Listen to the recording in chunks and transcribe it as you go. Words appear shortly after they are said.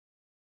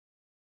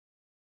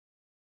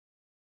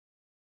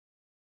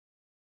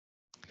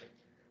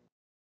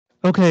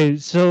Okay,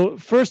 so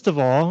first of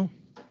all,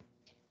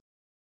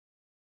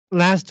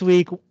 last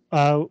week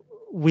uh,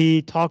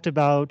 we talked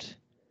about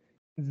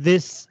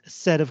this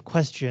set of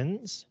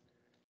questions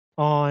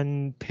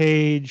on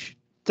page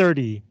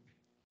 30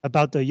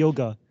 about the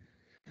yoga.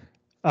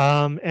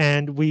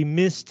 And we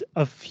missed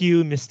a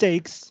few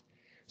mistakes.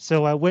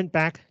 So I went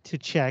back to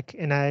check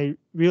and I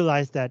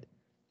realized that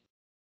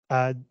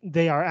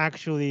they are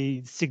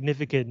actually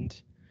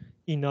significant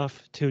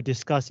enough to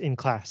discuss in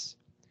class.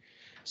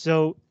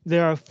 So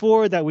there are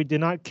 4 that we did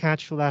not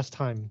catch last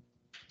time.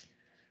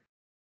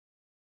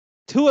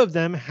 2 of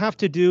them have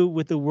to do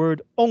with the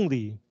word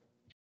only.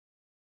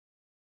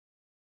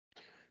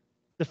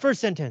 The first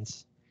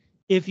sentence,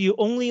 if you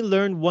only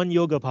learn one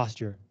yoga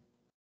posture,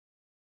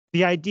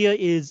 the idea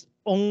is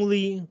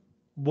only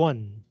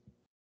one.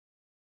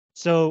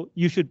 So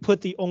you should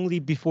put the only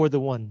before the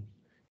one.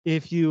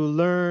 If you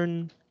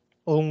learn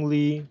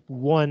only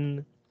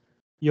one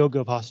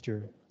yoga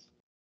posture.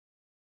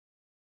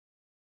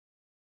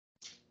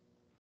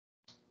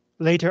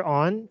 Later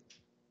on,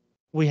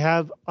 we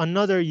have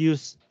another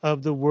use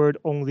of the word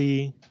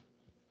only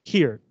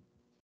here.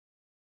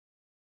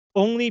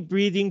 Only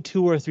breathing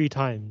 2 or 3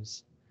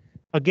 times.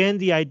 Again,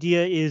 the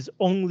idea is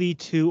only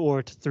 2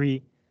 or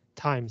 3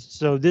 times.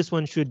 So this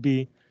one should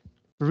be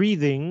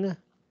breathing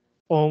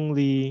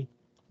only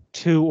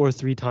 2 or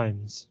 3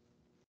 times.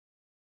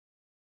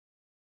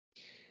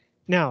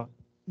 Now,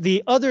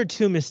 the other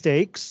 2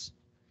 mistakes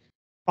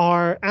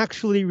are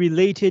actually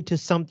related to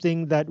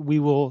something that we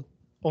will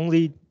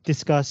only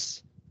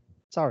discuss,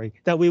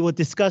 that we will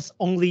discuss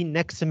only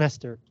next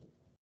semester.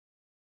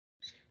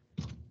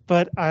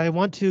 But I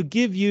want to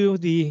give you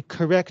the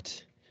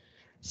correct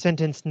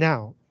sentence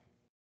now.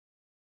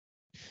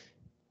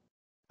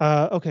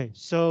 Okay,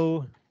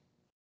 so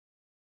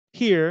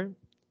here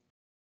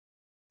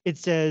it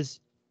says,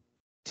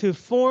 to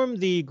form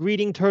the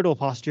greeting turtle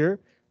posture,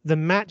 the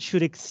mat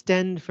should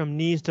extend from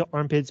knees to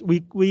armpits.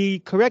 We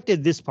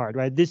corrected this part,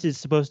 right? This is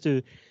supposed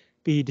to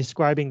be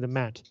describing the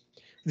mat.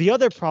 The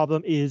other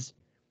problem is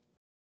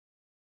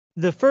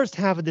the first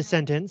half of the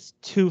sentence,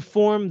 to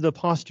form the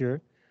posture,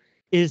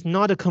 is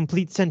not a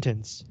complete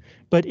sentence,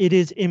 but it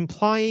is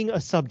implying a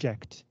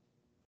subject.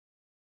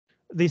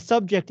 The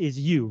subject is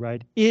you,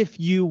 right? If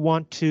you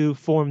want to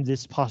form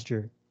this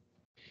posture.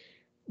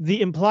 The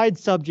implied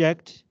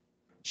subject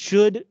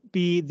should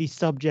be the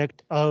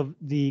subject of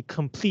the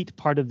complete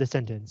part of the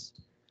sentence.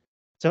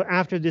 So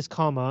after this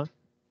comma,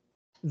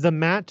 the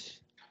mat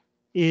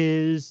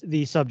is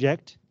the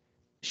subject,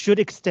 should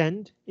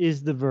extend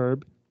is the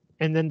verb,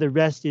 and then the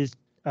rest is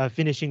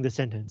finishing the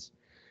sentence.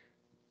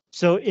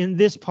 So in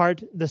this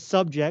part, the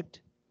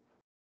subject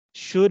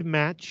should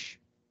match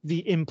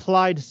the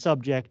implied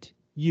subject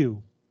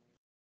you.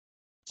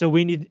 So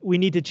we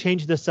need to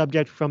change the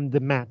subject from the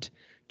mat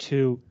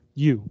to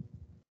you.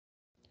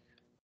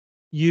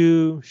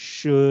 You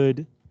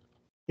should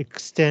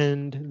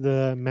extend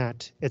the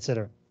mat,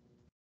 etc.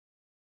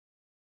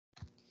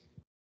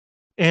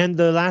 And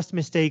the last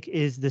mistake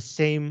is the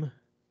same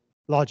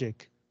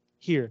logic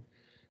here.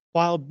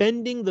 While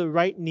bending the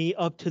right knee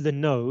up to the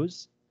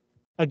nose,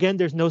 again,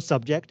 there's no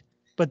subject,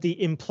 but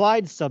the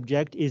implied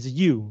subject is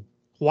you,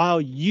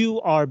 while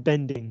you are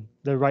bending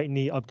the right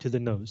knee up to the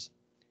nose.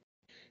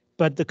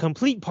 But the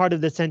complete part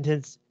of the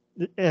sentence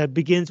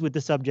begins with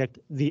the subject,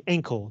 the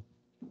ankle.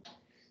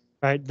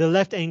 Right, the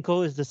left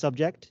ankle is the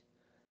subject,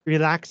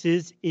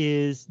 relaxes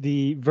is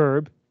the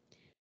verb,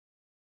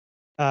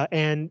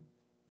 and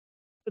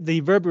the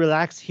verb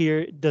relax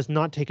here does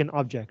not take an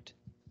object.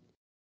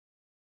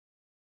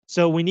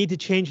 So we need to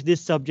change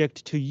this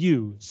subject to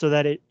you so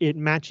that it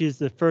matches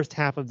the first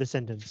half of the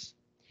sentence.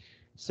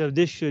 So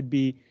this should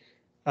be,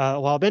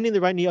 while bending the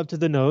right knee up to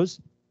the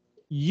nose,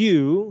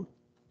 you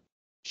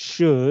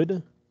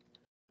should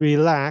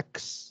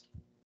relax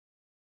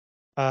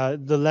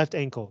the left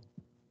ankle.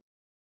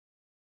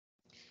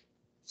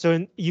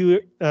 So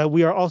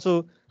we are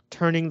also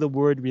turning the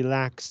word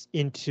relax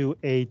into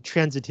a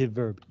transitive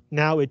verb.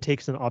 Now it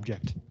takes an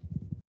object.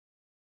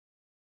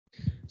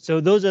 So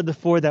those are the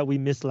 4 that we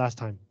missed last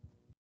time.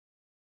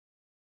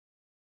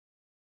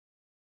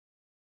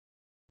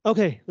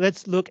 Okay,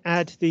 let's look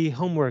at the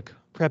homework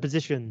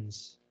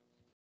prepositions.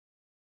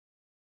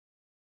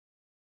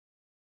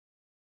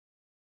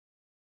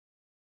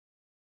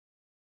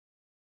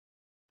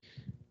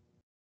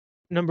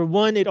 Number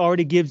 1, it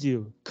already gives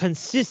you.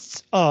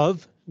 Consists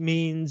of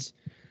means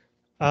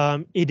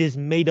it is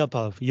made up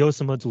of. 有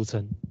什么组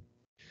成?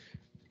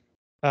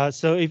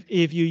 So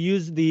if you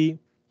use the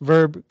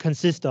verb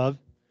consist of,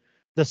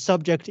 the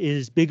subject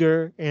is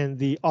bigger and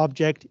the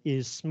object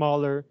is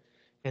smaller,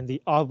 and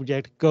the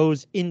object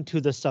goes into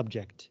the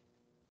subject.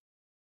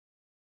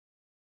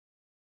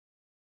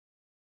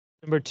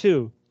 Number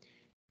 2,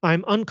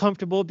 I'm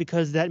uncomfortable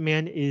because that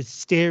man is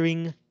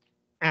staring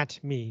at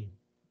me.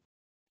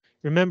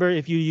 Remember,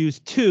 if you use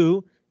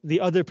to, the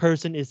other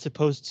person is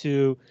supposed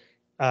to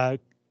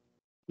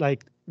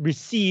like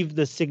receive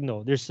the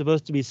signal. There's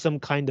supposed to be some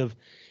kind of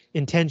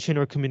intention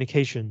or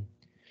communication.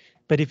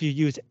 But if you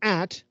use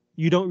at,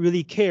 you don't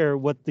really care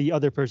what the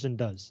other person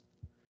does.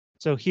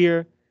 So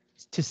here,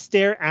 to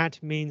stare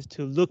at means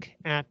to look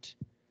at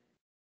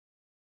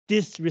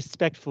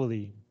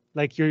disrespectfully,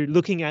 like you're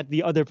looking at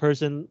the other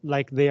person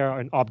like they are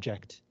an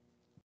object.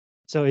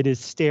 So it is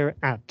stare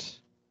at.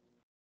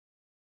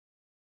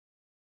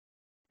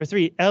 Number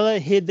 3, Ella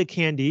hid the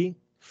candy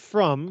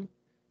from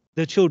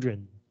the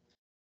children.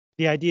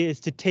 The idea is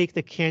to take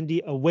the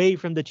candy away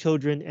from the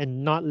children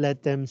and not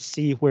let them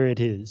see where it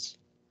is.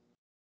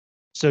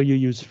 So you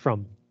use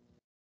from.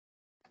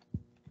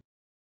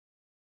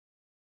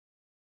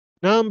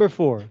 Number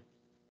 4.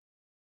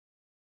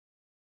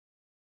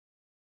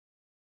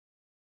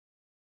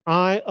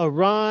 I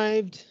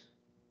arrived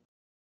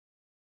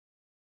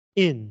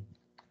in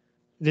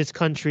this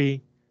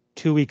country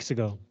 2 weeks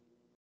ago.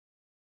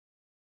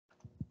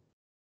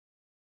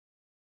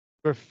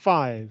 Number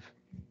 5.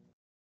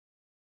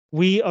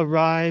 We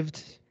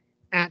arrived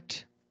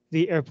at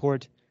the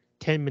airport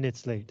 10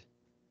 minutes late.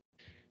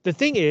 The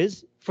thing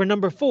is, for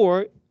number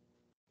 4,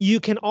 you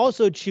can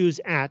also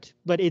choose at,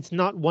 but it's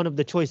not one of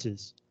the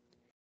choices.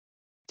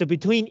 So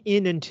between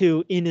in and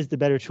to, in is the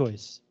better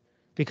choice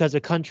because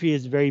a country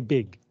is very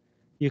big.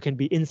 You can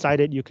be inside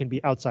it, you can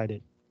be outside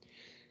it.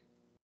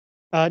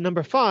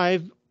 Number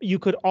 5, you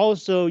could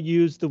also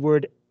use the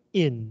word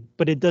in,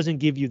 but it doesn't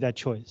give you that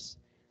choice.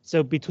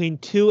 So between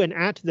to and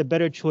at, the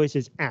better choice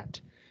is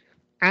at.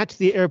 At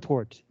the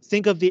airport.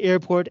 Think of the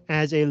airport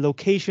as a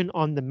location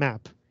on the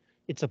map.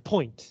 It's a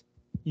point.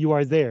 You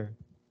are there.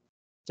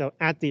 So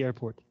at the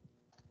airport.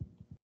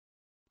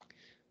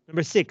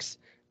 Number 6,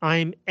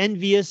 I'm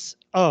envious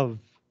of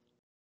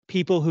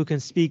people who can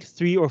speak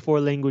 3 or 4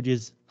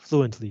 languages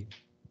fluently.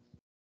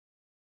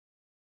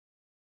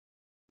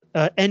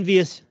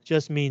 Envious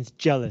just means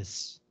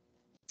jealous.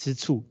 吃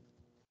醋.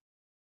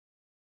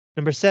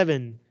 Number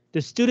 7,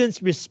 the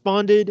students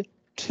responded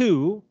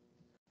to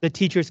the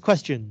teacher's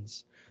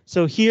questions.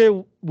 So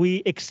here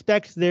we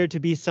expect there to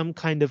be some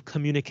kind of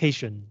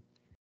communication.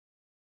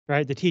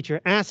 Right? The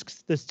teacher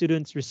asks, the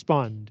students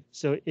respond.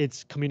 So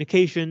it's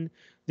communication,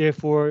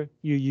 therefore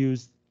you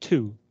use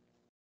to.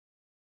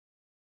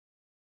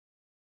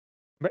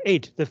 Number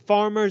 8, the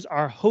farmers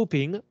are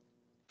hoping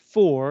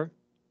for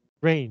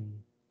rain.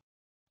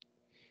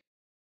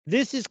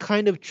 This is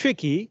kind of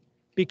tricky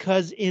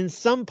because in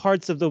some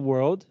parts of the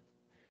world,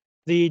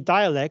 the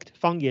dialect,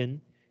 方言,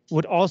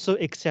 would also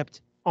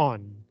accept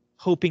on,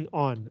 hoping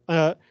on.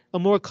 A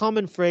more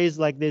common phrase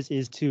like this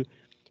is to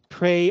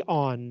pray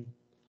on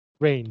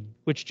rain,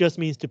 which just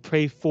means to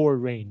pray for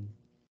rain.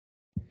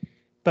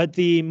 But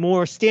the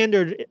more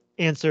standard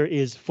answer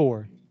is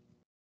for.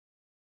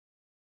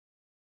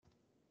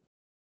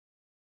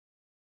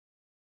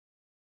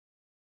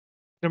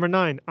 Number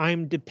 9,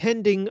 I'm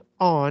depending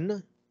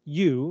on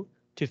you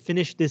to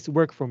finish this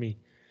work for me.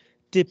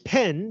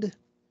 Depend,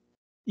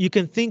 you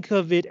can think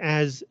of it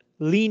as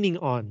leaning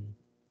on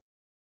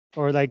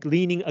or like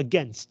leaning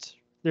against.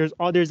 There's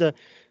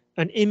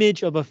an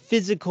image of a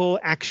physical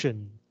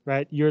action,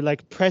 right? You're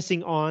like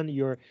pressing on,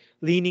 you're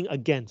leaning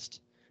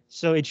against.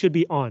 So it should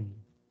be on.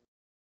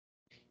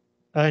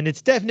 And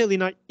it's definitely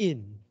not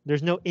in.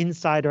 There's no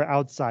inside or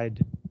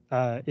outside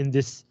in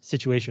this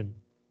situation.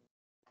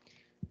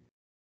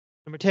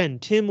 Number 10,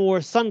 Tim wore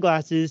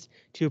sunglasses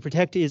to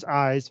protect his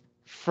eyes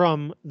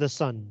from the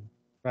sun,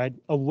 right?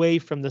 Away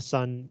from the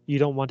sun. You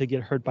don't want to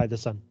get hurt by the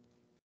sun.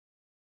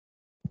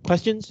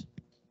 Questions?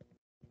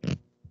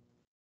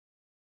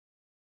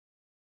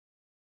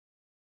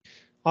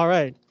 All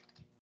right.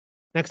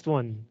 Next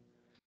one.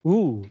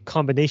 Ooh,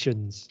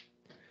 combinations.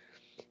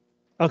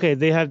 Okay,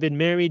 they have been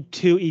married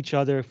to each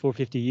other for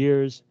 50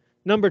 years.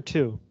 Number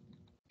 2,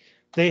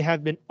 they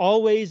have been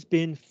always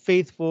been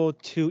faithful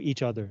to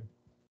each other.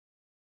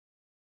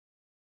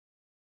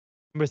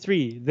 Number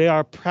 3, they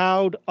are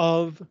proud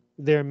of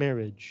their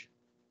marriage.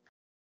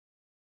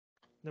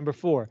 Number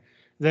 4,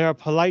 they are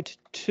polite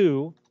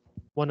to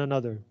one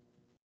another.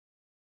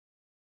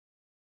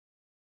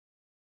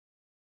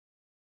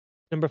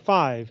 Number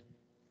 5,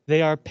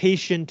 they are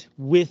patient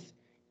with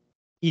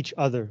each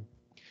other.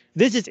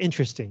 This is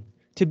interesting.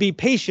 To be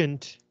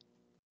patient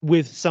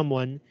with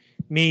someone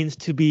means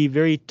to be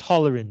very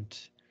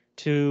tolerant,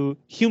 to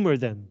humor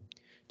them,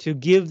 to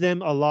give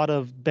them a lot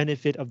of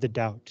benefit of the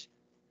doubt,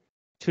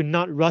 to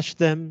not rush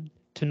them,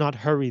 to not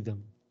hurry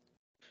them.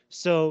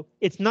 So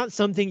it's not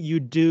something you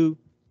do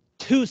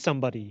to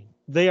somebody.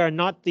 They are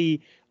not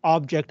the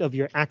object of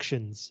your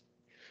actions.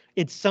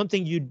 It's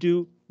something you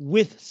do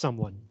with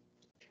someone.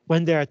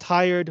 When they are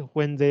tired,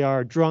 when they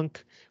are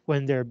drunk,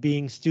 when they're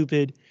being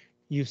stupid,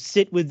 you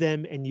sit with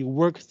them and you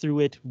work through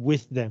it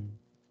with them.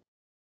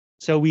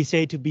 So we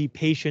say to be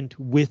patient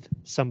with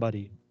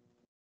somebody.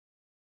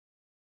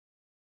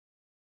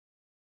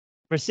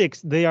 Number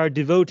 6, they are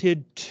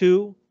devoted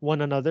to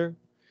one another.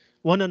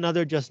 One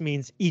another just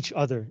means each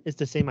other. It's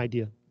the same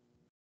idea.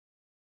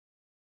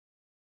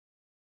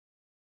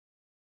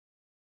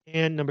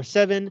 And number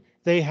 7,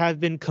 they have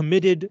been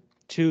committed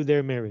to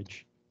their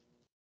marriage.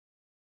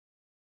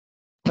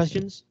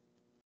 Questions?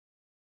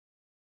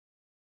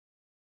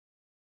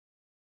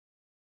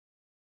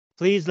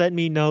 Please let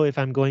me know if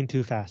I'm going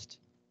too fast.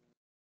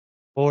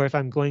 Or if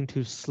I'm going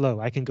too slow,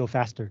 I can go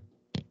faster.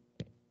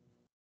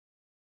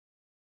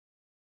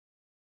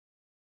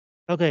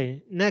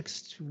 Okay,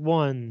 next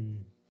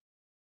one.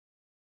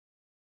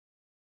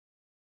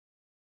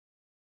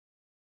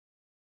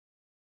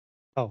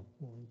 Oh,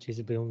 其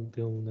实不用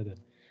那个.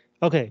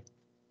 Okay.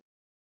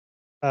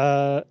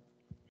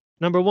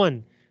 Number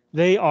one,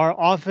 they are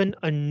often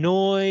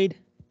annoyed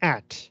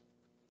at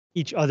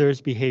each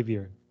other's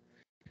behavior.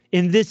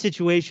 In this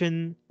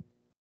situation,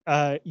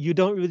 you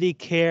don't really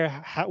care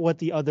what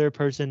the other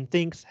person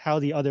thinks, how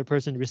the other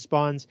person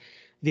responds.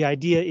 The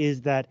idea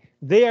is that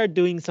they are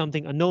doing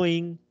something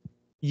annoying.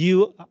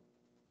 You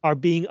are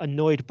being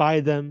annoyed by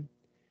them.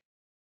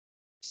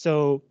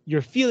 So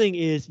your feeling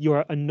is you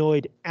are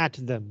annoyed at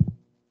them.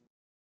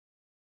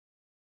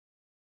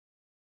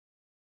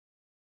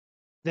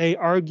 They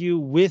argue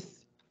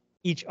with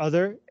each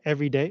other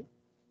every day.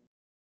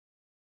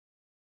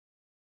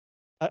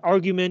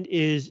 Argument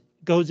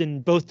goes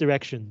in both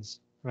directions,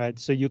 right?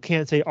 So you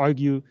can't say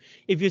argue.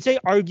 If you say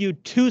argue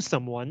to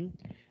someone,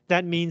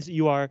 that means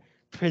you are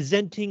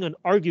presenting an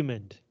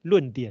argument,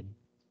 论点,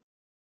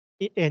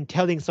 and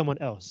telling someone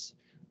else.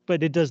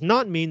 But it does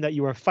not mean that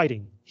you are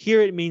fighting.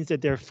 Here it means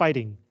that they're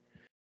fighting.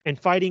 And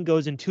fighting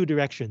goes in two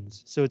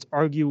directions. So it's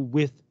argue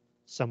with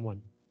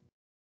someone.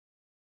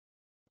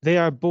 They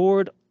are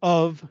bored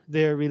of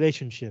their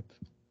relationship.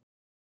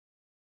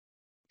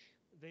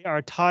 They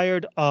are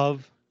tired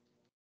of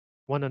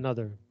one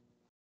another.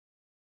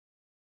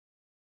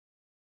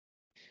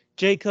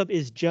 Jacob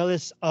is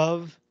jealous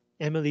of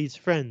Emily's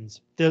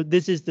friends.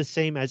 This is the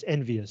same as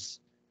envious.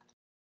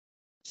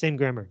 Same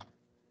grammar.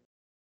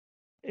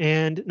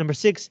 And number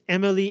 6,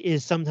 Emily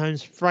is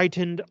sometimes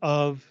frightened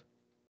of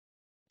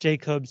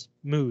Jacob's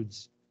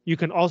moods. You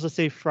can also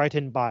say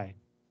frightened by.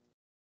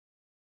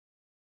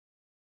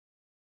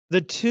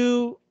 The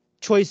two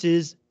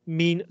choices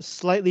mean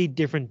slightly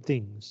different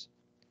things.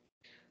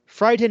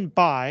 Frightened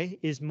by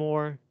is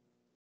more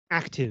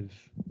active.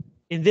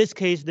 In this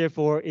case,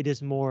 therefore, it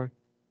is more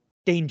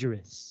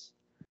dangerous.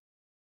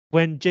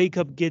 When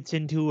Jacob gets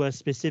into a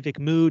specific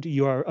mood,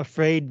 you are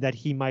afraid that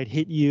he might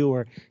hit you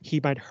or he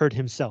might hurt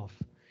himself.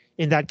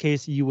 In that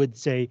case, you would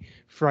say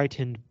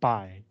frightened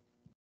by.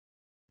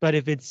 But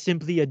if it's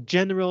simply a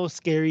general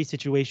scary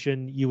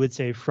situation, you would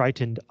say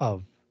frightened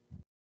of.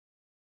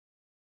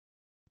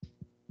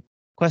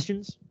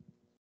 Questions?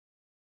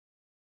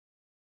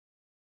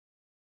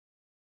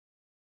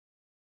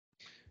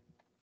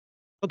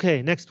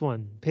 Okay, next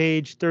one,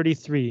 page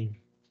 33.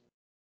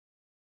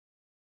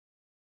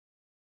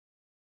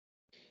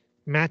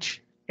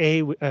 Match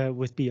A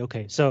with B.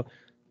 Okay, so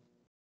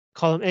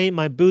column A,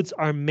 my boots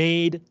are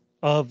made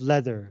of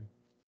leather.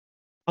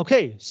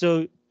 Okay,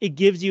 so it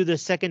gives you the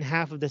second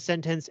half of the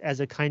sentence as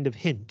a kind of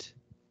hint.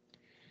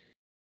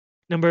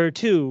 Number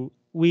 2,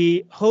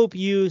 we hope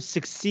you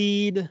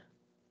succeed.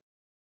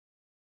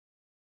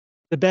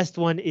 The best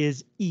one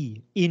is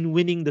E, in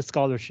winning the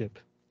scholarship.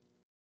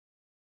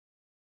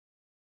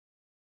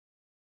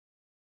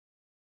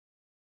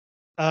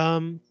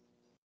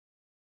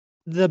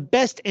 The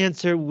best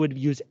answer would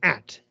use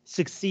at,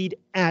 succeed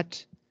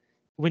at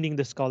winning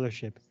the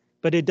scholarship,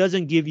 but it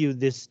doesn't give you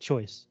this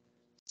choice.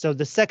 So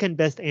the second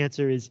best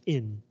answer is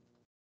in.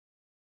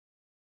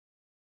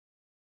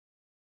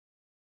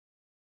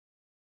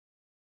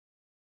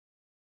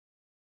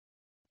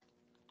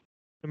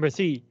 Number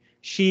 3,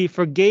 she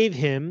forgave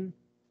him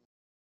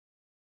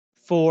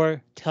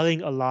for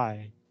telling a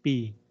lie.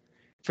 B,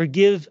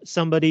 forgive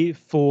somebody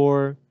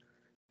for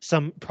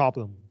some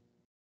problem.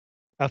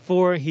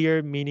 For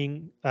here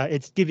meaning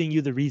it's giving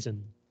you the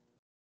reason.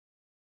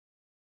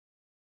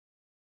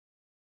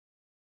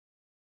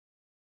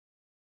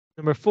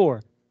 Number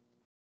 4,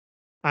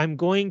 I'm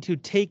going to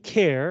take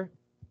care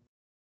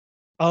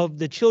of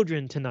the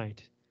children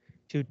tonight.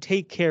 To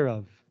take care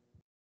of.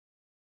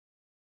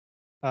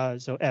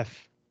 So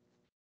F.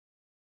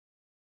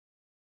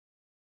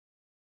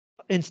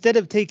 Instead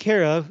of take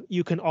care of,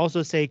 you can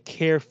also say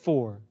care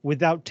for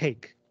without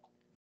take.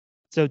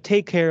 So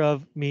take care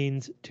of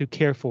means to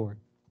care for.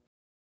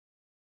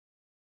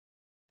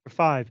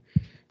 5,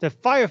 the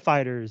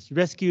firefighters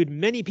rescued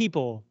many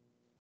people.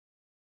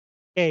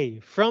 A,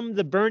 from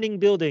the burning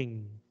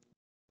building.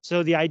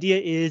 So the idea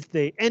is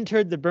they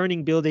entered the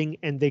burning building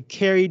and they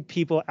carried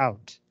people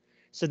out.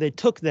 So they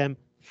took them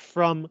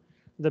from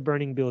the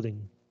burning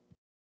building.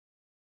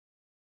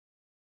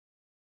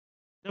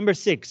 Number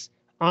 6,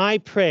 I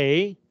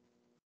pray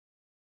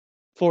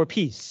for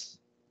peace.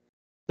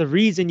 The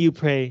reason you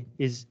pray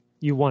is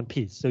you want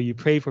peace. So you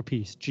pray for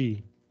peace,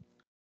 G.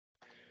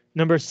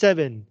 Number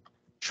 7,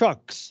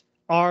 trucks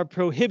are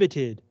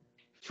prohibited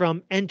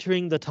from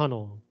entering the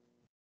tunnel.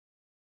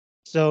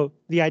 So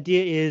the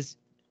idea is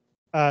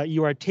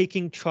you are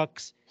taking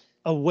trucks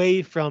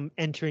away from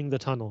entering the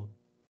tunnel.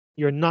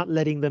 You're not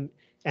letting them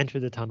enter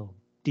the tunnel.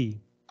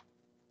 D.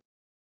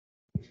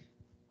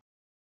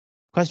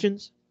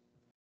 Questions?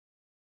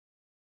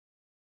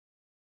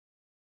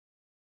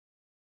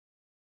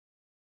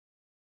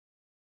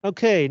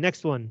 Okay,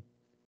 next one.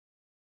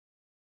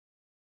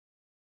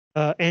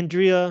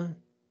 Andrea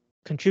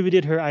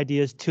contributed her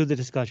ideas to the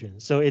discussion.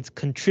 So it's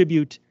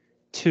contribute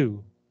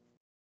to.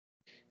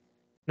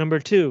 Number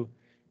 2,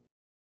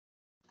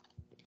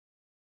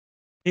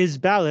 Ms.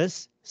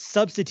 Ballas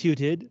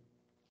substituted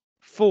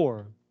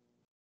for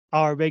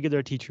our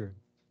regular teacher.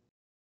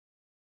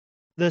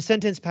 The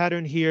sentence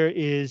pattern here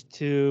is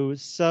to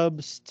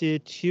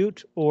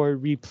substitute or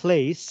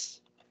replace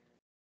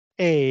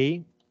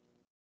A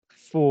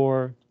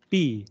for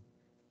B.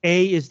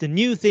 A is the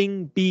new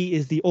thing, B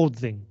is the old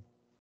thing.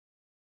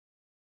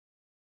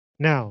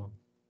 Now,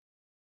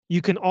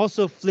 you can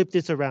also flip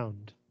this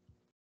around.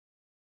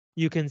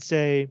 You can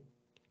say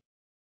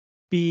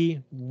B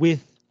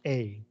with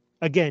A.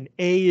 Again,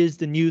 A is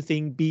the new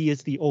thing, B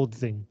is the old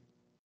thing.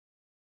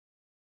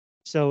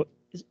 So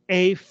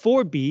A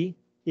for B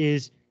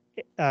is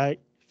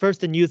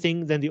first the new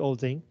thing, then the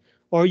old thing.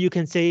 Or you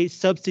can say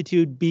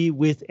substitute B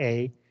with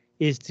A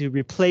is to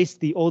replace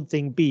the old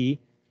thing B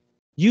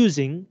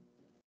using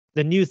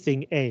the new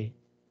thing A.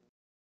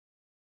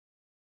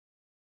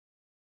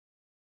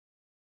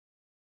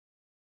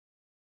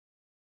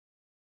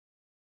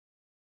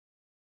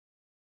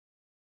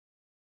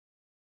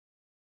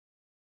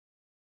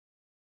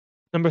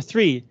 Number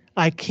 3,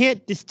 I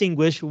can't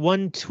distinguish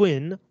one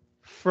twin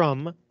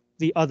from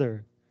the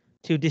other.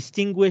 To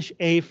distinguish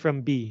A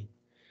from B,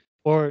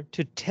 or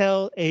to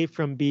tell A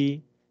from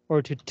B,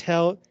 or to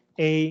tell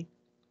A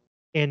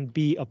and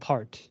B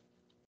apart.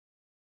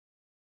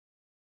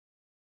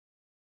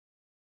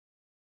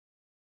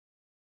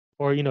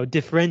 Or,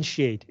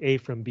 differentiate A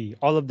from B,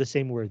 all of the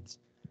same words.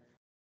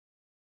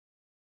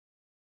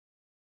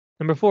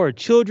 Number 4,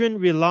 children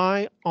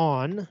rely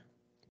on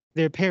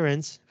their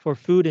parents for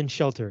food and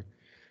shelter.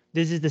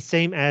 This is the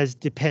same as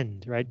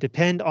depend, right?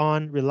 Depend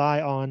on,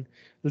 rely on,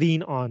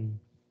 lean on.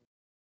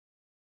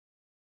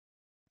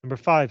 Number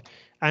 5,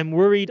 I'm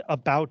worried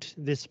about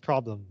this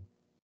problem.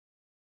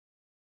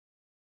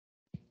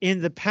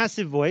 In the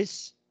passive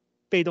voice,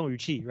 被动语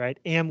气, right?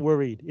 Am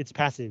worried, it's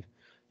passive.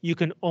 You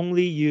can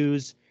only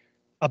use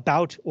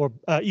about or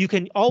you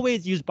can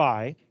always use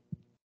by,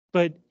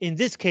 but in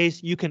this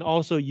case, you can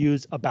also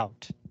use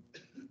about.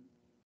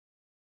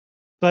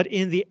 But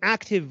in the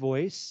active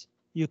voice,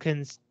 you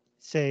can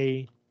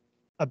say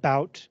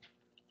about,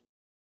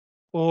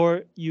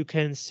 or you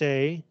can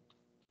say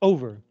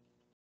over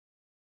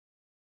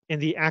in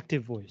the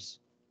active voice.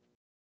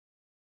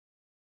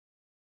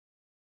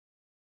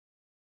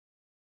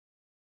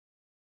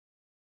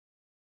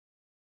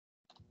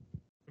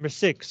 Number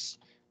 6,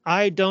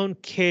 I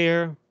don't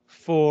care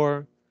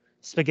for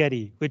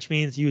spaghetti, which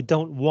means you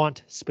don't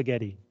want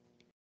spaghetti.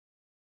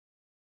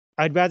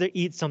 I'd rather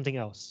eat something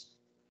else.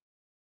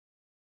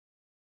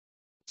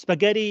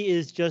 Spaghetti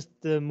is just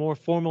the more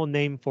formal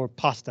name for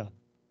pasta.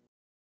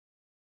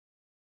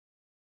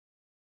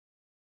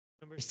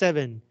 Number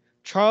 7,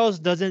 Charles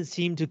doesn't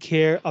seem to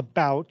care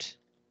about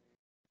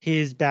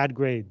his bad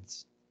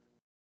grades.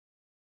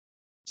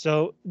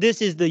 So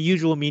this is the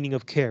usual meaning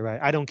of care, right?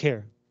 I don't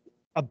care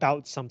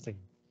about something.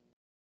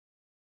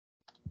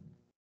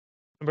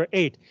 Number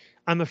 8,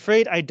 I'm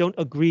afraid I don't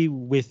agree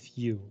with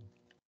you.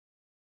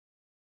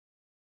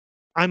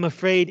 I'm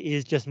afraid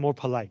is just more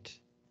polite.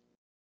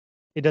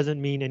 It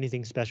doesn't mean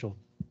anything special.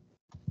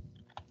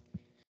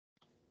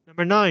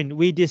 Number 9,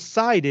 we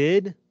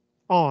decided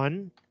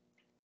on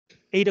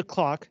 8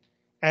 o'clock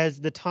as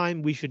the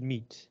time we should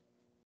meet.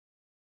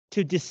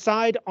 To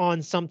decide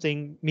on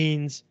something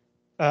means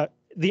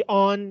the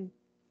on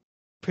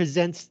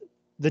presents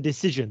the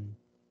decision.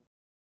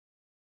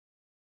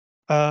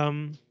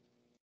 You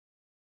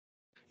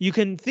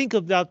can think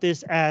about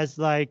this as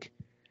like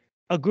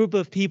a group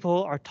of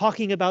people are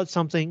talking about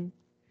something.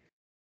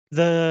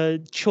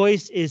 The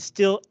choice is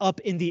still up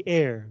in the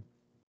air,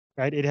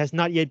 right? It has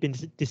not yet been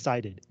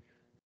decided.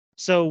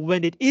 So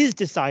when it is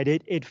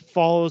decided, it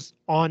falls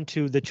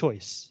onto the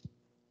choice,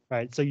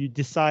 right? So you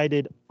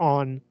decided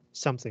on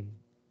something.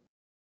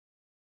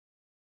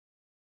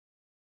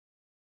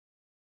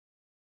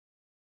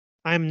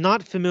 I'm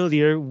not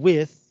familiar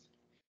with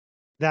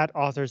that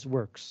author's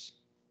works.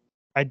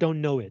 I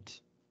don't know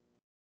it.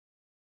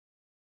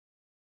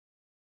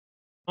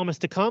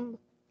 Almost to come,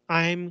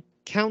 I'm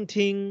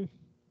counting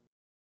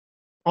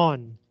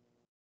on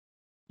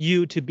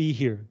you to be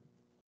here.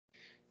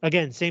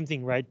 Again, same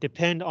thing, right?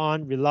 Depend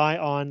on, rely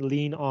on,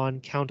 lean on,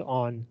 count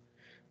on.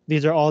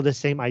 These are all the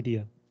same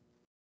idea.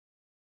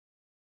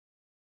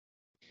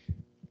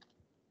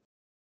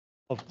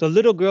 The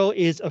little girl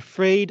is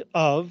afraid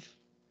of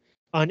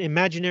an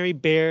imaginary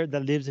bear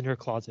that lives in her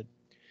closet.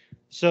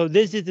 So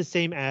this is the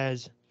same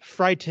as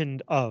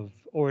frightened of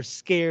or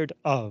scared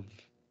of.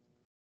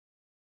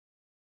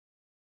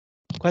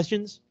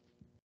 Questions?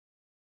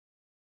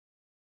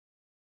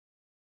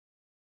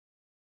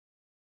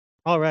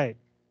 All right.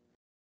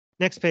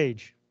 Next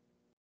page.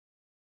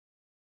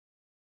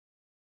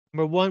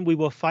 Number 1, we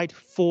will fight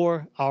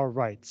for our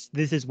rights.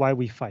 This is why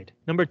we fight.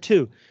 Number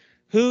 2,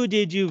 who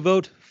did you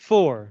vote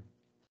for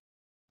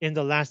in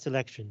the last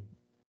election?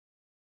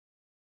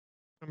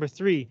 Number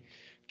 3,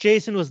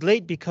 Jason was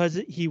late because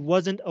he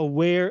wasn't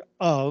aware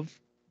of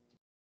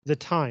the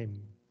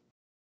time.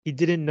 He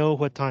didn't know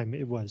what time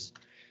it was.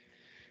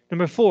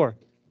 Number 4,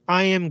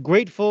 I am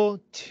grateful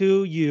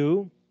to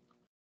you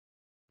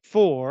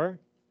for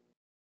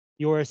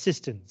your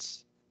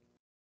assistance.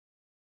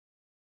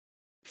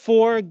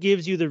 4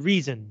 gives you the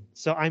reason.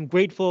 So I'm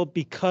grateful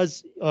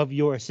because of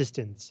your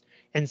assistance.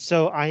 And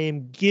so I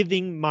am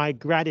giving my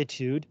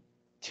gratitude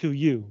to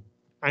you.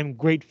 I'm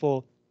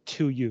grateful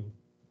to you.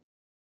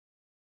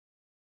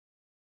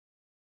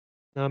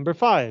 Number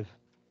 5,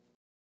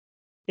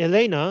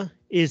 Elena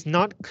is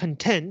not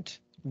content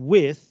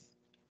with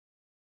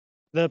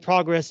the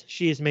progress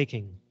she is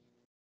making.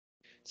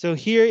 So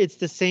here it's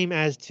the same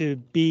as to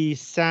be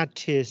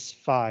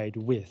satisfied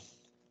with.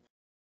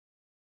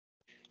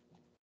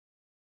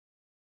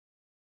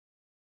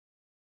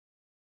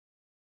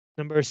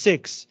 Number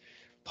 6,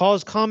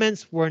 Paul's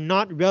comments were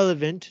not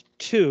relevant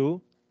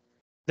to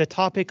the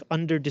topic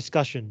under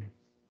discussion.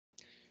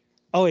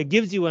 Oh, it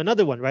gives you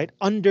another one, right?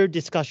 Under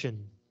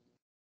discussion.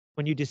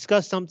 When you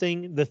discuss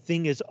something, the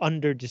thing is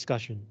under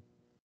discussion.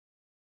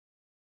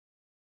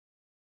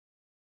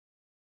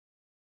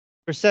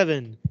 Number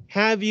 7,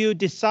 have you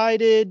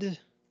decided?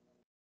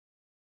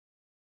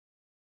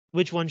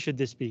 Which one should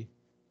this be?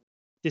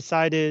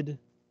 Decided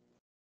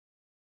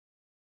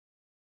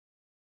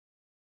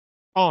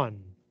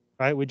on,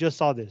 right? We just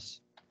saw this.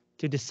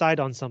 To decide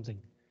on something.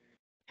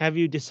 Have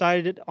you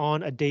decided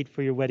on a date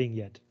for your wedding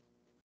yet?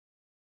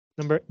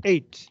 Number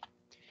 8,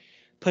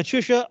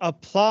 Patricia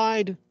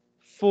applied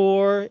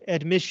for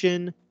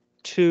admission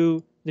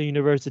to the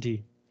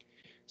university.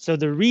 So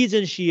the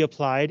reason she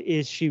applied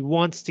is she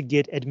wants to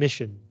get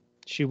admission.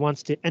 She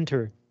wants to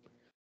enter.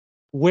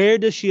 Where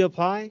does she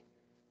apply?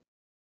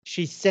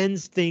 She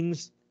sends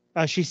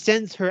she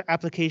sends her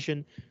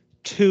application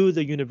to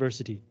the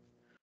university.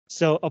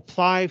 So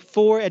apply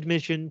for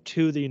admission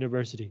to the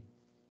university.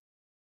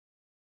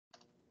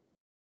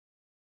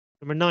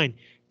 Number 9,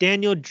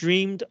 Daniel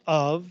dreamed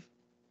of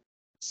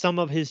some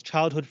of his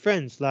childhood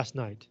friends last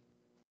night.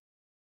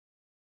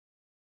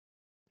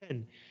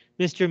 10,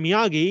 Mr.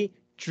 Miyagi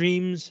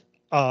dreams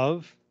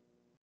of,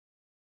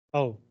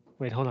 oh,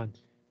 wait, hold on.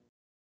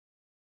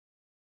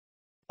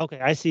 Okay,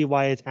 I see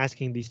why it's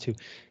asking these two.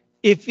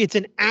 If it's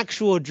an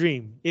actual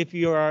dream, if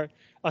you are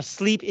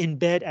asleep in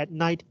bed at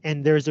night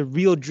and there's a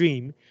real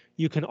dream,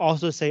 you can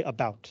also say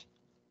about.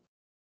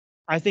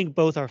 I think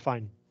both are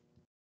fine.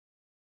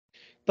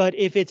 But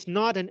if it's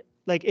not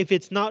if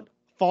it's not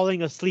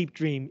falling asleep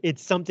dream,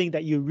 it's something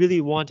that you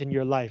really want in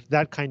your life,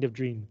 that kind of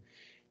dream,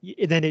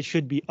 then it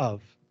should be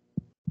of.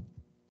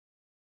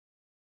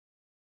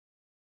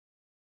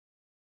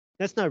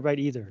 That's not right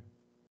either.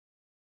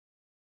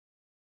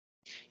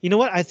 You know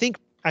what? I think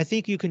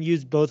you can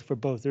use both for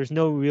both. There's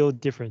no real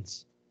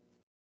difference.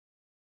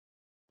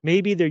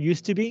 Maybe there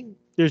used to be.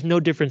 There's no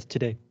difference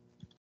today.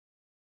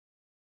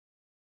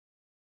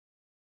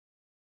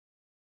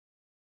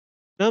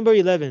 Number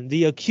 11,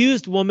 the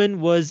accused woman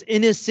was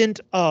innocent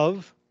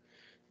of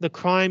the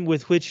crime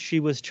with which she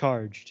was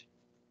charged.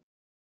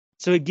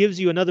 So it gives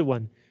you another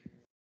one.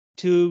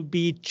 To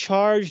be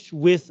charged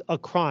with a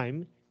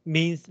crime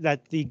means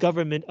that the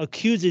government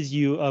accuses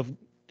you of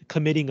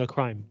committing a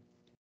crime.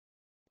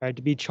 Right?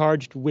 To be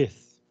charged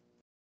with.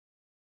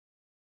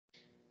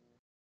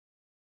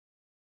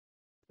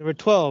 Number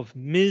 12,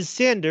 Ms.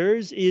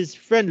 Sanders is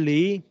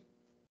friendly.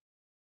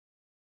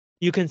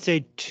 You can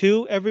say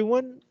to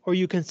everyone or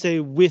you can say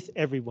with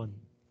everyone.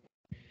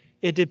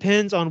 It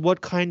depends on what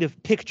kind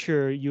of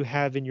picture you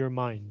have in your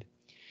mind.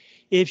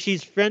 If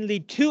she's friendly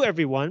to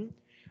everyone,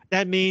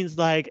 that means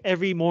like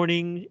every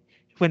morning,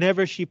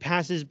 whenever she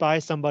passes by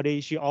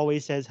somebody, she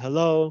always says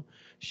hello.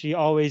 She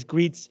always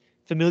greets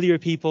familiar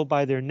people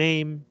by their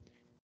name.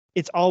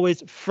 It's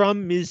always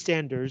from Ms.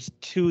 Sanders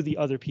to the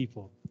other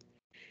people.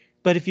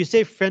 But if you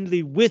say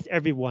friendly with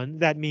everyone,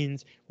 that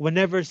means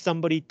whenever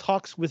somebody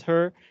talks with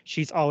her,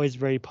 she's always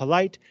very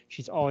polite.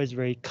 She's always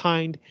very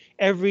kind.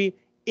 Every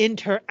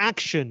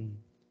interaction,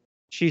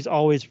 she's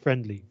always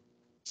friendly.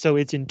 So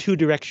it's in two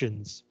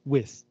directions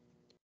with.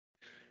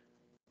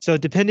 So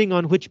depending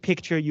on which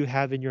picture you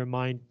have in your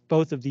mind,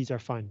 both of these are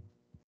fine.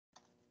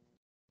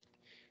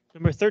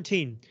 Number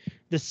 13,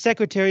 the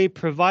secretary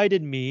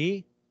provided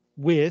me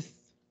with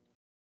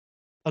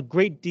a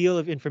great deal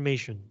of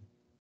information.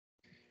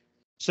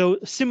 So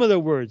similar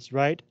words,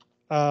 right?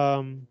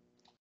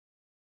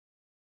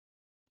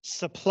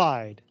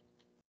 Supplied.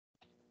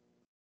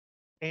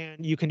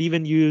 And you can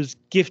even use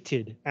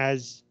gifted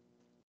as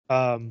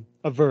a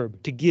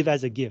verb, to give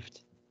as a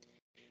gift.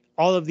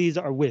 All of these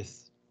are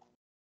with.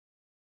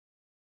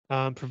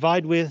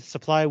 Provide with,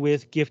 supply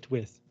with, gift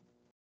with.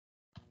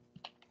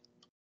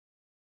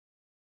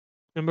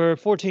 Number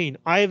 14,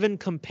 Ivan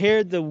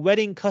compared the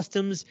wedding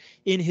customs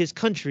in his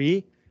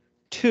country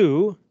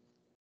to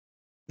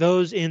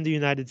those in the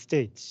United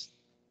States.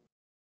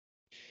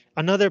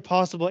 Another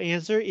possible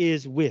answer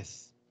is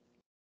with.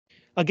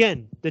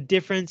 Again, the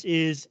difference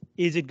is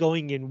it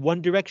going in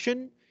one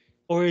direction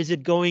or is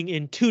it going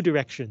in two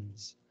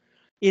directions?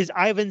 Is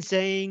Ivan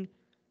saying,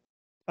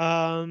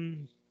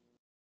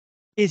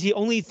 is he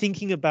only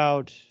thinking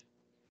about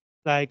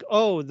Like,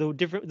 oh,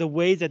 the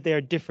ways that they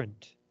are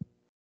different.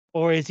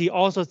 Or is he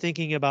also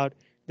thinking about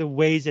the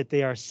ways that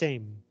they are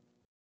same?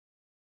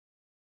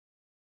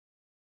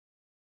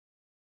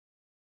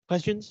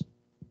 Questions?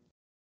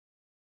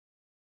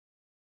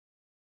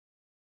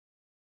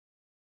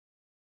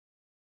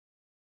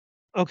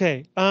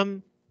 Okay.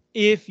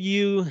 If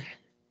you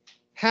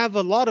have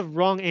a lot of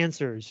wrong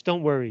answers,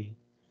 don't worry.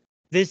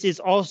 This is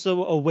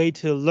also a way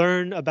to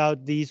learn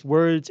about these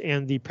words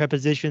and the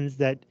prepositions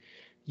that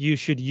you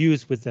should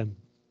use with them.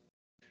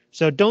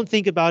 So don't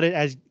think about it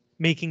as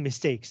making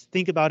mistakes.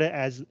 Think about it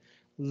as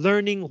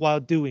learning while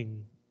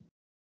doing.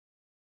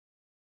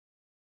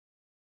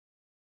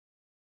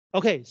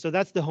 Okay, so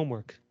that's the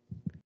homework.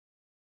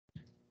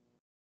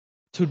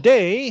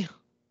 Today,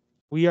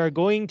 we are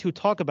going to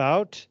talk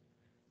about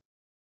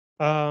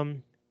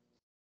um,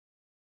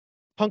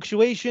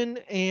 punctuation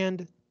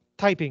and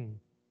typing.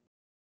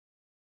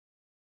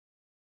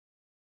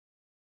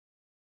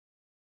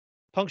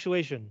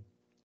 Punctuation.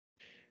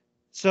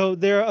 So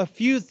there are a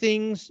few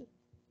things.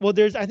 Well,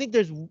 I think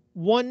there's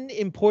one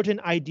important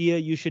idea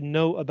you should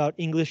know about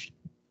English.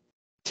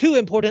 Two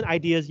important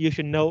ideas you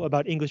should know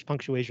about English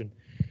punctuation.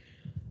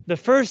 The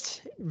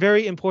first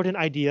very important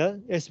idea,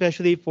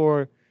 especially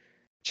for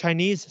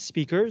Chinese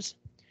speakers,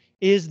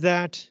 is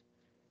that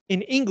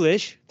in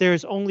English, there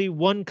is only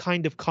one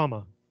kind of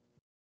comma.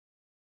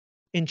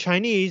 In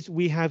Chinese,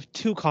 we have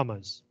two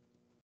commas.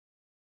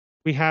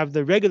 We have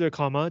the regular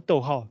comma,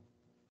 逗号,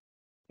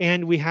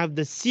 and we have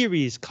the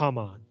series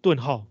comma, 顿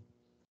号.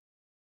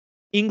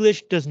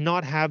 English does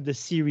not have the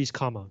series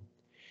comma.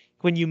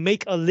 When you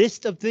make a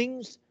list of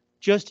things,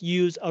 just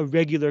use a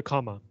regular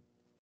comma.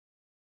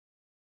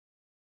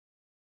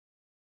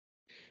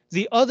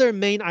 The other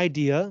main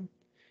idea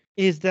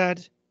is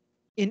that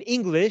in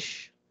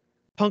English,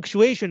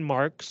 punctuation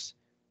marks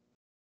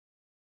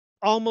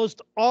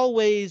almost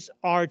always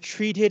are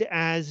treated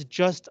as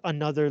just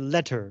another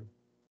letter.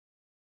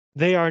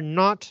 They are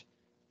not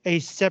a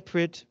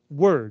separate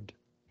word.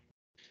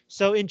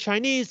 So in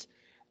Chinese,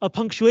 a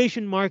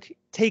punctuation mark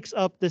takes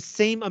up the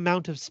same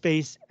amount of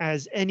space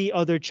as any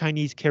other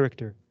Chinese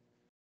character.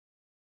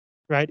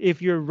 Right?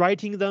 If you're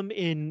writing them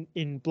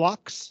in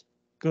blocks,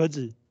 格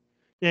子,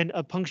 then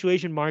a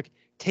punctuation mark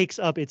takes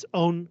up its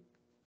own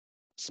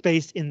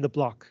space in the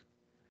block.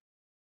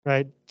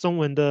 Right? 中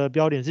文的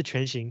标点是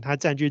全形，它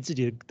占据自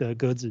己的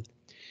格子。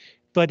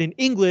But in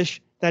English,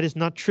 that is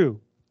not true.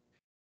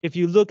 If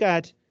you look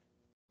at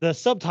the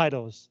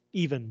subtitles,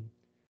 even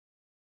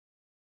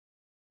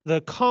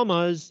the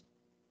commas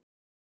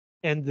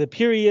and the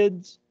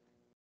periods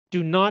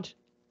do not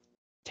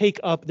take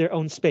up their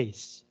own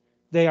space.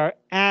 They are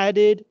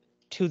added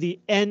to the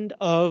end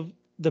of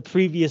the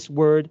previous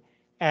word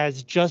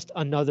as just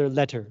another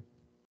letter.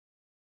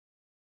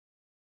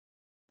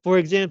 For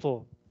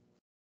example,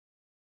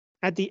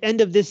 at the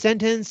end of this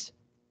sentence,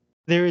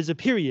 there is a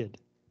period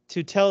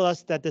to tell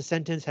us that the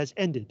sentence has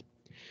ended.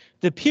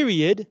 The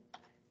period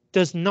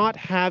does not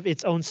have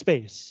its own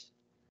space.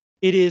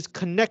 It is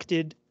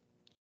connected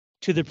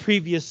to the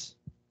previous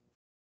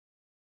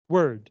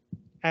word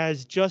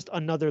as just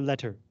another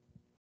letter.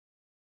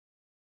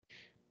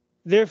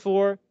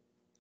 Therefore,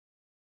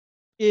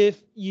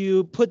 if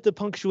you put the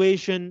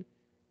punctuation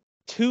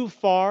too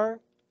far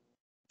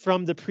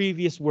from the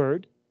previous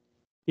word,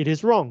 it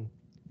is wrong.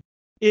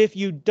 If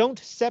you don't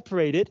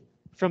separate it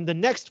from the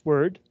next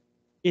word,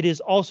 it is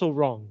also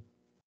wrong.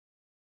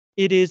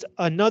 It is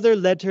another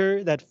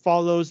letter that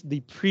follows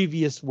the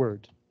previous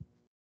word.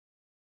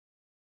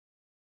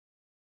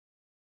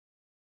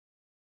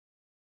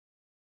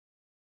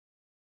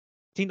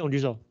 听懂举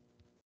手.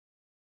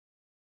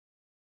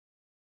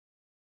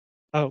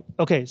 Oh,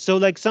 okay. So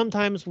like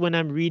sometimes when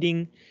I'm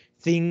reading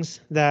things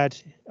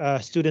that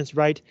students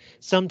write,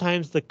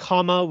 sometimes the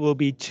comma will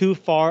be too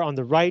far on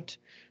the right.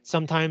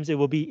 Sometimes it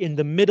will be in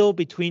the middle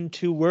between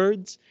two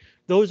words.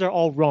 Those are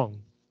all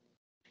wrong.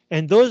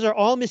 And those are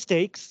all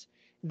mistakes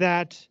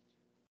that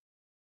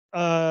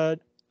a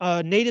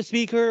native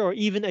speaker or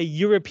even a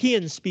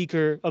European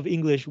speaker of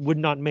English would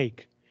not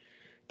make.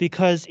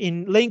 Because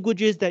in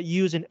languages that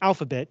use an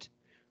alphabet,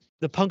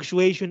 the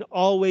punctuation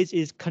always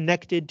is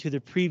connected to the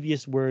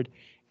previous word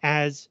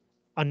as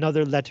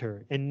another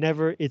letter and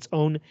never its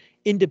own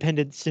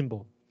independent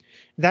symbol.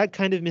 That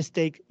kind of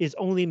mistake is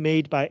only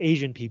made by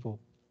Asian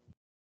people.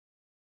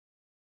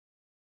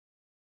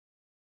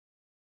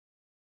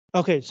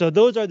 Okay, so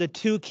those are the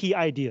two key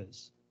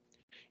ideas.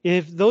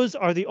 If those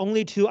are the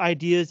only two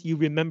ideas you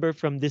remember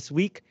from this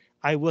week,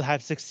 I will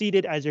have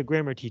succeeded as your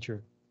grammar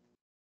teacher.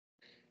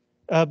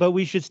 But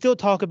we should still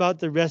talk about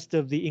the rest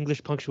of the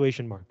English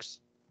punctuation marks.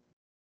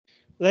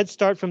 Let's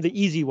start from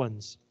the easy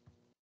ones.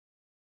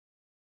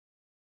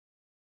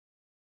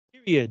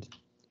 Period.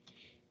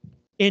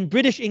 In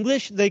British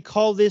English, they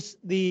call this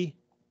the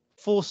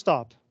full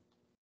stop.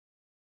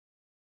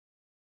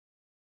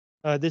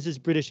 This is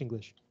British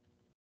English.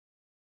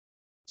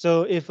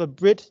 So if a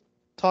Brit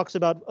talks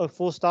about a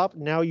full stop,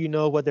 now you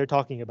know what they're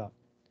talking about.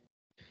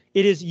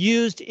 It is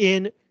used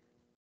in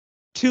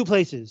two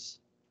places: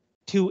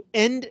 to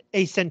end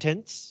a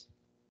sentence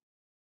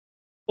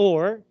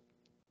or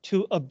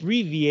to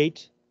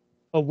abbreviate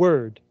a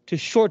word, to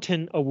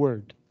shorten a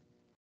word.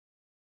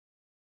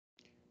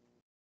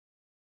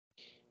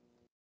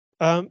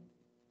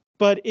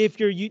 But if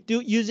you're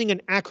using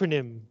an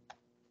acronym,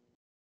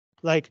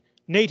 like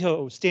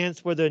NATO stands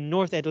for the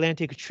North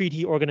Atlantic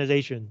Treaty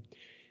Organization,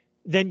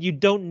 then you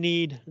don't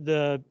need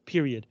the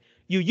period.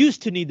 You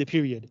used to need the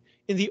period.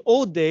 In the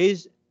old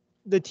days,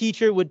 the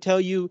teacher would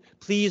tell you,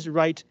 please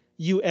write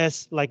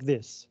US like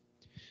this.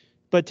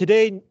 But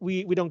today,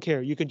 we don't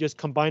care. You can just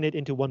combine it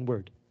into one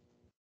word.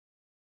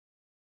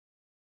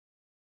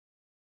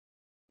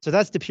 So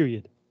that's the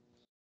period.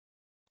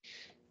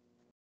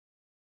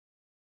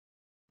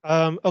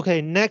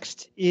 Okay,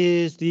 next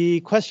is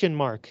the question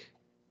mark.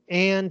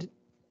 And,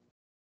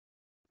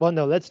 well,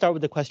 no, let's start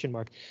with the question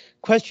mark.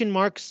 Question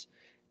marks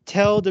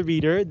tell the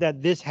reader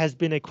that this has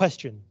been a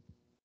question.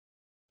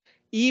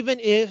 Even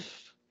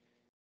if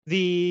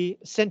the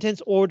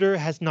sentence order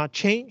has not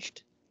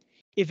changed,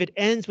 if it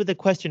ends with a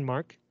question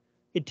mark,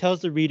 it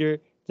tells the reader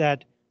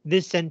that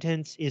this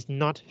sentence is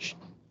not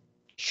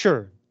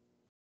sure.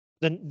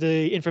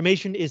 The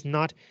information is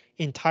not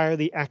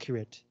entirely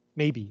accurate,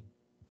 maybe.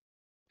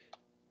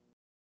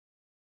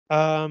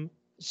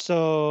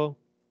 So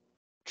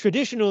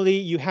traditionally,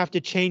 you have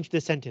to change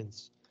the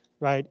sentence,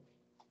 right?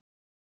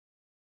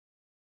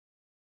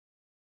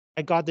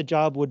 I got the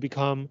job would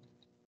become,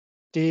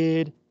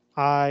 did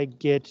I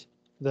get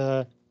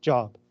the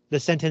job? The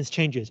sentence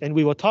changes, and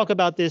we will talk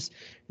about this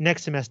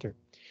next semester.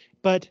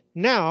 But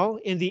now,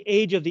 in the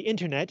age of the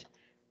internet,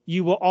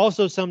 you will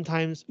also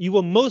you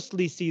will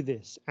mostly see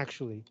this,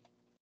 actually.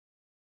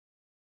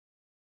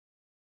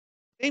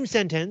 Same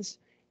sentence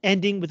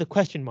ending with a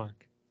question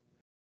mark.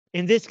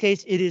 In this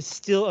case, it is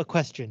still a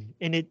question,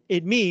 and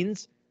it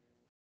means,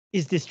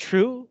 is this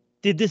true?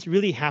 Did this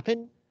really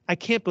happen? I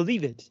can't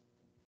believe it.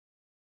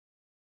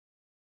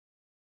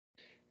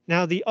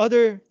 Now, the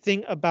other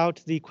thing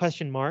about the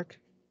question mark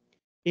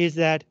is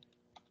that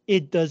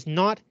it does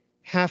not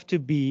have to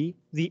be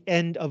the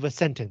end of a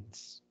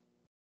sentence.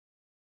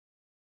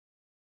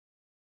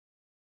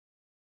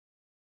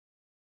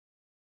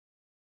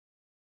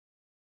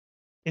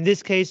 In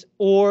this case,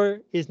 or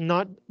is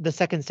not the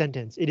second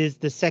sentence. It is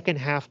the second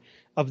half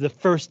of the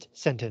first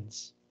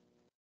sentence.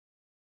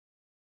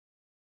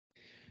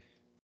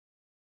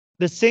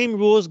 The same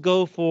rules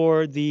go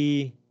for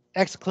the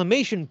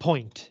exclamation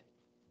point.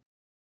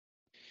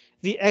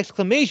 The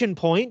exclamation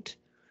point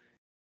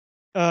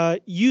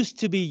used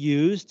to be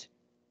used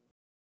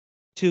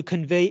to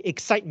convey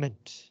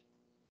excitement.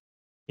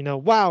 You know,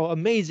 wow,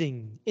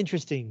 amazing,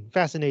 interesting,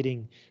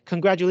 fascinating,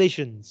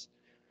 congratulations.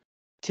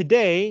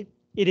 Today,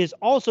 it is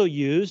also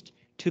used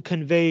to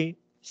convey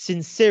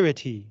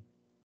sincerity.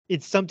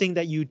 It's something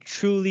that you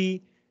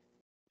truly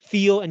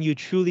feel and you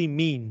truly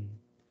mean.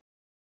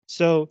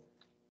 So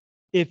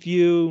if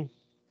you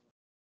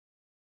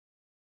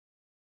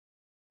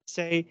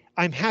say,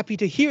 I'm happy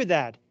to hear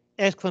that,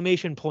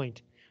 exclamation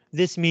point,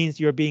 this means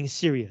you're being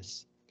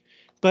serious.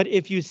 But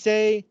if you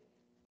say,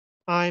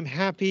 I'm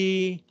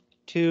happy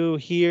to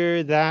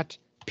hear that,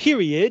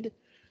 period,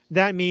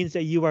 that means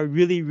that you are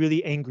really,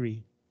 really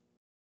angry.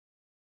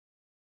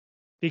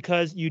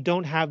 Because you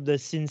don't have the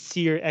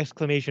sincere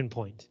exclamation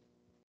point.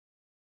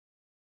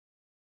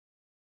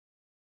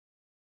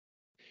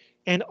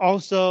 And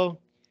also,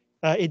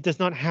 it does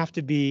not have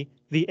to be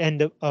the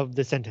end of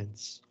the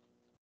sentence.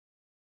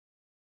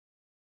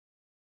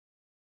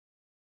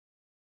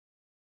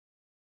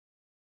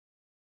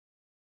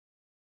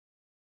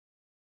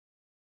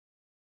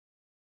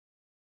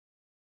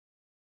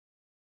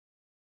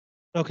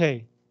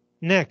 Okay,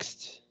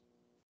 next.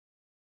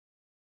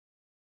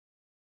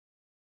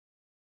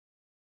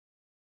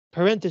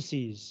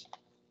 Parentheses.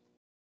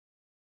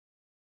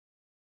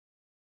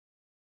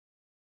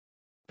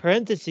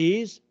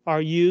 Parentheses are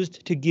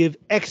used to give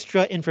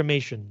extra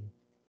information.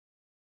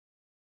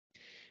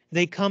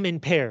 They come in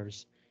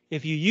pairs.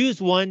 If you use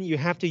one, you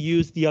have to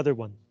use the other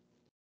one.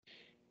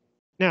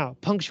 Now,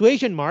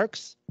 punctuation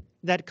marks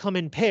that come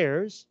in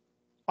pairs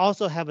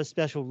also have a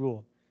special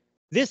rule.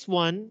 This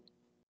one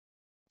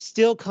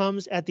still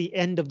comes at the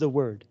end of the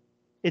word.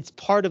 It's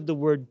part of the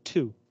word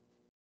too.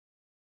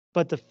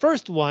 But the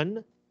first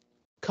one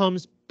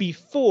comes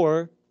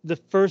before the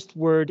first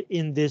word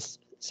in this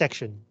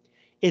section.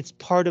 It's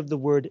part of the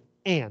word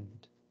and.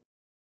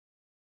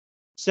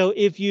 So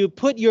if you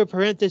put your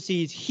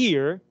parentheses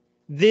here,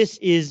 this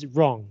is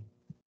wrong.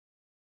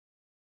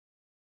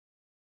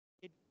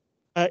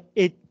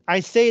 I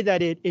say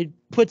that it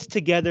puts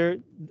together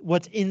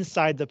what's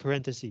inside the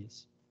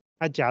parentheses.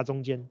 它夹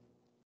中间.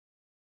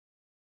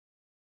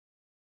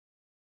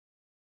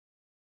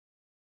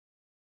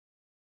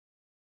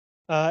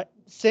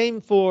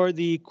 Same for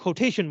the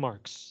quotation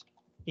marks,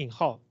 引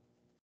号.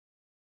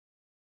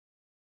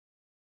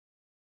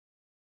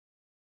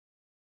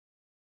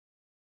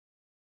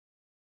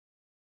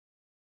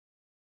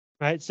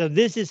 Right, so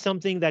this is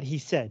something that he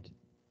said.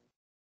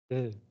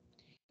 It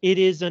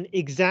is an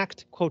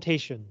exact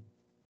quotation.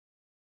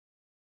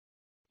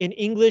 In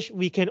English,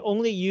 we can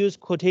only use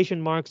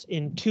quotation marks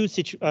in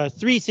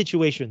three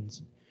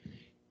situations.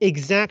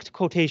 exact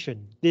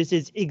quotation. This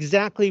is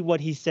exactly what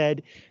he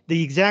said,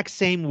 the exact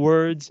same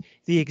words,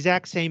 the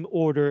exact same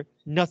order,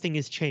 nothing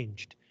is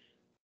changed.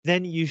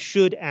 Then you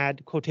should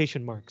add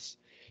quotation marks.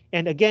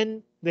 And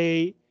again,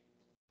 they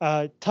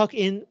tuck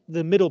in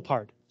the middle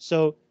part.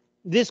 So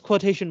this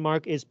quotation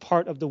mark is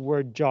part of the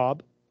word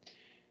job,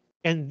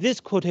 and this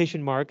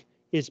quotation mark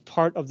is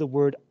part of the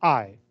word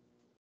I.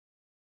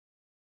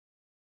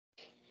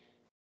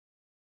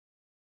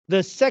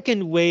 The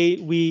second way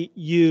we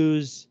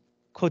use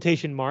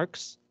quotation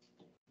marks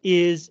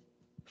is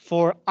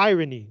for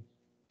irony.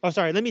 Oh,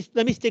 sorry, let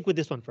me stick with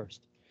this one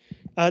first.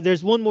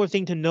 There's one more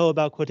thing to know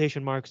about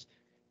quotation marks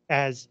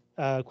as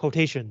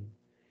quotation.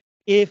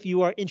 If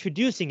you are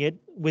introducing it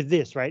with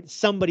this, right?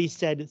 Somebody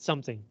said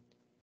something.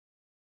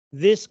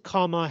 This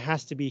comma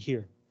has to be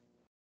here.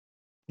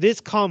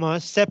 This comma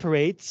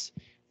separates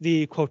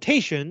the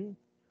quotation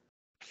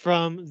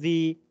from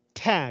the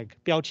tag,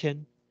 标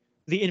签,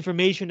 the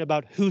information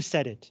about who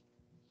said it.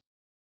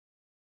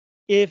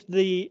 If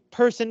the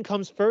person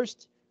comes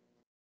first,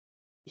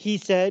 he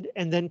said,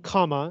 and then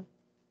comma,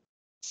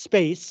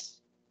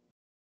 space,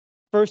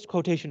 first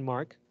quotation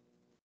mark,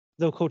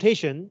 the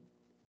quotation,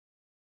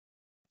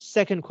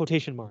 second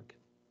quotation mark.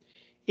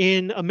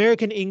 In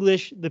American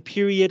English, the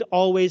period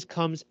always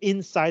comes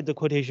inside the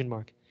quotation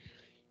mark.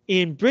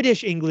 In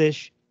British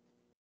English,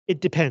 it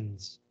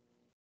depends.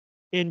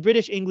 In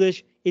British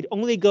English, it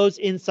only goes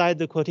inside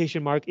the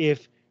quotation mark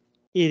if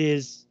it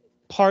is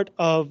part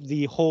of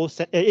the whole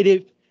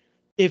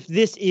if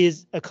this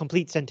is a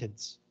complete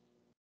sentence.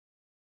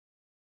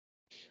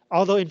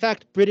 Although in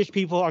fact, British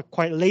people are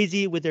quite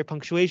lazy with their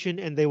punctuation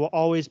and they will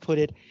always put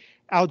it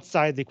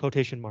outside the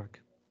quotation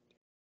mark,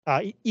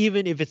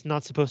 even if it's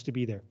not supposed to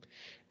be there.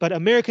 But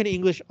American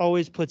English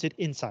always puts it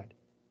inside.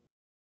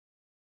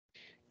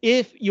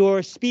 If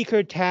your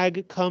speaker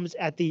tag comes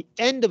at the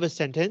end of a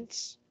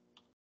sentence,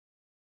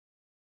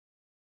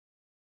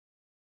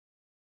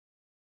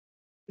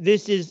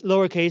 this is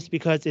lowercase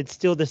because it's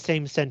still the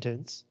same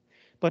sentence,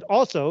 but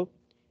also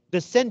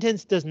the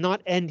sentence does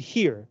not end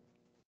here.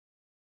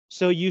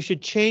 So you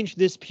should change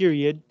this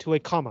period to a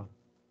comma.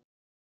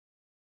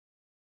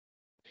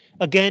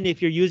 Again,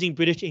 if you're using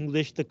British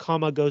English, the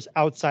comma goes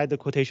outside the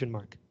quotation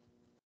mark.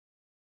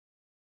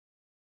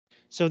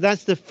 So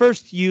that's the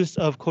first use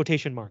of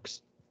quotation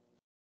marks.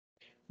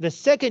 The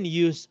second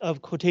use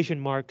of quotation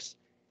marks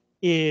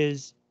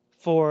is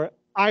for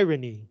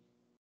irony,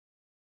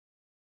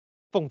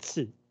 讽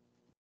刺.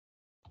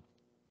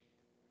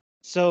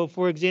 So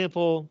for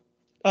example,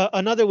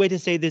 another way to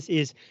say this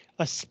is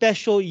a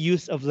special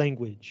use of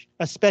language,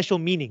 a special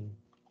meaning.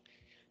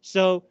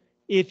 So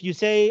if you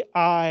say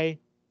I,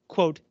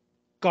 quote,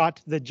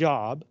 got the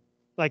job,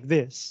 like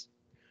this,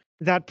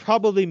 that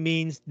probably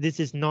means this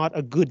is not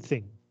a good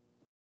thing.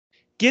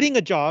 Getting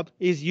a job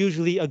is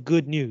usually a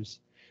good news.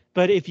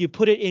 But if you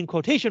put it in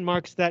quotation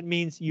marks, that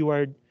means you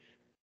are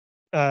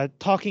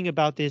talking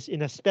about this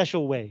in a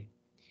special way.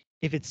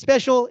 If it's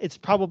special, it's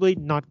probably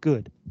not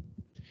good.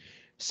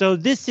 So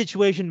this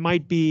situation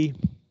might be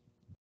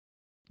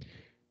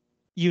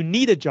you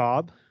need a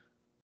job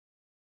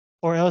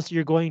or else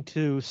you're going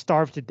to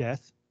starve to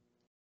death.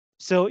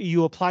 So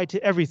you apply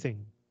to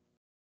everything.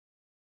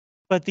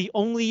 But the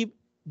only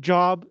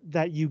job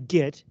that you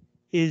get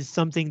is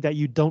something that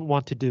you don't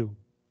want to do.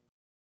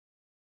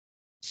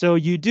 So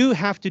you do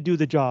have to do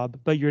the job,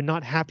 but you're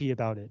not happy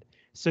about it.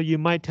 So you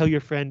might tell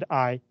your friend,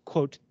 I,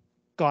 quote,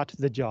 got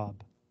the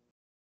job.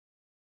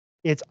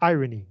 It's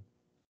irony.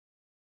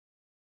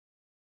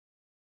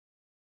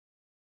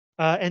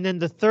 And then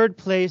the third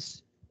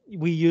place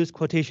we use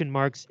quotation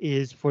marks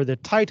is for the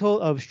title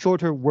of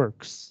shorter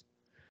works,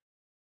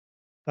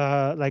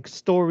 like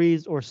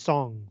stories or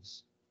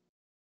songs.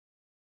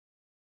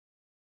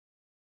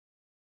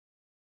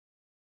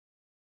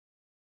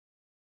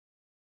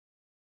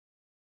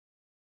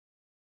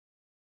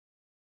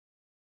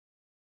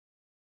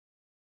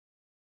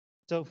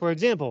 So for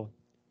example,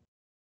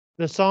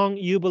 the song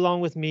You Belong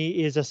With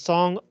Me is a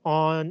song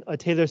on a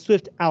Taylor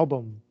Swift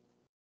album.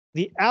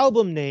 The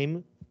album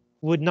name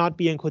would not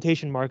be in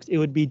quotation marks. It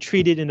would be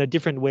treated in a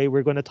different way.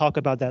 We're going to talk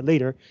about that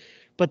later.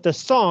 But the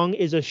song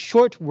is a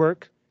short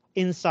work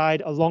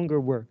inside a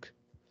longer work.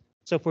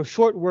 So for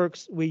short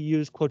works, we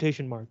use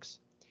quotation marks.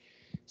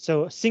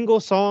 So single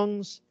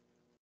songs,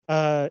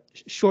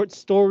 short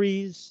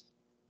stories,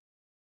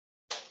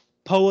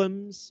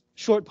 poems,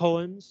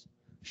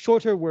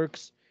 shorter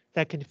works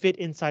that can fit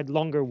inside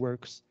longer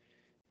works,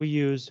 we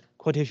use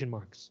quotation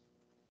marks.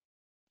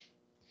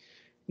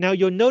 Now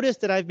you'll notice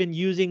that I've been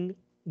using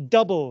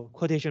double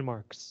quotation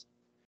marks.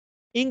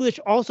 English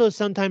also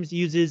sometimes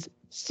uses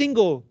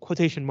single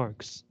quotation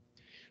marks.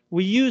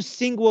 We use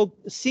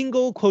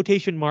single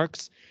quotation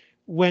marks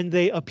when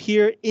they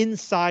appear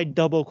inside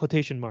double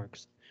quotation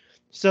marks.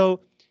 So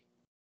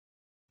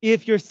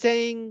if you're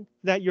saying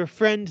that your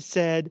friend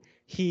said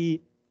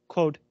he,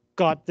 quote,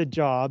 got the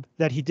job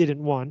that he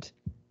didn't want,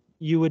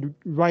 you would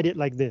write it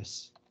like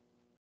this.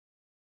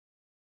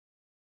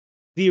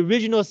 The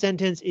original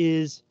sentence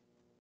is,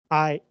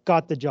 I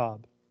got the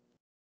job.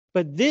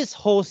 But this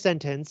whole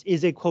sentence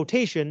is a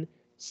quotation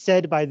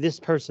said by this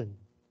person.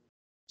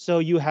 So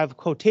you have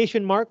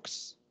quotation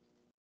marks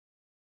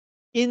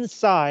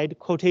inside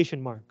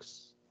quotation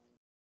marks.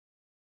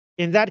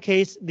 In that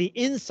case, the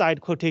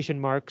inside quotation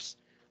marks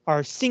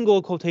are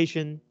single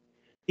quotation.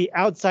 The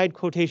outside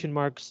quotation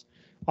marks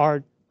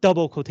are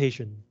double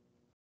quotation.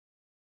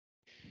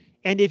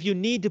 And if you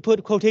need to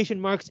put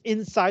quotation marks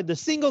inside the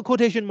single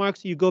quotation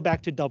marks, you go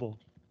back to double.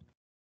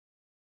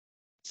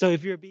 So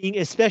if you're being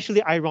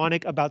especially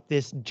ironic about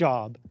this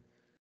job,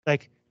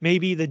 like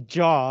maybe the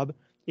job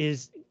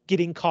is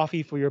getting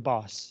coffee for your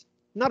boss,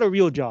 not a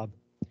real job,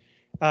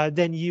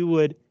 then you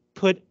would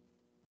put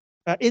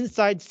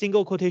inside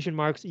single quotation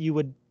marks, you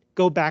would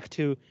go back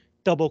to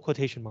double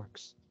quotation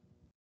marks.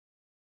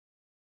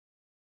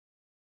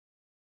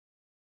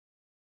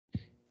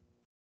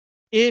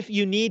 If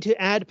you need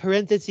to add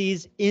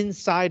parentheses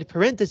inside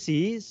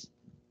parentheses,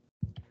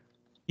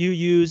 you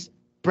use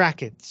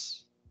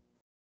brackets.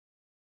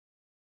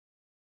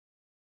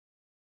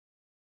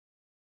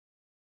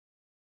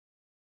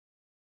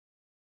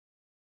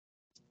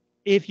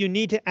 If you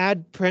need to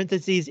add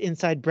parentheses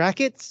inside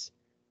brackets,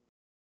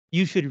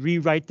 you should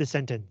rewrite the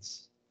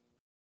sentence.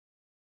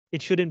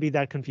 It shouldn't be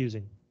that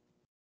confusing.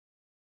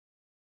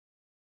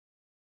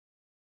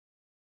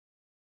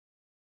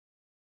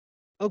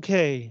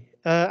 Okay,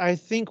 I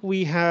think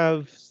we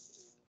have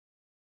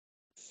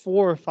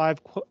 4 or 5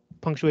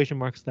 punctuation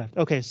marks left.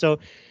 Okay, so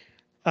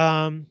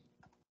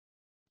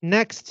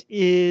next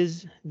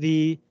is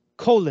the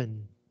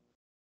colon.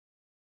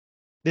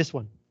 This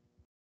one.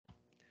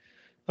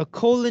 A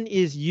colon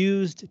is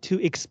used to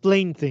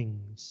explain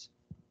things.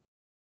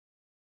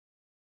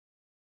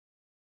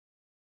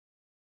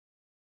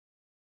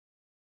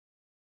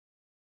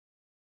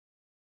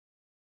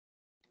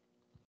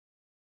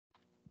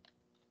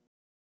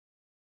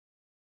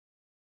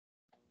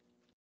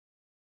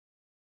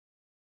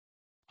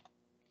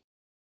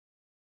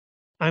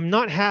 I'm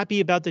not happy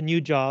about the new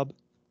job,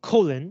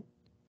 colon.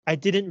 I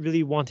didn't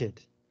really want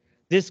it.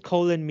 This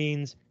colon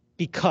means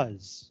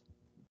because.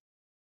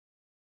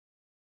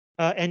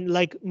 And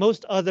like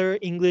most other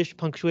English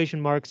punctuation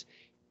marks,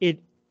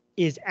 it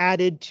is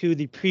added to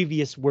the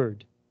previous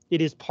word.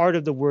 It is part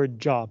of the word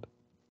job.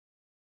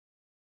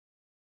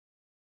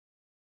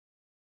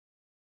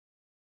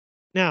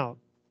 Now,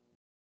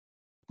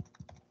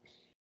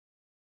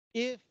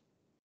 if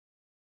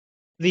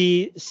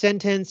the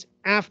sentence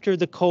after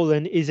the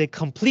colon is a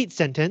complete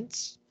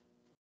sentence,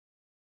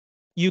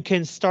 you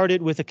can start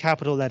it with a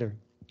capital letter.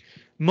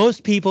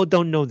 Most people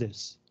don't know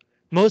this.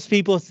 Most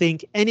people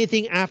think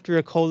anything after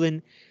a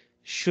colon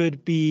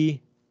should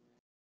be,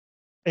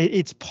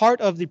 it's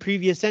part of the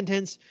previous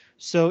sentence,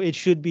 so it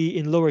should be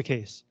in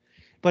lowercase.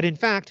 But in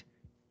fact,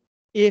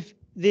 if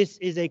this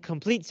is a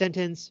complete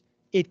sentence,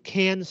 it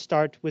can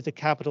start with a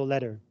capital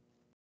letter.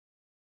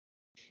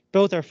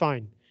 Both are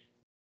fine.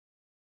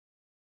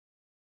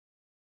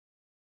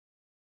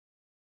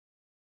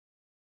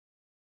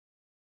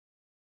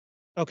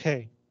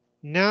 Okay,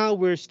 now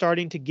we're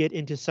starting to get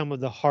into some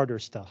of the harder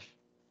stuff.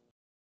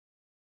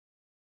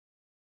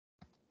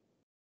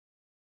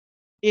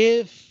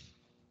 If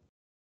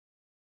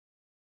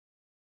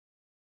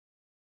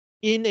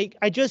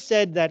I just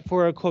said that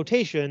for a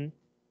quotation,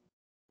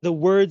 the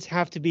words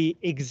have to be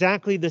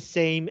exactly the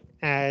same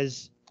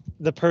as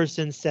the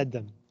person said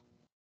them,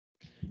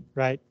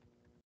 right?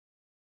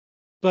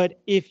 But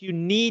if you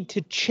need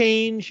to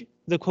change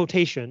the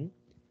quotation,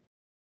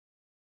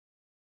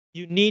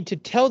 you need to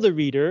tell the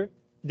reader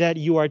that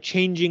you are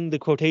changing the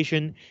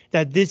quotation,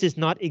 that this is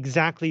not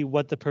exactly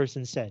what the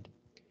person said.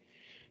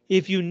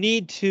 If you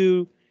need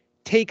to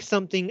take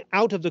something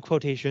out of the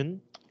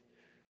quotation,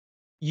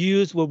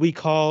 use what we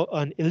call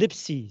an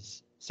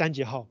ellipsis, 三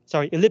节号,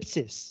 sorry,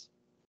 ellipsis,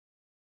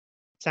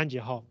 三节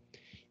号.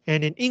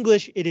 And in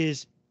English, it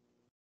is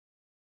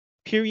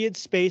period,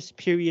 space,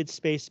 period,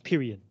 space,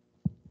 period.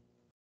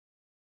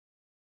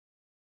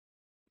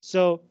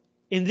 So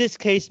in this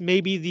case,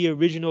 maybe the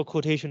original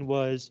quotation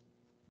was,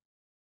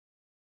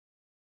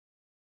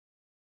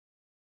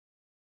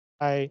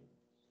 I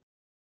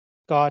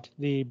got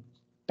the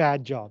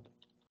bad job.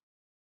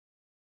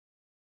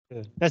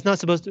 That's not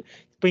supposed to,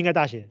 不应该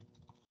大写.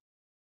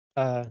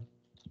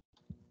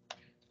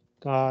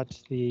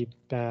 Got the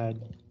bad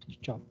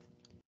job.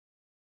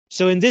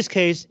 So in this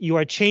case, you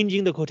are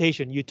changing the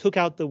quotation. You took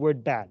out the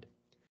word bad.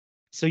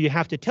 So you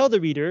have to tell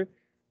the reader,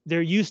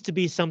 there used to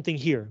be something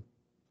here,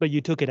 but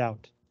you took it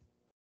out.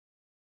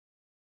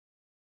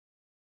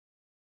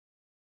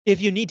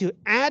 If you need to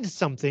add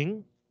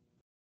something,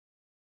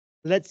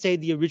 let's say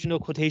the original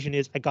quotation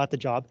is, I got the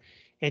job,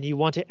 and you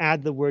want to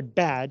add the word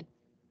bad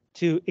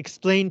to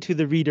explain to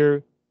the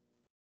reader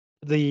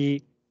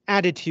the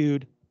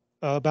attitude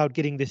about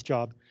getting this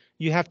job.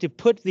 You have to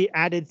put the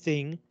added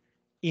thing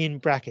in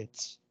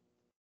brackets.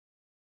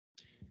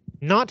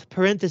 Not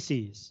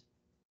parentheses,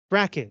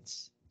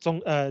 brackets.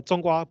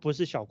 中瓜不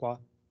是小瓜.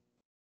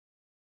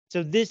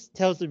 So this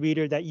tells the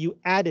reader that you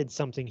added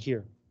something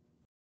here.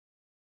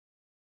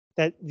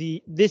 That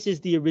this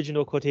is the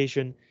original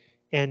quotation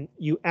and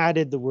you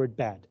added the word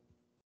bad.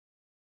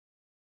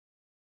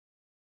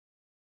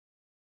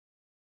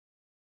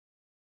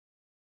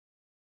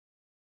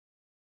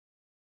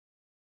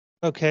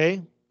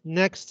 Okay,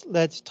 next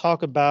let's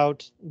talk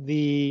about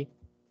the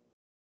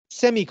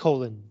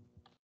semicolon,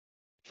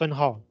 分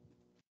号.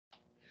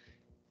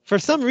 For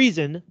some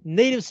reason,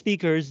 native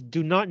speakers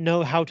do not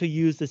know how to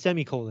use the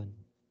semicolon.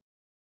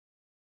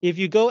 If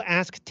you go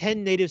ask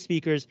 10 native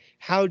speakers,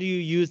 how do you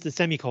use the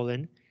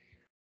semicolon?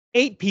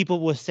 8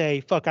 people will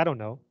say, fuck, I don't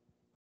know.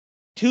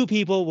 2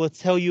 people will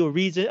tell you a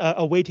reason,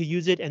 a way to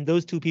use it, and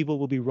those 2 people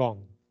will be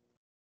wrong.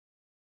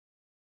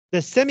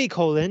 The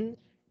semicolon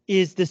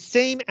is the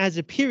same as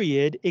a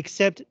period,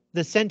 except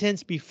the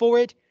sentence before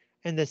it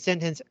and the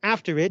sentence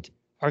after it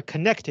are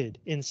connected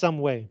in some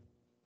way.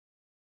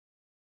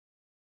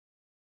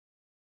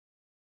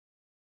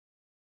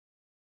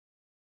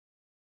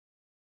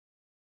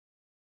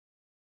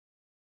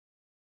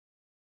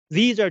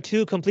 These are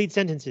 2 complete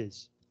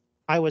sentences.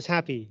 I was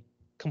happy,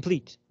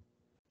 complete.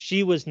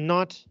 She was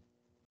not,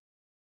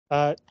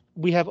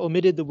 we have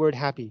omitted the word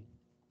happy.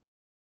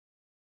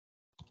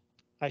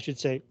 I should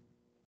say,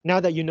 now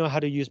that you know how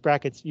to use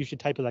brackets, you should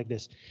type it like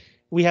this.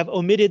 We have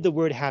omitted the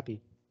word happy.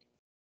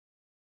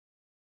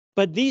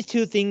 But these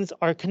 2 things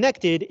are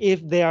connected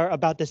if they are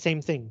about the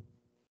same thing.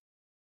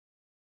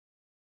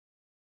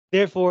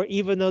 Therefore,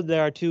 even though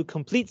there are 2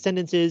 complete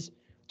sentences,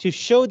 to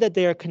show that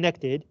they are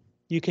connected,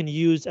 you can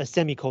use a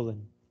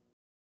semicolon.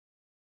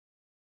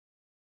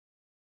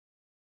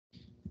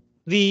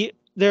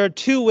 There are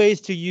 2 ways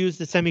to use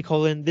the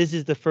semicolon. This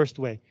is the first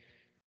way.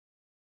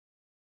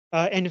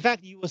 And in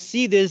fact, you will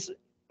see this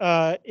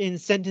in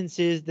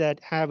sentences that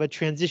have a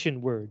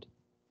transition word.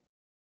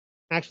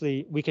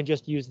 Actually, we can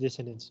just use this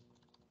sentence.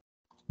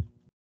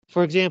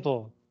 For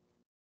example,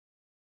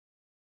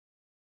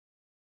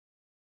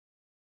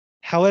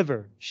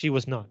 however, she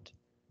was not.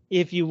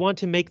 If you want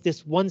to make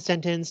this one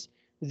sentence,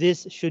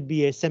 this should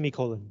be a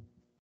semicolon.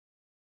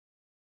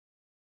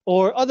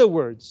 Or other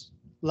words,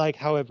 like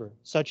however,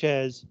 such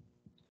as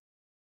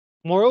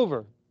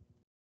moreover,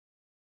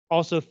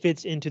 also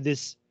fits into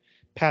this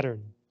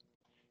pattern.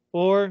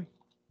 Or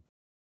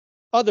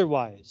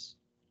otherwise.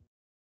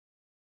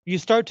 You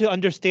start to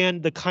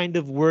understand the kind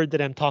of word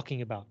that I'm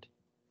talking about,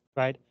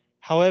 right?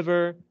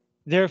 However,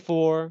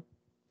 therefore,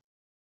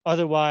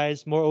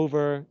 otherwise,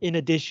 moreover, in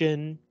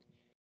addition,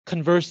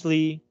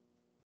 conversely,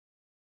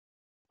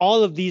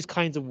 all of these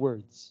kinds of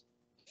words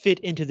fit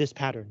into this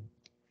pattern.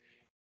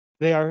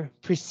 They are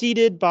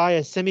preceded by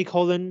a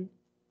semicolon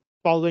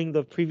following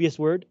the previous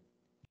word,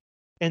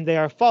 and they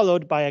are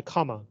followed by a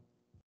comma.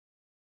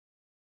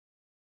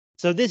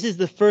 So this is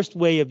the first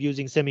way of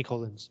using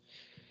semicolons.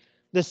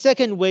 The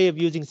second way of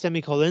using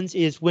semicolons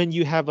is when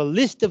you have a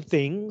list of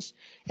things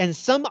and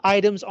some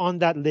items on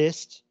that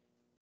list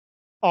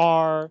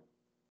are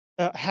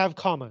have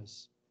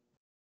commas.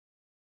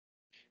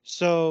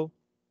 So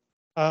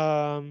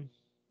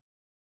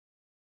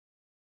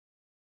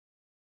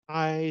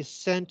I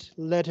sent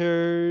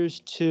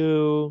letters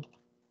to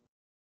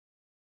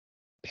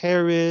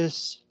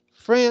Paris,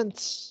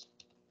 France,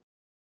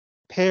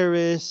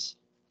 Paris,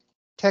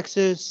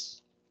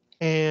 Texas,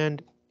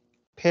 and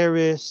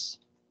Paris,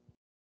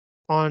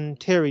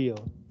 Ontario.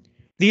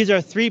 These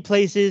are 3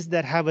 places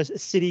that have a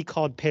city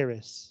called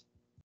Paris.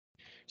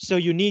 So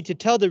you need to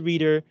tell the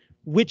reader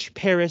which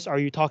Paris are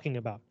you talking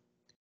about.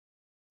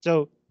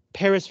 So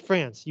Paris,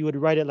 France, you would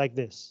write it like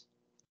this.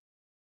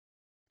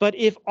 But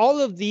if all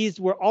of these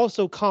were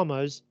also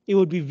commas, it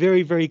would be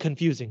very, very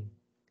confusing.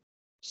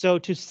 So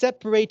to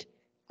separate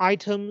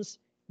items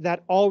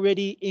that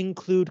already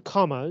include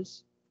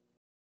commas,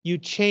 you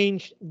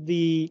change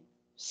the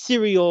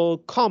serial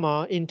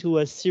comma into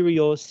a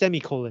serial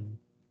semicolon.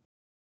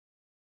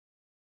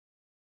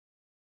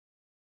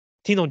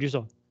 听懂举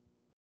手.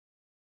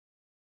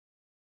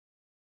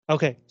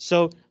 Okay,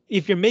 so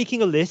if you're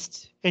making a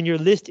list and your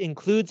list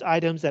includes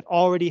items that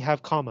already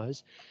have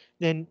commas,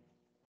 then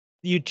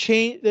you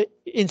change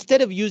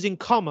instead of using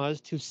commas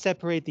to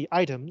separate the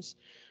items,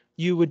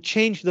 you would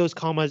change those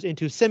commas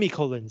into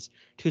semicolons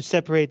to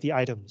separate the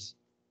items.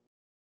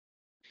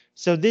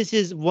 So this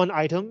is one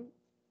item,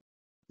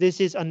 this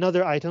is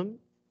another item,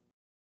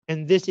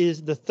 and this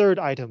is the third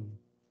item.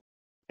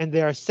 And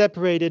they are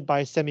separated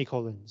by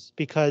semicolons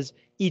because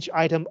each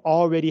item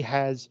already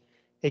has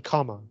a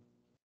comma.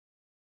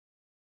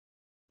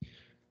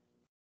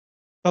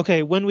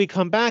 Okay, when we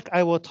come back,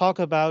 I will talk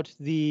about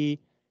the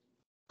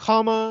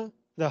comma,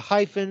 the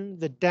hyphen,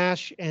 the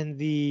dash, and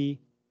there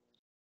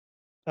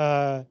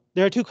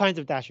are 2 kinds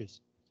of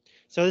dashes.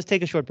 So let's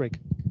take a short break.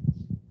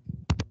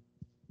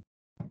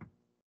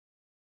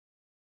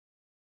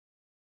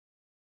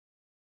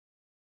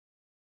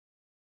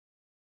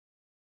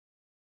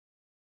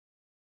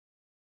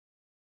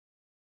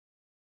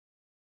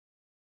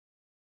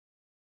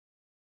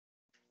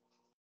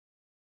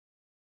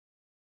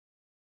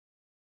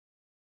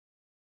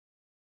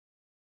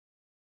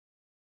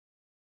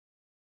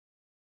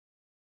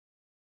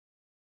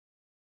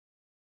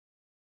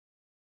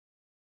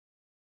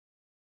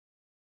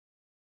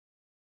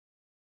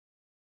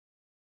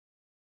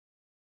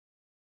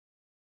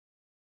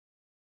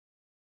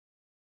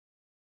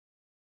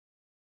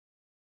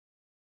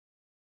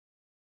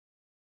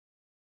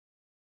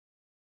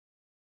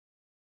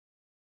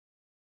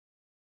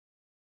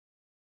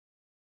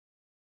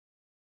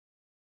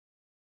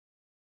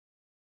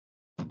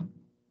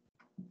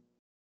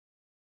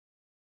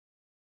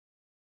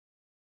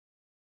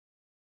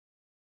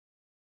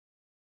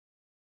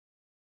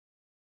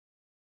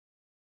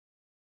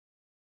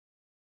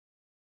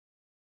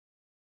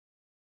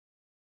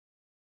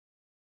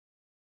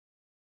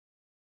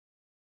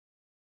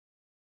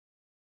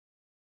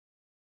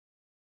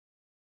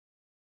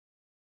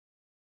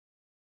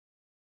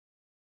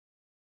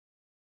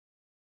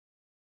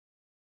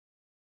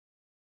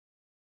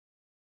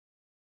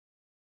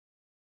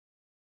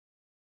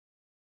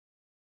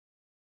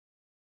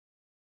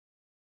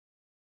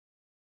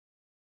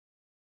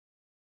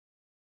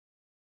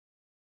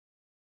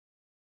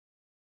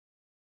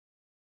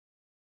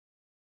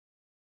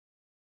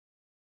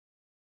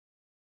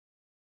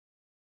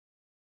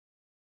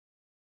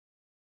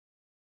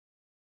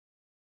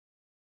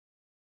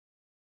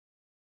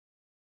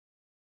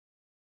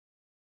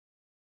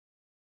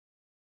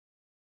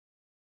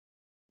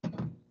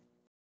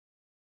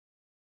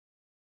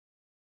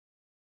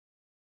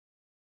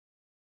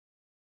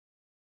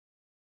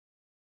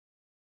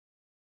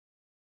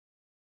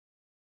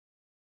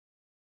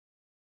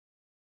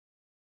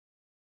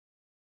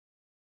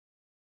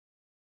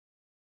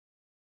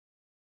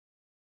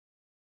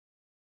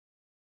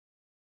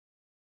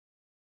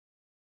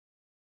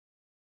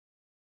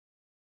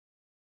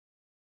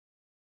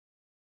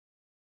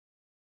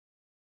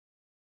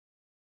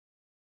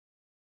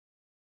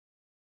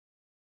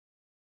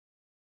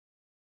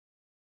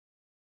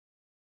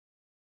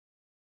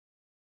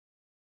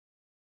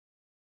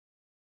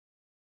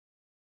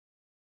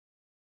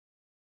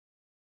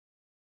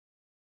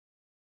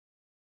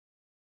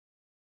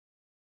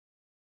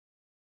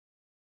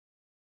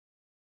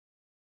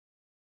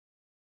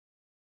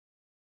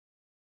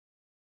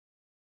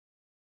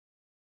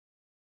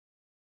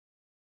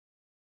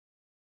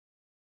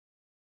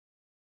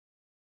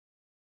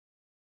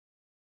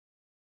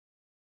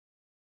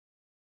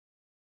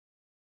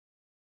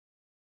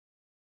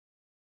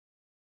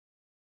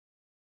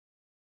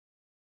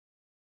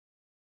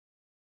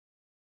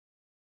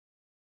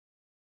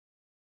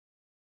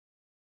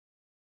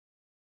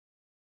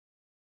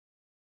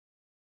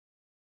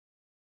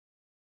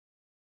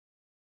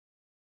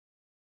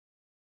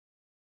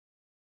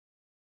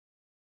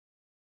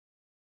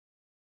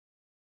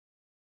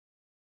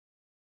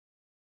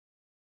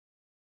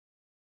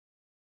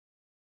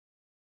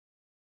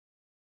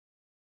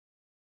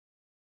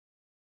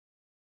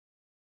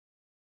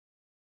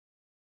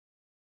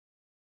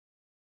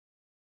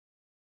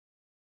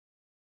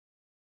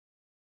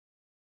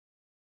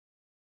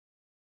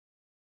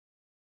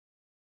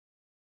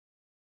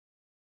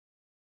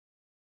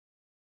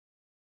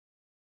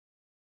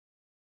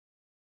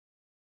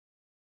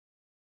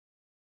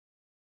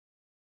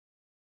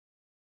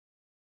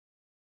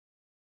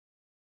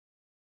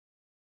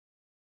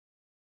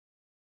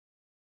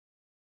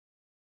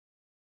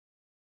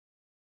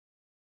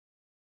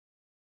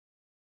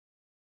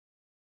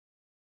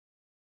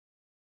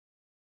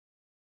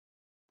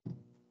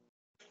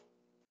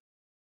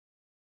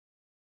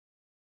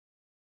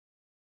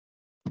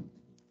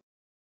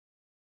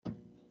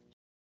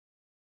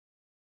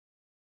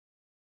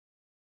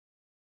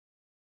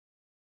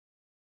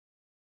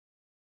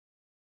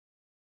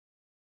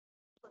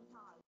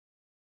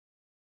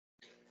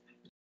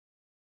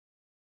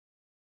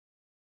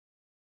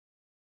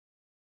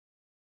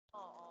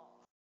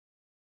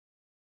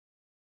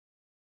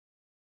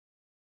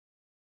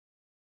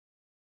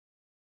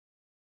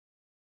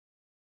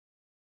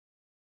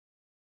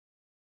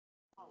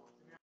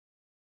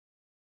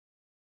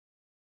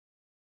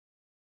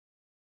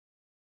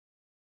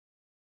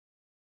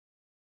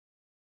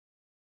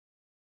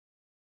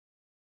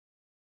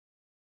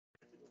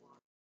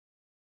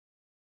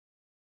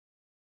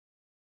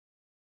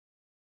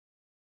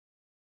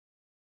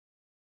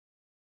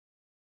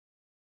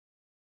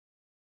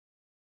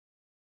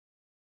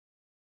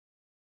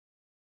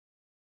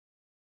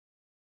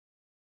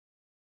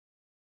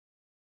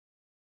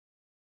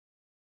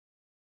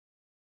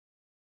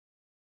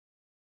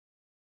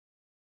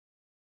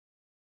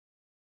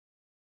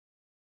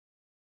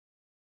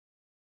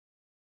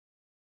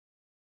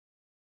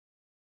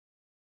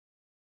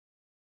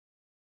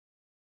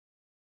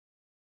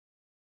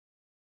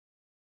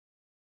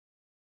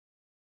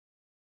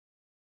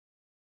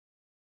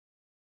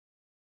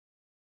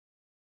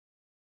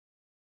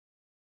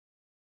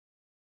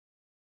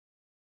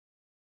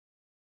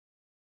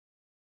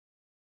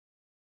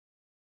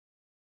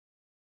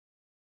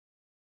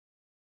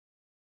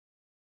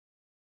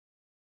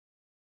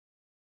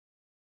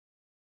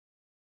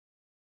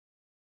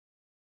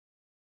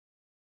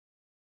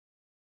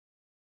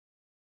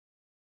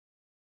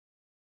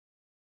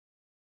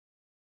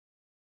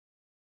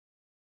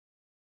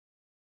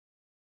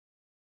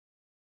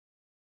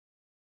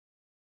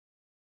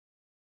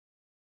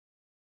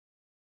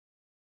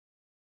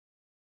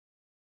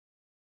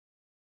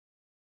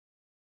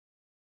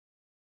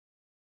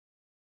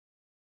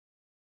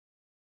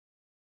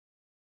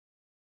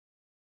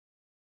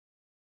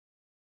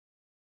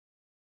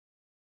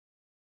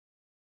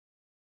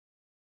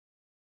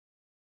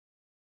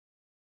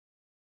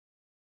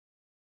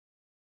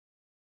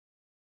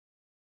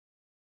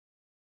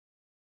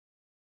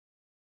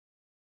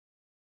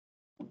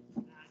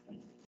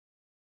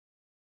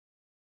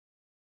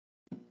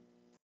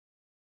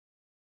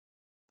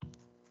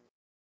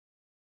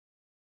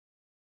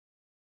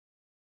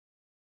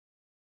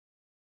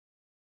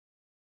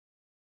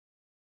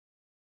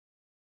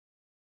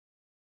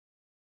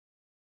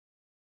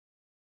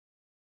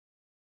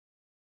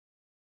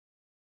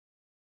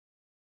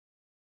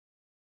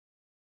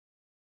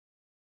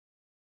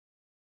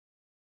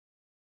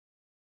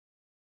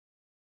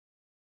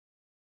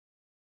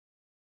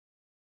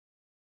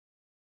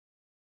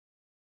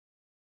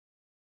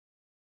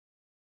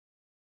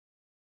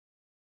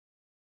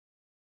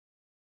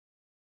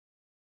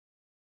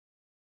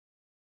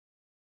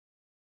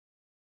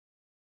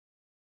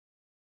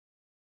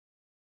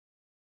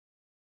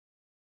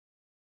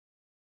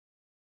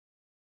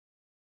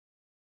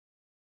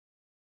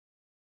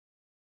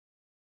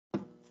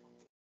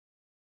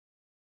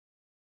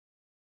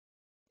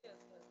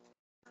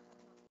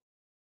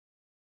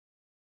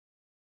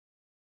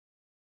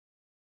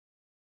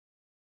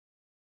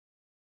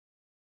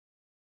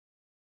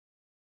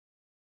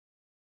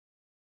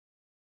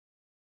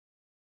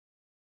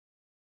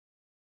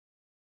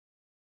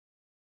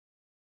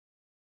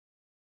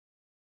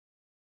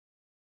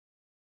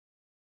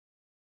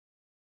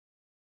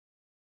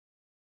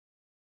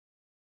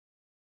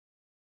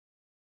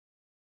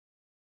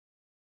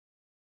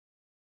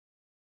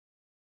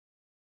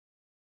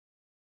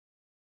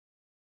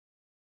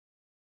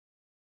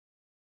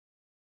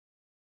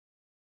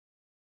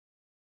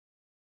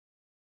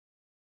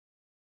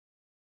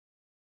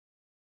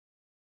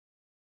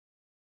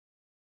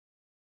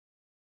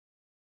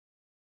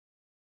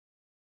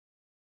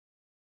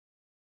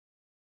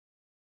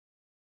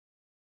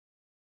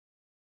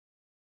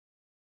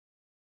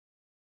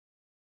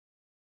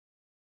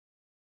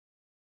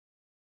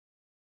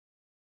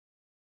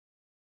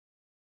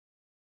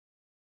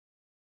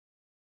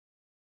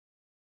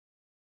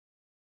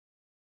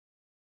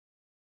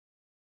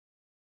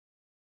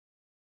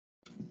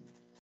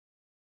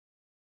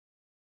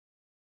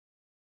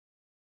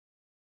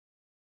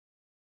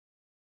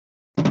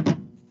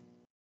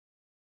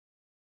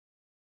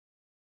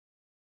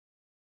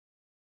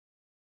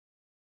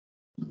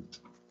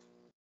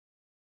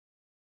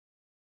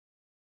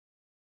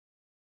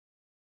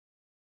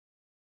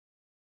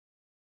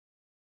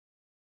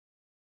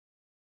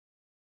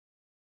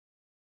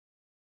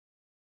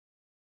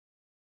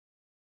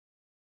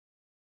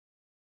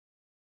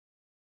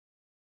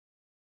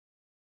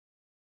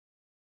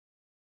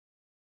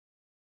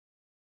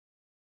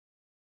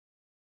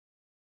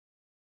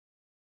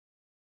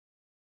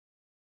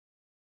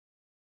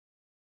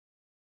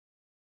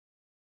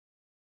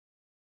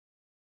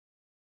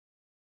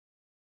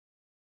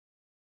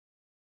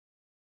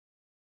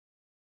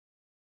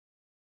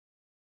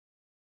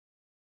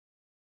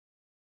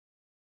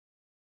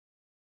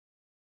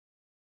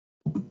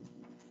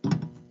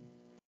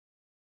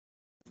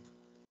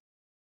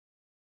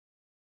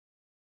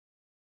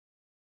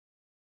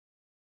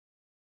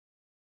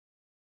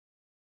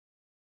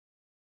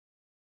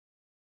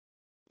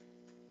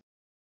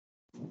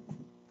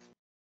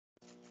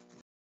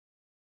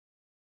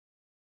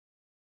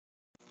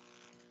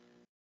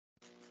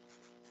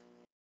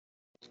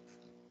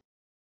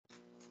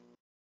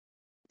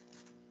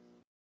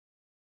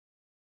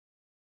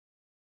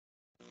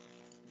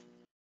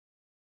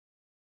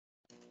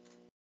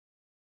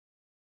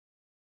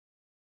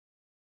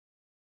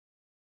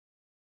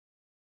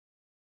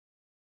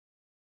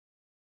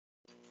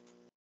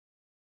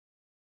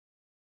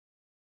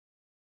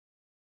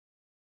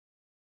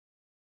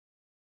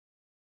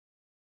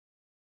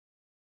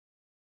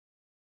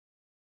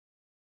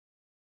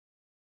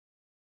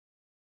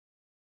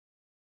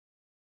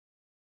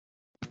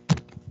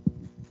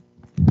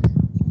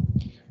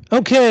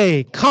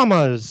 Okay,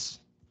 commas.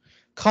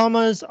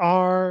 Commas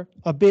are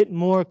a bit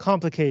more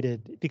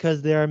complicated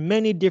because there are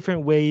many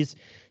different ways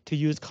to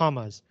use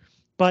commas,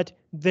 but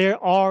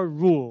there are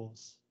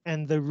rules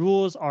and the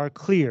rules are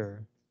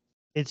clear.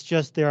 It's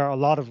just there are a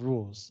lot of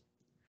rules.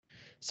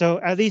 So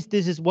at least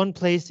this is one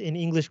place in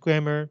English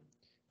grammar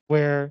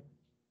where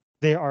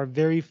there are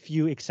very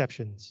few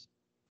exceptions.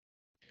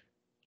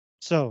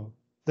 So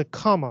the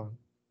comma.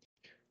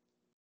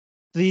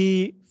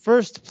 The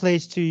first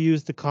place to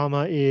use the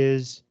comma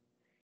is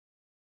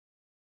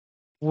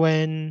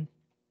when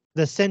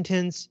the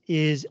sentence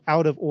is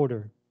out of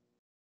order.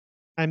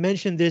 I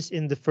mentioned this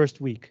in the first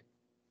week.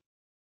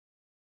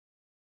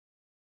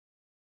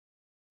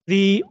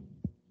 The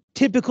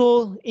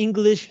typical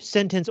English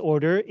sentence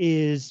order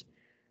is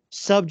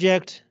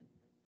subject,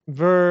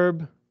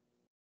 verb.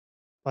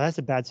 Oh, that's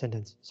a bad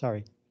sentence.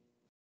 Sorry.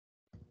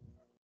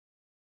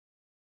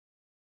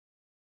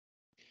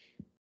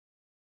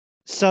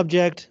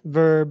 Subject,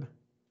 verb,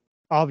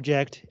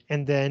 object,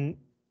 and then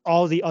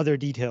all the other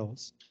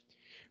details.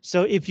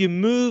 So if you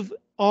move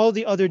all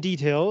the other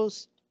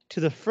details to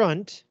the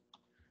front,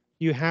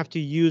 you have to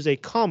use a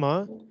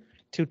comma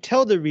to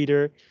tell the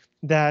reader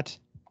that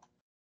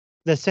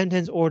the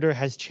sentence order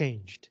has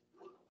changed.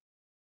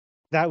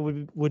 That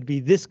would be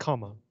this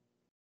comma.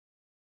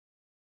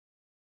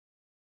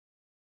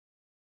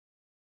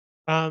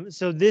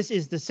 So this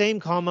is the same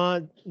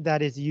comma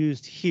that is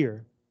used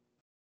here.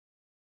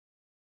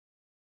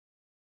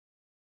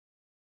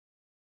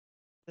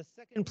 The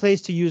second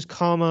place to use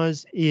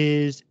commas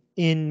is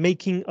in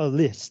making a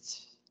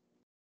list.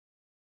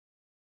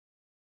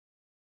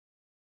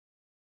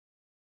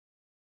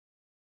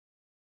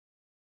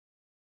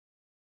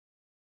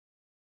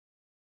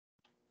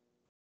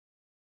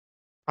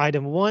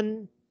 Item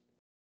 1,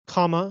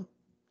 comma,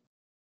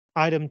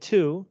 item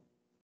 2,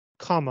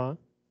 comma,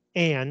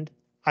 and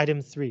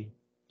item 3.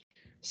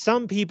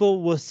 Some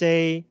people will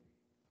say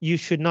you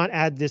should not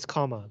add this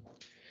comma,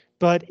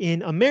 but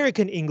in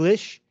American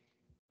English,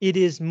 it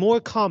is more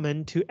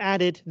common to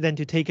add it than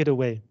to take it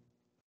away.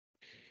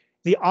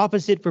 The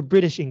opposite for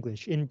British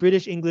English. In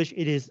British English,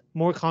 it is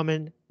more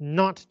common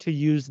not to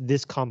use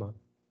this comma.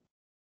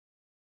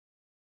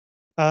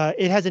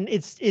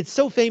 It's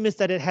so famous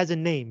that it has a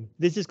name.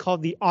 This is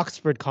called the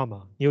Oxford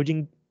comma, 牛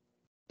津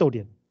逗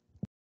点,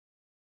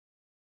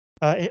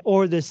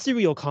 or the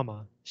serial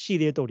comma, 系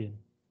列逗点.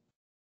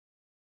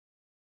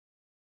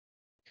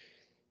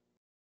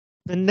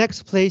 The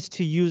next place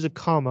to use a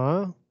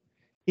comma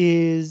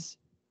is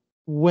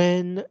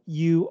when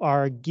you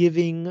are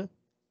giving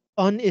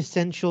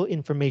unessential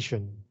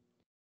information.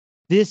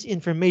 This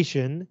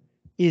information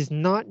is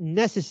not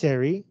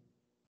necessary,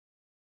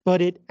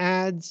 but it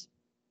adds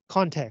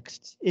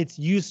context. It's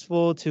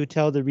useful to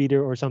tell the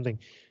reader or something.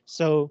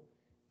 So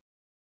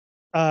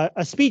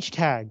a speech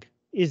tag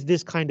is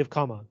this kind of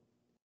comma.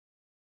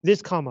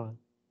 This comma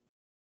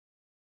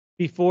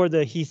before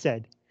the he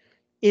said.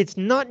 It's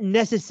not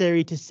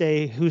necessary to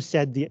say who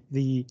said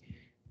the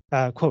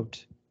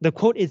quote. The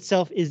quote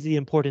itself is the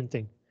important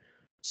thing.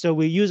 So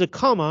we use a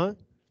comma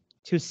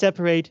to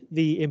separate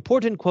the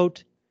important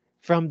quote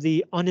from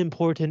the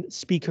unimportant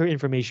speaker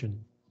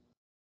information.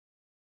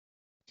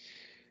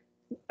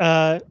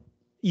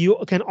 You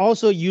can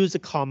also use a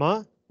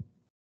comma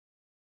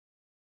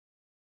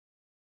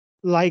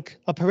like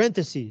a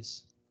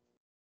parentheses.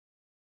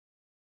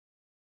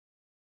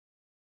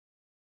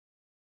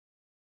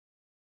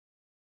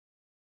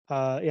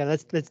 Yeah,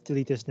 let's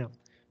delete this now.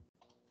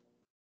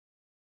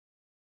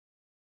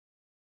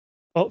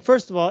 Well,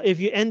 first of all, if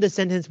you end the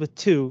sentence with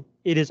to,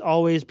 it is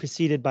always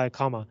preceded by a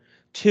comma.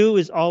 To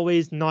is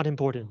always not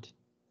important.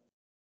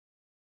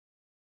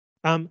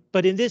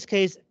 But in this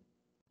case,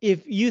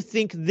 if you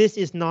think this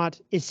is not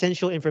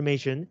essential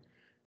information,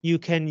 you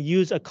can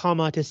use a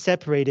comma to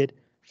separate it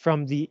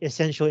from the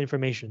essential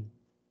information.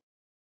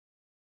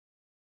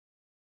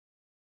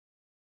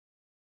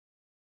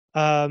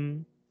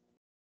 So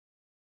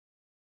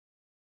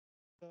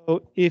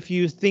if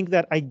you think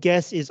that I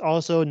guess is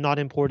also not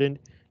important,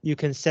 you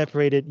can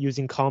separate it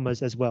using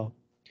commas as well.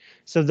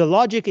 So the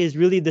logic is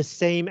really the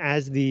same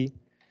as the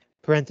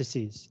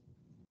parentheses.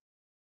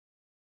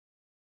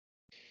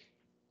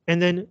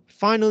 And then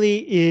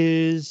finally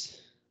is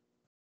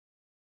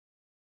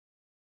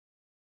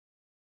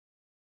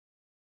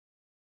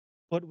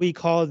what we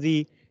call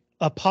the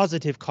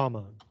appositive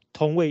comma,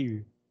 同位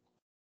语.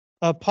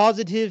 A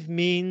positive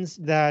means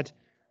that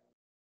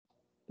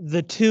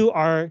the two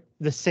are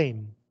the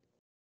same.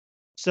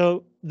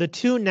 So the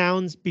two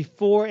nouns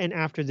before and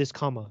after this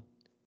comma,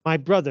 my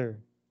brother,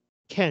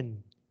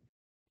 Ken,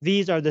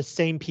 these are the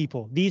same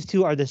people. These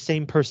two are the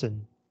same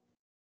person.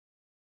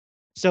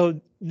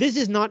 So this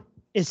is not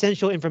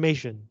essential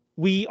information.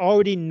 We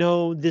already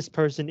know this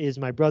person is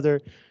my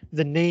brother.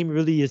 The name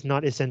really is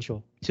not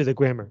essential to the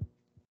grammar.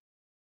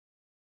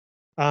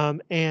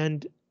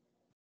 And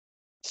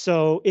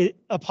so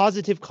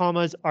appositive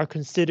commas are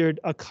considered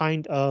a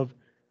kind of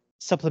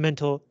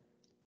supplemental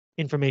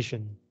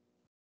information.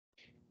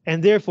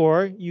 And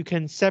therefore, you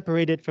can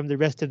separate it from the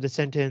rest of the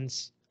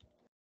sentence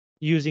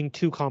using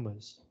 2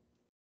 commas.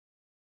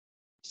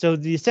 So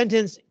the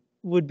sentence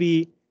would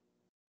be,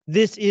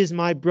 this is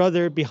my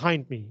brother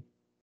behind me.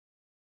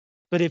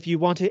 But if you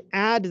want to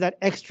add that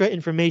extra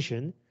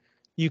information,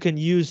 you can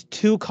use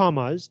 2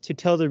 commas to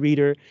tell the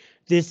reader,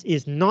 this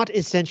is not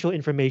essential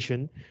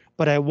information,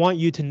 but I want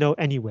you to know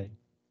anyway.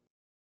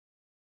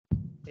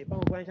 帮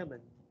我关一下门。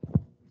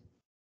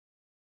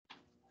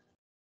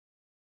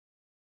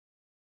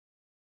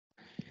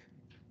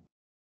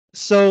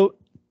So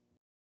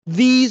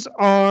these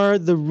are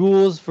the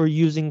rules for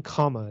using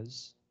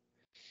commas.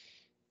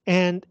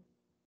 And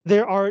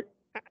there are,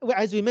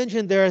 as we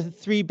mentioned, there are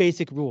 3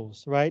 basic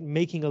rules, right?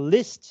 Making a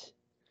list,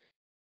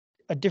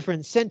 a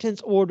different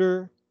sentence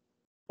order,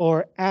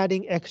 or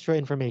adding extra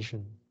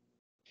information.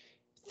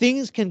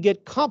 Things can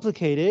get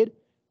complicated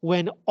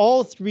when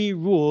all 3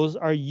 rules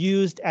are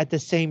used at the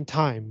same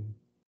time.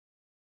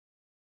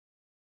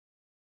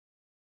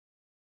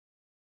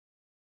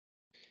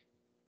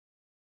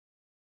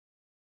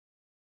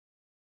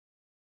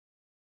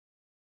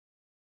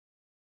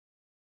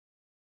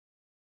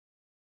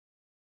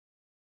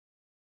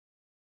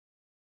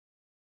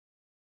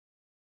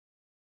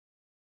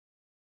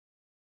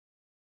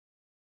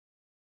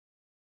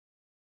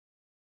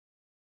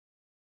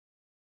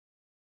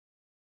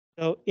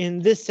 So in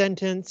this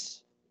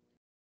sentence,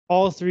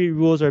 all 3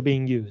 rules are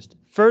being used.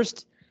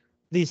 First,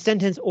 the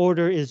sentence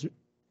order is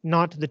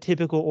not the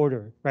typical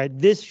order, right?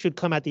 This should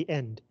come at the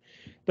end.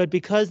 But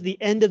because the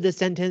end of the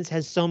sentence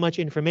has so much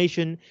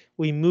information,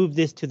 we move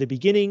this to the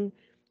beginning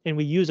and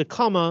we use a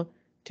comma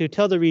to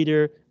tell the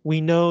reader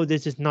we know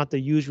this is not the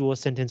usual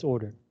sentence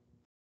order.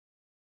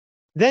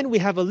 Then we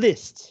have a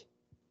list.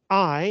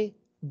 I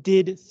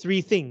did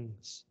 3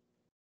 things.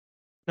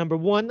 Number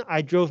 1,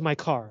 I drove my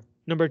car.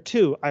 Number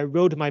 2, I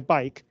rode my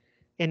bike.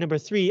 And number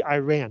 3, I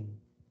ran.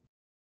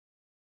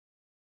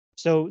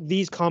 So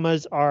these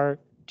commas are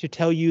to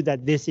tell you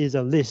that this is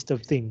a list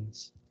of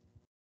things.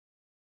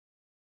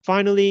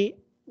 Finally,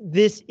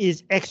 this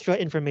is extra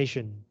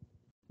information.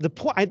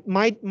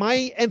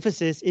 My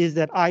emphasis is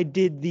that I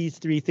did these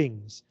 3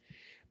 things,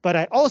 but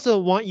I also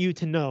want you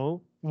to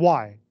know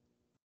why.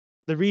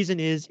 The reason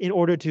is in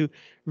order to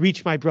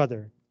reach my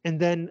brother. And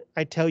then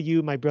I tell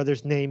you my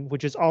brother's name,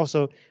 which is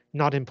also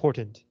not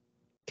important.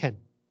 Ken.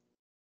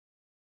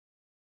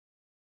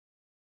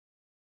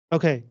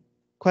 Okay,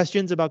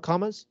 questions about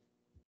commas?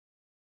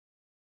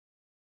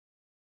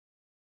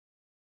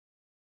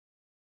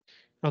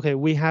 Okay,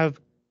 we have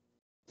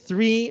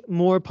 3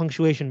 more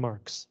punctuation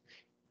marks.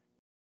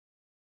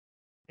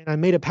 And I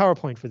made a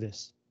PowerPoint for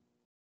this.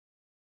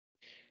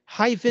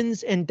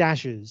 Hyphens and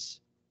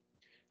dashes.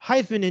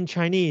 Hyphen in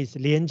Chinese,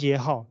 连结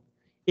号.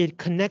 It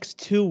connects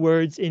 2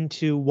 words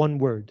into 1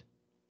 word.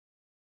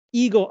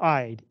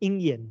 Eagle-eyed,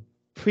 鹰眼,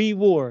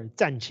 pre-war,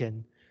 战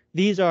前.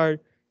 These are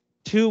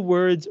 2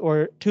 words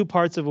or 2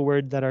 parts of a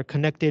word that are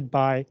connected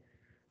by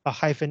a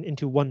hyphen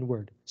into 1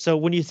 word. So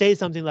when you say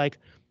something like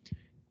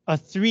a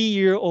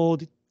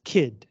 3-year-old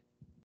kid,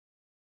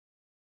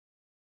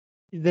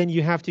 then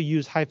you have to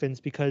use hyphens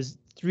because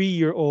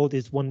 3-year-old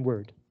is 1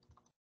 word.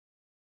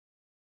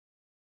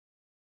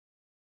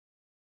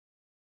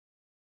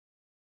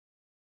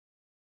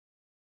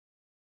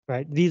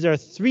 Right? These are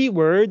 3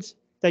 words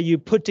that you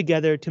put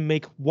together to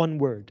make 1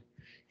 word,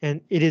 and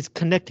it is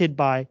connected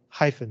by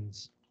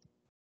hyphens.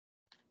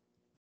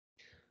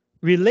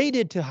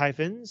 Related to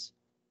hyphens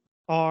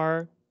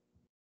are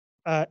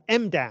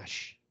M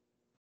dash.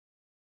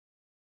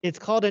 It's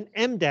called an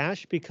M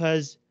dash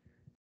because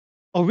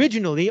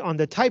originally on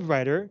the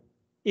typewriter,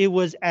 it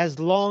was as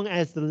long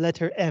as the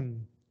letter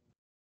M.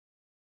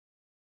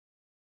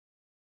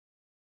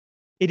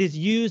 It is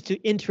used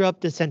to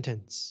interrupt the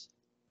sentence.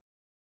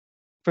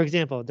 For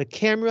example, the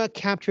camera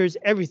captures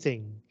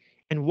everything,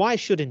 and why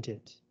shouldn't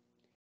it?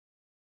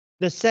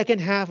 The second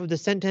half of the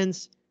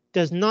sentence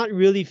does not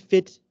really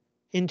fit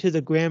into the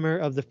grammar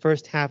of the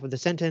first half of the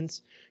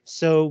sentence,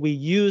 so we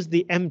use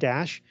the M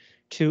dash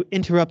to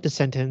interrupt the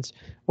sentence,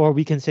 or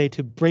we can say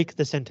to break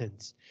the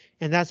sentence.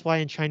 And that's why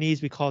in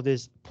Chinese we call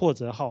this 破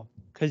折号,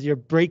 because you're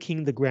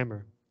breaking the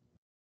grammar.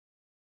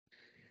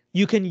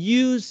 You can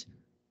use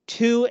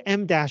 2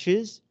 M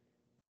dashes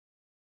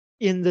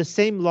in the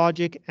same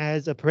logic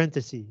as a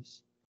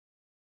parentheses.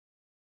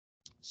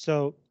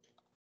 So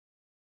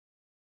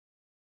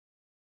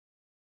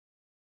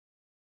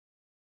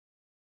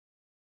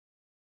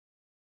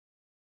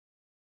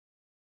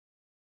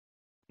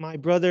my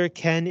brother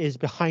Ken is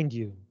behind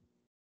you,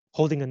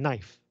 holding a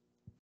knife.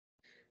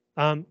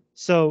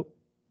 So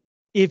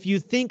if you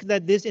think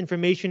that this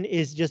information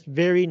is just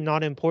very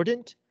not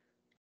important,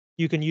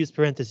 you can use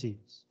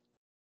parentheses.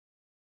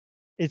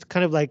 It's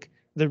kind of like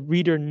the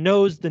reader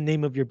knows the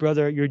name of your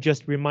brother, you're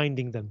just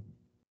reminding them.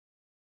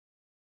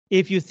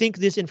 If you think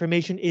this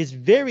information is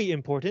very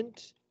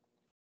important,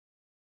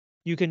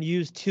 you can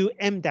use 2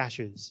 M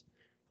dashes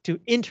to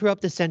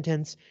interrupt the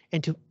sentence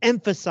and to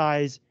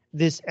emphasize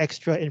this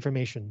extra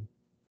information.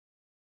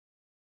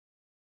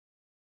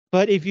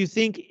 But if you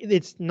think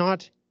it's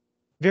not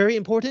very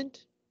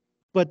important,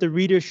 but the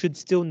reader should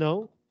still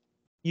know,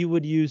 you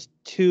would use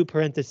 2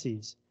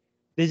 parentheses.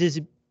 This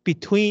is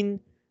between,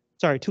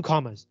 sorry, 2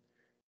 commas.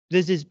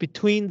 This is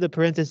between the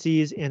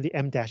parentheses and the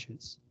M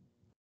dashes.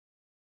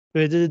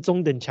 所以这是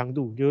中等强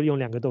度，就用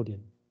2个逗点。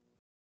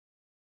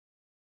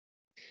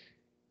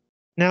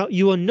Now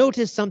you will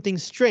notice something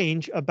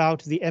strange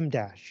about the M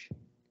dash.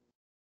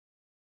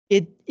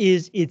 It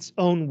is its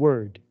own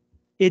word.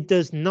 It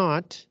does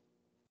not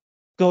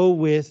go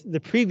with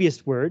the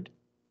previous word.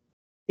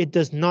 It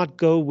does not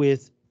go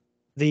with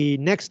the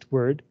next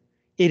word.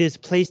 It is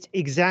placed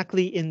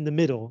exactly in the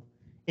middle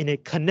and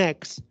it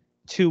connects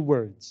 2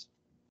 words.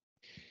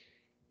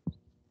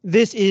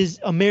 This is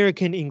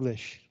American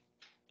English.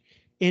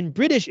 In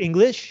British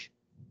English,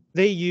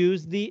 they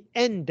use the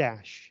N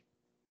dash.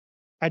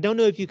 I don't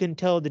know if you can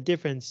tell the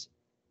difference.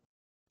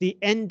 The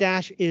N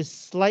dash is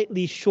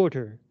slightly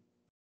shorter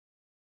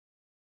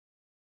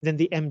than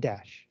the M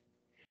dash.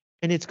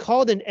 And it's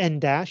called an N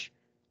dash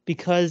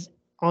because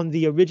on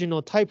the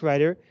original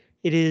typewriter,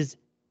 it is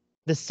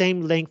the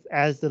same length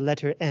as the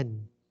letter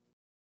N.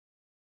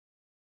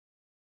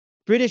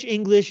 British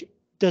English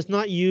does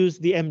not use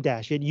the M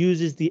dash. It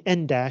uses the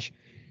N dash,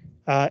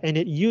 and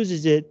it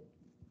uses it.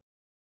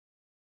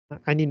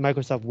 I need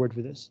Microsoft Word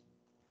for this.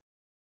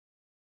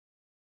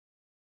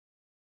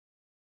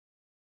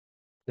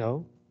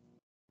 No?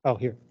 Oh,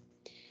 here.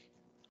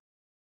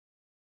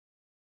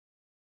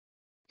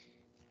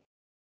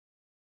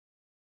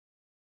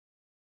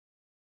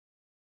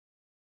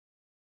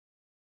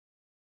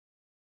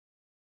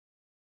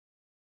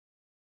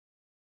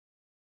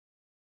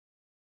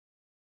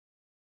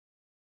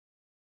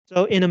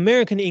 So in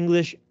American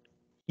English,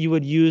 you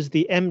would use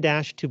the M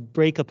dash to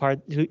break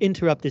apart, to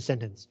interrupt the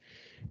sentence.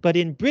 But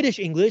in British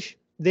English,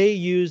 they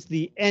use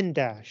the N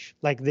dash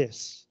like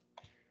this.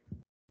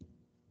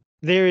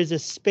 There is a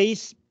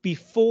space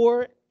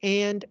before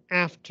and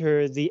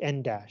after the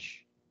N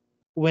dash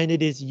when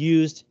it is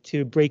used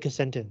to break a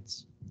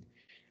sentence.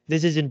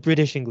 This is in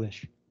British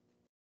English.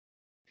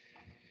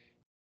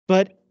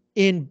 But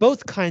in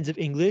both kinds of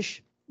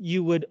English,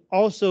 you would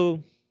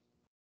also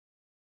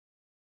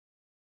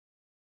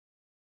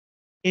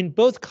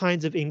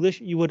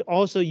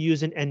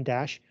use an N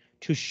dash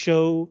to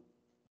show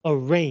a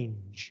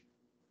range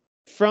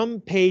from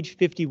page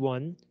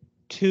 51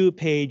 to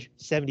page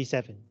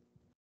 77.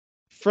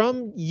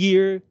 From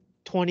year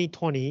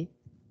 2020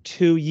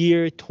 to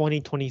year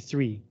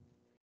 2023.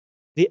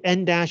 The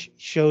N dash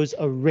shows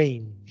a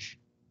range,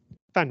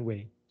 范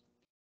围.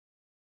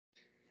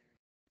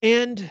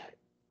 And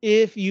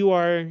if you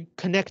are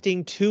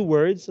connecting 2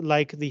 words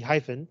like the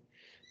hyphen,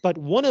 but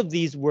one of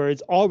these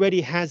words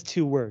already has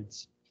 2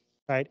 words,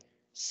 right?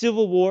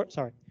 Civil War,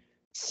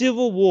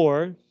 Civil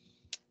War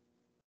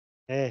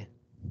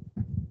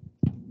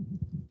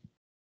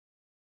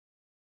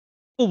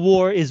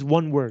is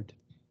 1 word.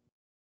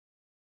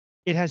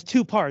 It has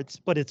 2 parts,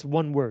 but it's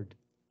 1 word,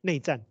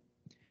 内战.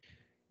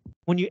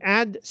 When you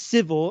add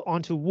civil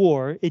onto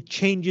war, it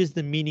changes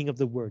the meaning of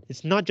the word.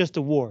 It's not just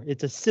a war,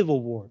 it's a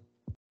civil war.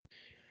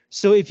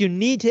 So if you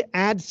need to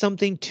add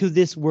something to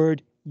this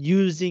word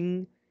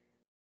using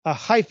a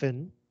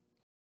hyphen,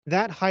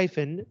 that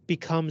hyphen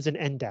becomes an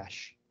N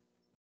dash.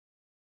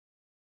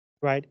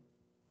 Right?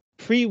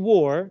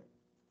 Pre-war,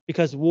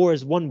 because war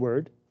is 1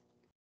 word,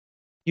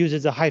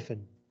 uses a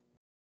hyphen.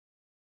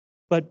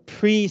 But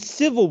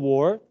pre-Civil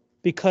War,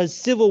 because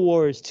Civil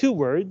War is 2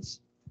 words,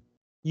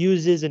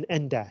 uses an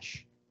N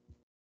dash.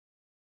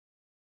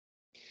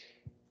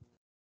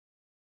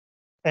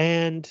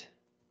 And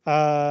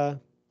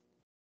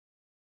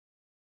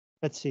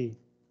let's see.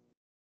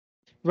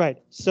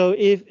 Right, so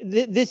if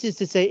this is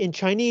to say in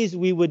Chinese,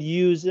 we would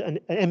use an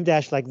M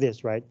dash like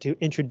this, right, to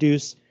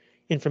introduce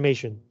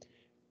information.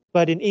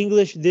 But in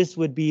English, this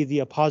would be the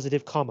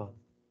appositive comma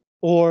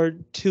or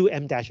 2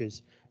 M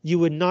dashes. You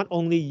would not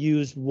only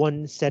use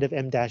 1 set of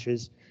M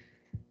dashes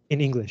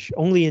in English,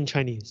 only in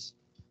Chinese.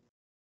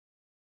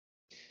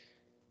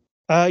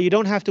 You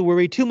don't have to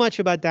worry too much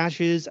about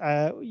dashes.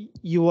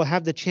 You will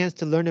have the chance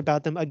to learn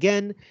about them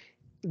again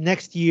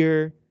next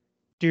year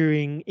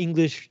during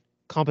English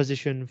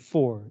Composition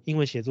 4, 英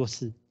文写作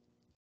4.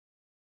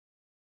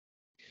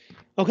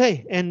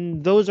 Okay,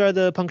 and those are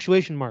the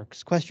punctuation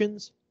marks.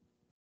 Questions?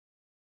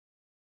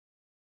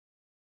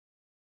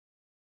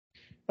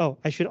 Oh,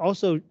 I should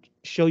also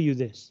show you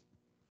this.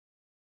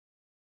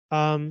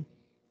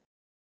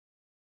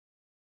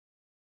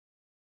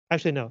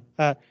 Actually, no.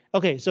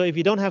 Okay, so if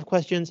you don't have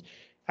questions,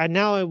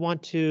 now I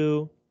want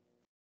to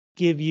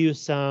give you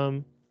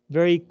some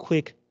very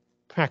quick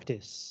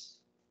practice.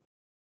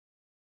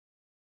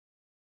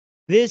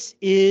 This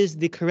is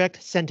the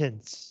correct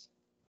sentence.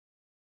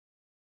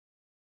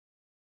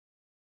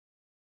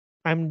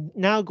 I'm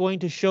now going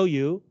to show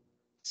you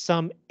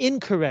some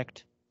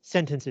incorrect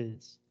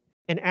sentences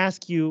and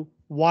ask you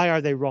why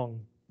are they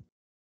wrong.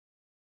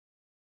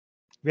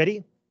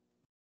 Ready?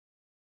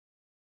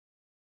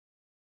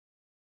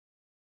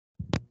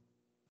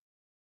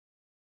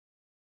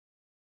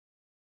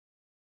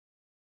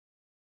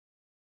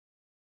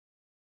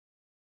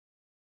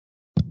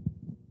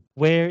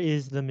 Where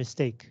is the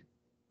mistake?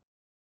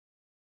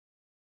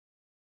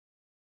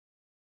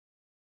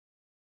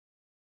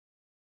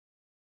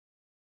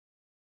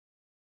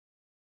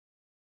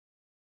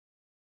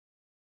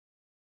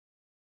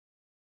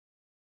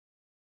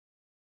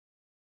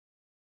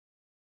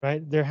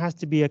 right? There has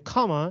to be a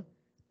comma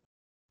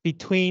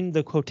between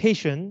the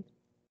quotation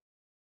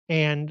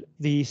and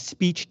the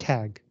speech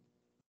tag.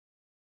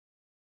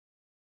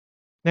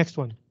 Next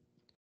one.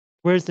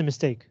 Where's the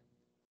mistake?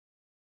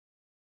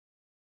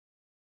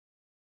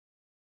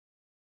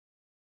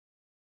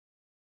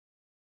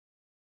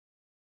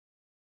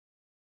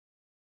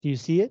 Do you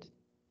see it?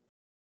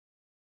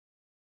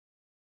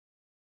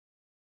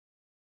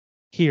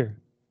 Here.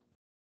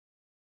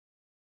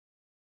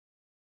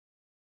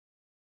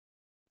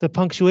 The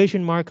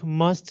punctuation mark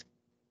must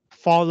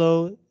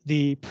follow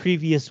the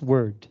previous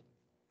word.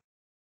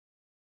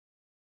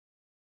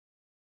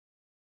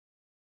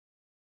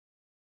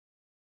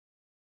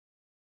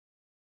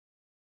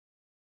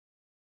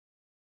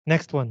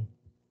 Next one.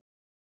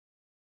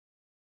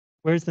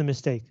 Where's the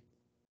mistake?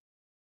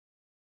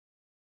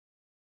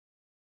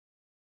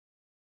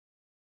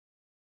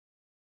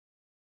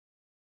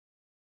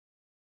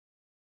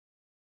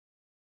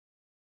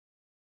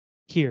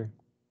 Here.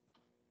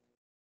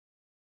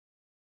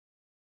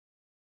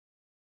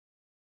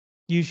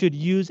 You should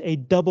use a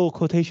double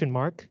quotation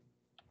mark,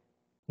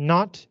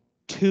 not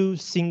two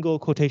single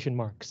quotation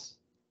marks.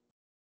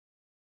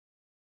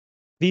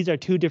 These are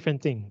two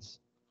different things.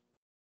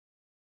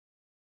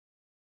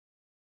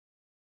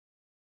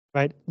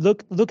 Right?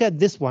 Look at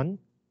this one.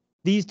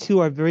 These two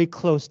are very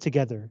close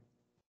together.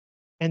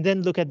 And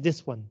then look at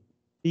this one.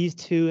 These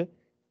two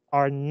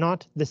are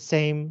not the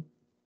same.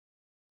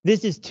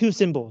 This is two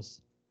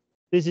symbols.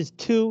 This is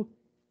two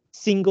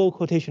single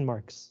quotation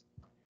marks.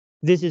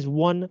 This is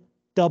one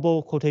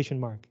double quotation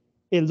mark.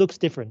 It looks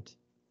different.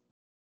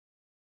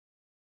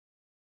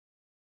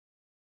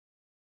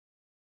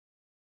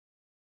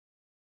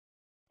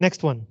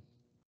 Next one.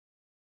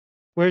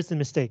 Where's the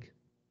mistake?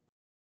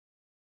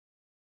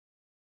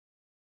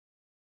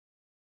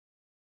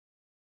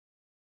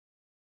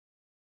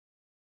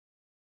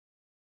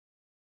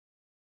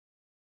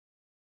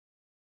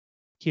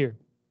 Here.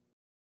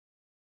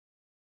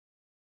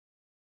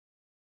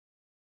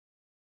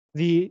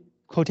 The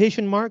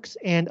quotation marks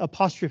and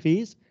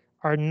apostrophes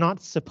are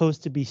not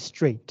supposed to be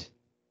straight.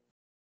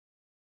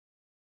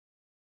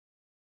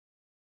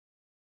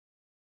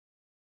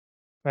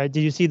 Right? Do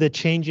you see the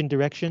change in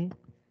direction?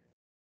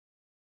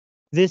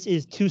 This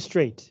is too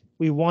straight.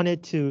 We want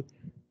it to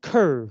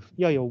curve.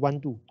 要有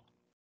弯度.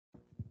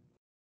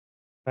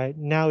 Right?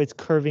 Now it's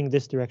curving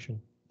this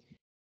direction.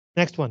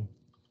 Next one.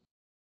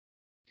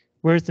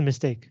 Where's the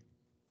mistake?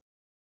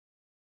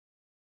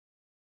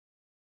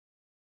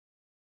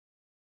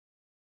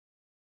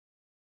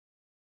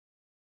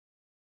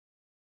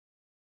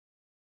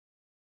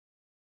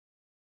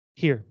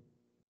 Here.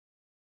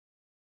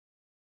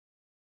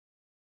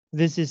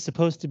 This is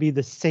supposed to be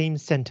the same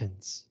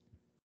sentence.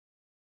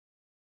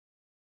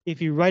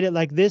 If you write it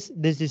like this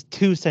is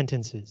two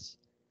sentences.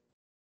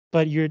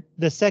 But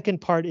the second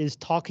part is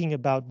talking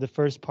about the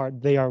first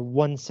part. They are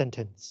one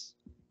sentence.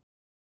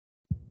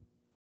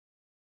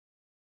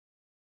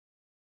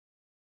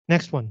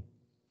 Next one.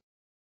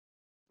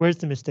 Where's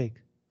the mistake?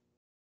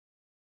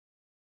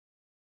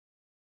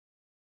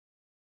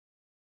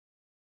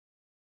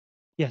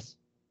 Yes.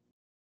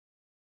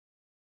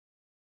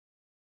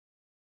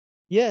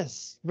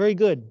 Yes, very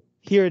good.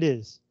 Here it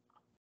is.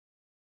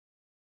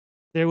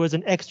 There was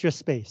an extra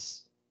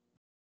space.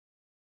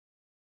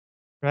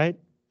 Right?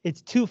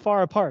 It's too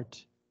far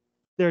apart.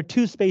 There are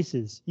two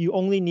spaces. You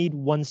only need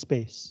one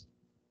space.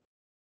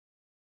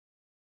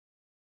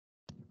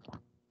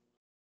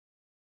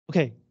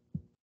 Okay.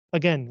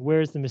 Again,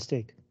 where's the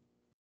mistake?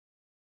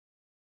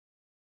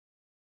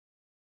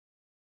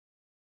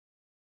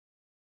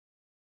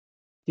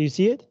 Do you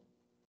see it?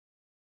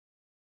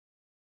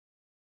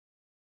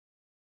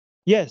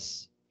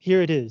 Yes,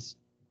 here it is.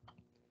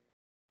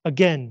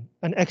 Again,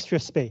 an extra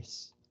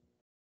space.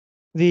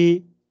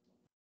 The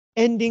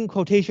ending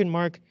quotation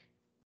mark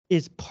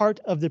is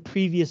part of the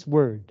previous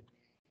word.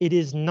 It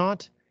is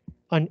not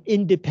an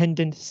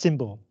independent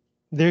symbol.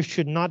 There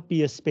should not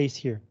be a space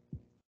here.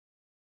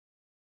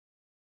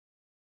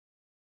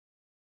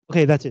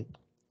 Okay, that's it.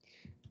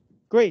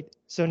 Great.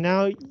 So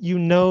now you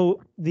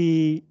know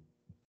the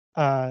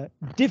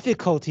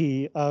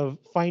difficulty of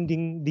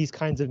finding these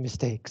kinds of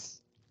mistakes.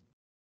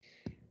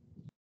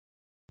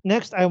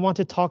 Next, I want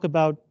to talk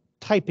about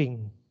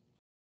typing.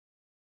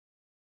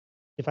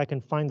 If I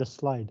can find the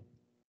slide.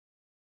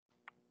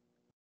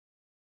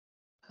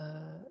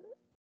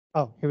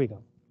 Oh, here we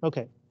go.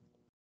 Okay.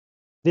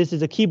 This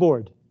is a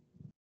keyboard.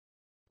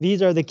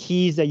 These are the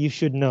keys that you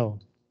should know.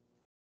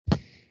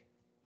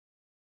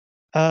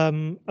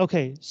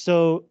 Okay,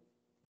 so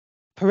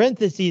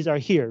parentheses are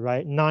here,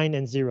 right? 9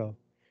 and 0.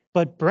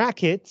 But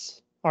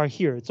brackets are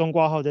here. 中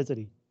括号在这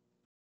里.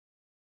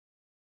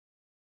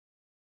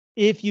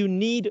 If you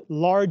need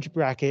large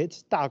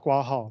brackets, 大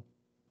括号,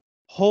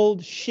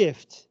 hold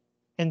Shift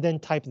and then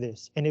type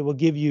this, and it will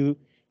give you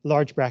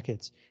large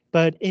brackets.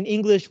 But in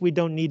English, we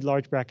don't need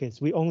large brackets.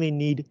 We only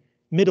need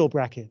middle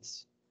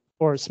brackets,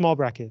 or small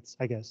brackets,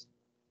 I guess.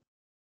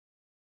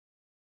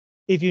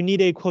 If you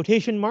need a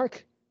quotation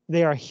mark,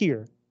 they are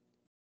here.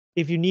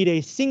 If you need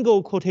a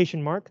single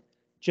quotation mark,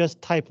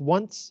 just type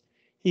once.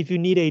 If you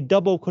need a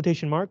double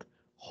quotation mark,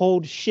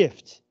 hold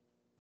Shift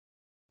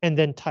and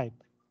then type.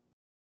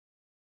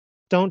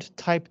 Don't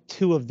type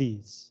two of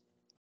these,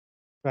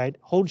 right?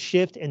 Hold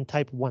Shift and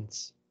type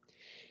once.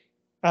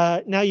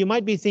 Now you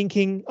might be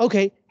thinking,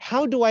 okay,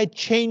 how do I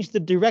change the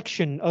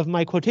direction of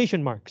my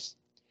quotation marks?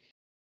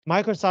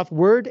 Microsoft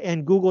Word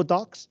and Google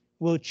Docs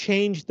will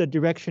change the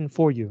direction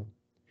for you.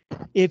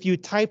 If you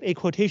type a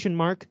quotation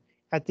mark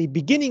at the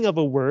beginning of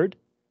a word,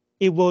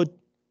 it will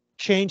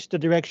change the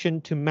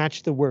direction to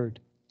match the word.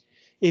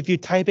 If you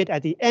type it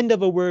at the end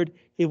of a word,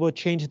 it will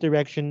change the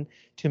direction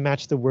to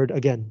match the word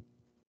again.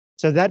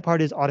 So that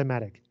part is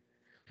automatic.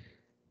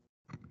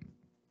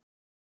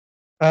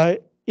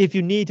 If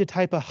you need to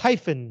type a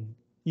hyphen,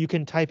 you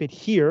can type it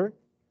here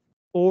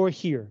or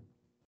here.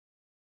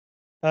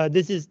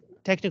 This is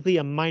technically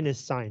a minus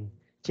sign,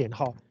 减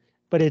号,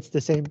 but it's the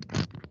same.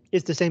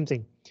 It's the same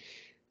thing.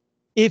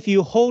 If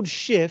you hold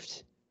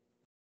Shift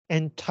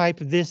and type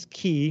this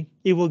key,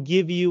 it will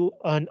give you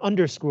an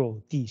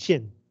underscore 底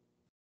线.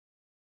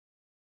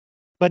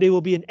 But it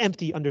will be an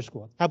empty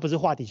underscore. 它不是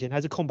画底线，它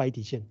是空白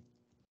底线.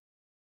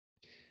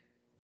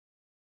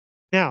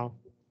 Now,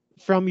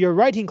 from your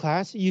writing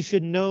class, you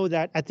should know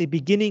that at the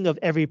beginning of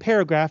every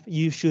paragraph,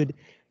 you should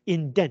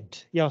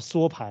indent, 要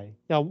缩排，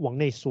要往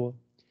内缩.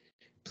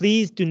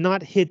 Please do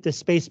not hit the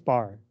space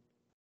bar.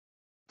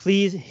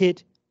 Please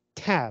hit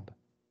Tab.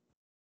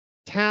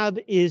 Tab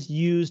is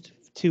used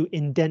to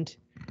indent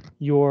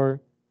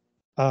your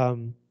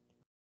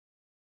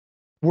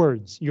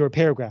words, your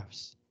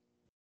paragraphs.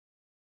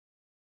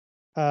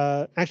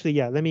 Actually,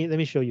 yeah, let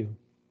me show you.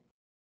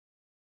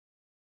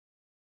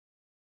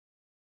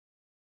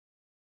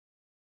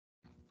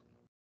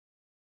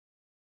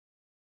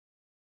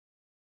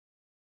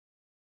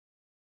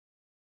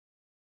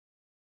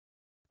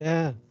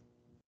 Yeah.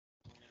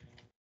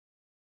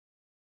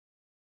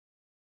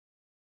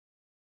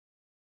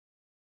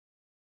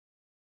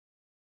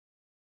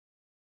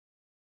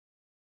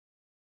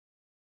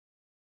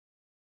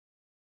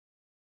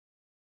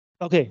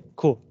 Okay,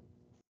 cool.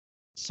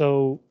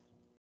 So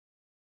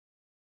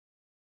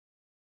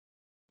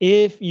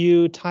if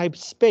you type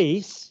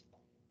space,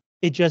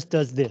 it just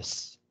does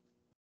this.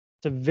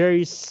 It's a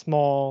very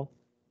small.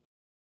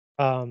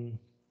 Wait,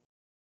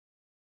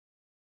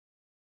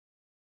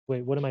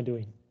 what am I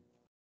doing?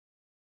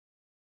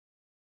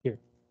 Here.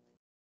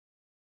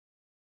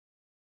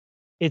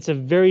 It's a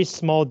very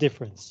small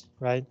difference,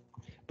 right?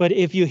 But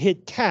if you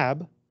hit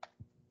Tab,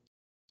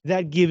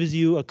 that gives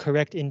you a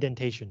correct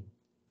indentation.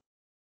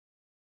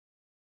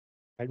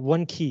 Right,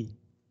 one key,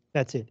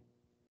 that's it.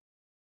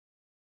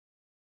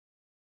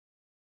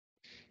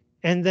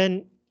 And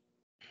then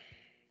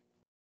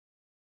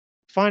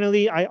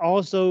finally, I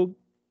also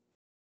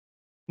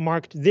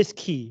marked this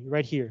key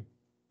right here.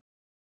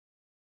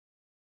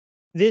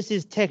 This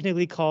is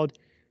technically called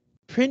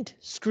print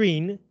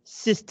screen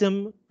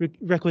system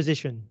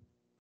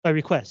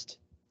request.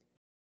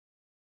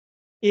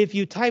 If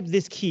you type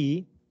this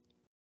key,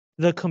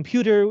 the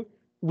computer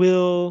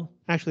will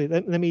actually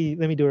let me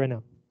do it right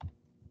now.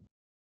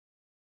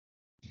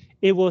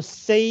 It will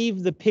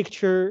save the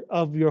picture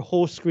of your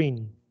whole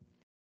screen.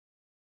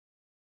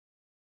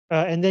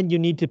 And then you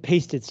need to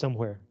paste it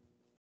somewhere.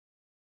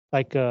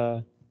 Like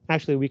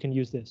actually we can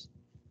use this.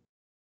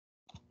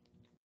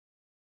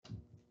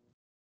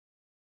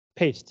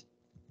 Paste.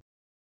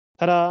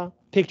 Ta-da!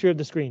 Picture of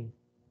the screen.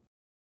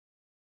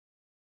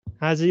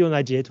 它是用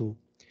来截图.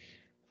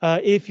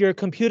 If your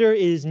computer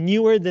is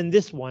newer than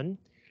this one,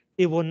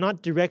 it will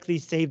not directly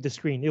save the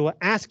screen. It will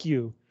ask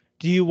you,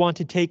 do you want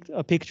to take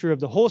a picture of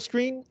the whole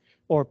screen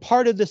or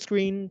part of the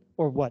screen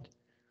or what?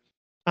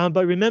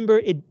 But remember,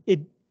 it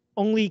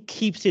only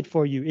keeps it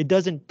for you. It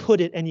doesn't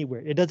put it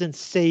anywhere. It doesn't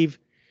save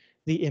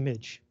the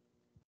image.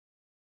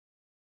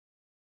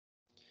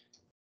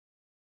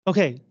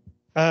 Okay,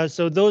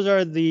 so those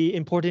are the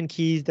important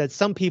keys that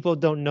some people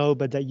don't know,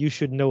 but that you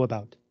should know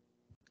about.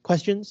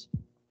 Questions?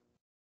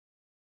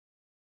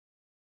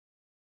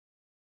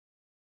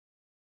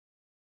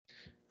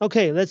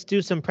 Okay, let's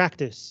do some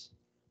practice.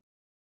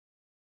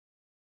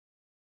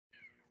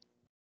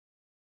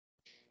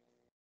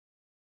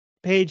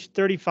 Page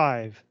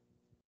 35.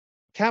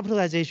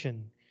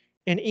 Capitalization.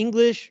 In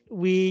English,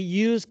 we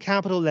use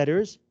capital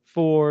letters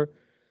for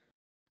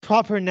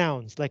proper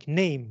nouns like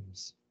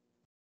names,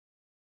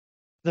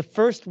 the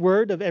first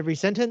word of every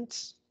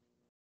sentence,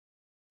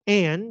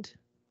 and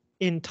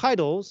in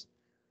titles,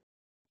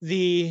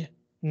 the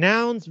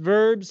nouns,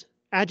 verbs,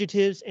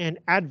 adjectives, and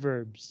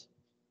adverbs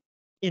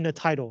in a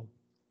title.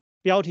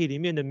 标题里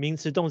面的名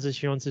词、动词、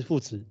形容词、副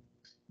词.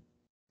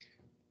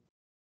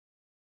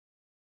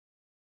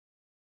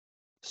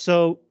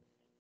 So,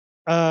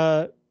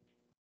 let's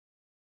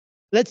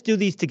do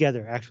these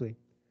together, actually.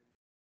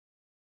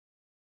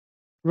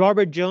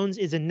 Robert Jones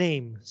is a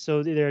name,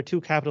 so there are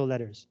two capital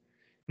letters.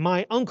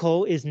 My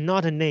uncle is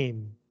not a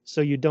name,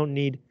 so you don't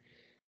need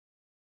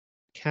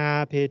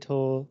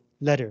capital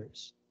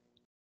letters.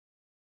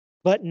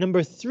 But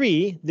number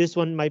 3, this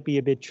one might be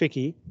a bit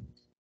tricky.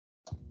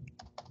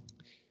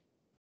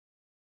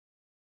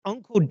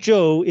 Uncle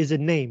Joe is a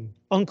name.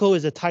 Uncle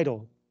is a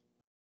title.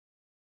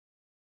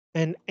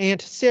 And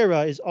Aunt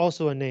Sarah is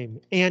also a name.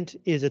 Aunt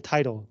is a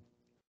title.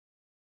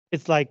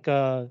 It's like,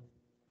 yeah,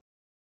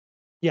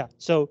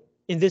 so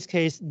in this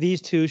case,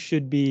 these two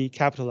should be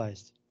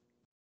capitalized.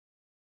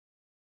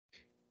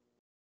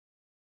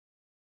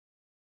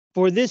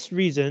 For this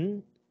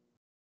reason,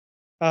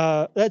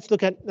 let's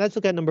look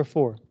at number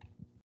 4.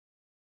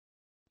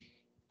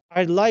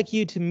 I'd like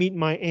you to meet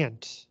my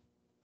aunt.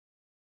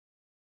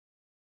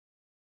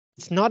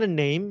 It's not a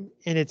name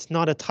and it's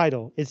not a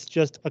title. It's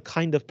just a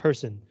kind of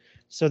person.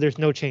 So there's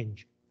no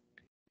change.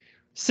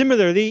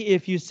 Similarly,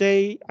 if you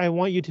say, I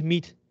want you to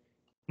meet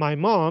my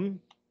mom,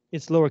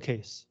 it's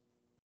lowercase.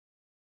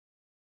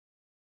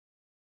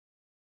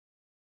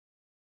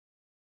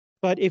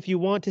 But if you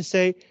want to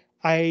say,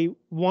 I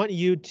want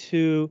you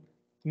to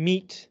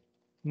meet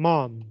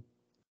mom,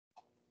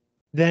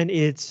 then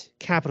it's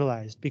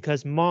capitalized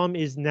because mom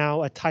is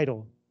now a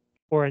title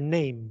or a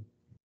name.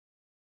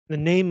 The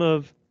name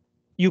of,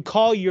 you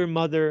call your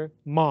mother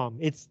mom.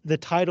 It's the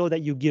title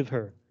that you give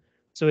her.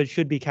 So it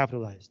should be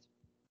capitalized.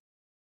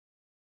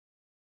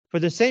 For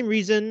the same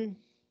reason,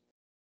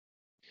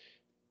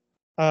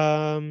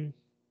 if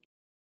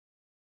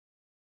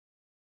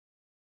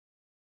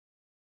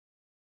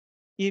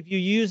you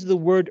use the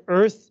word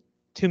earth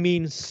to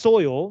mean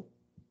soil,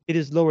 it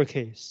is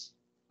lowercase.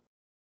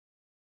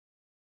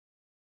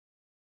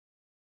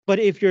 But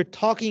if you're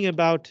talking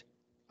about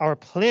our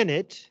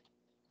planet,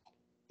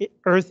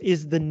 Earth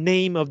is the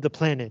name of the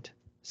planet,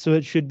 so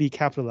it should be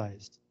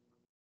capitalized.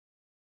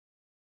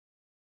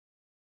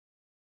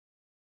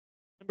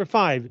 Number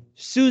 5,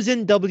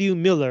 Susan W.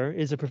 Miller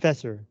is a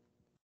professor.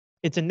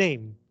 It's a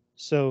name,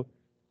 so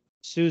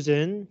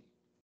Susan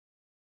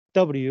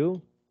W.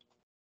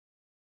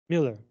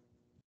 Miller.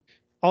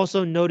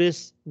 Also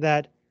notice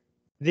that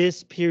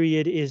this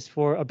period is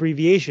for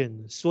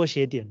abbreviation, 缩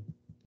写点.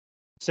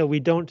 So we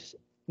don't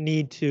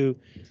need to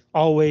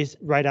always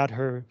write out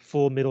her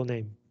full middle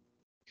name.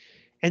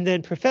 And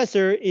then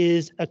professor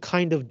is a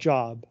kind of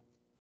job.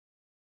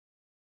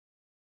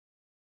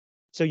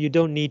 So you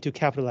don't need to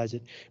capitalize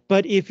it.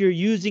 But if you're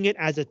using it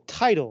as a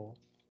title,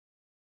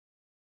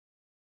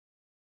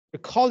 you're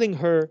calling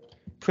her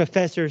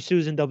Professor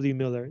Susan W.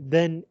 Miller,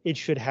 then it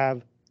should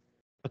have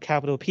a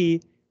capital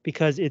P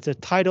because it's a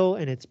title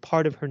and it's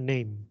part of her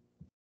name.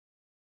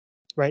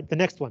 Right, the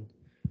next one.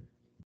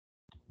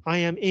 I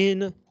am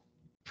in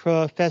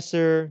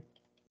Professor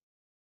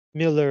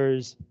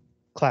Miller's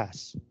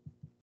class.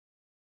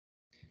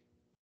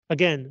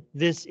 Again,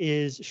 this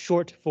is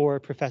short for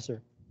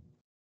professor.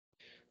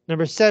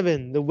 Number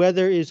 7, the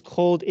weather is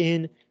cold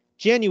in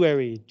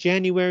January.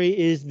 January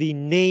is the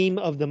name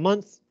of the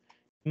month,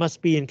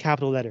 must be in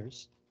capital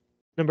letters.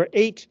 Number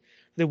 8,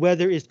 the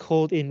weather is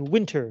cold in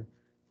winter.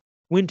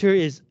 Winter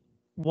is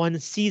one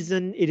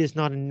season, it is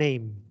not a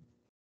name.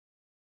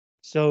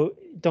 So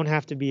don't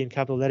have to be in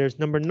capital letters.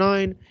 Number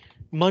 9,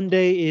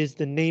 Monday is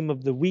the name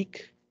of the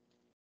week.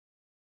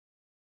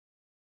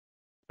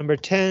 Number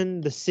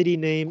 10, the city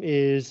name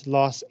is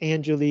Los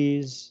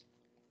Angeles.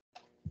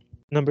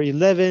 Number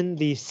 11,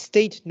 the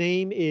state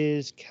name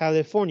is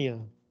California.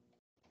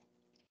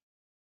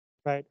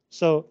 Right,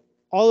 so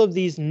all of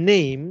these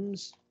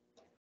names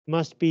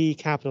must be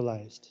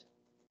capitalized.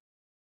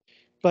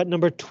 But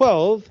number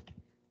 12,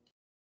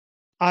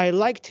 I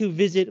like to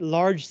visit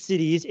large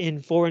cities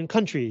in foreign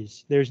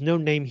countries. There's no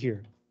name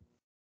here.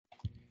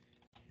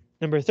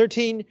 Number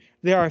 13,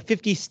 there are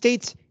 50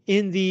 states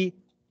in the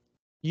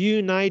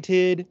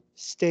United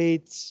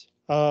States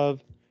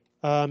of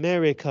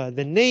America.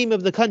 The name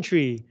of the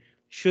country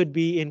should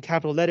be in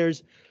capital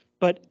letters,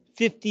 but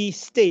 50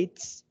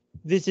 states,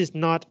 this is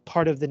not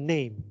part of the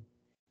name.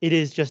 It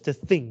is just a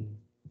thing.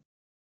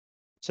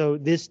 So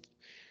this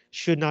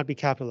should not be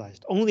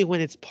capitalized, only when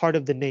it's part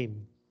of the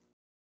name.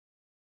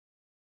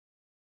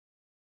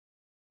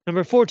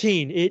 Number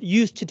 14, it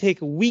used to take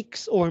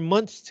weeks or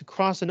months to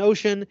cross an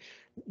ocean,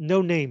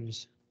 no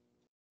names.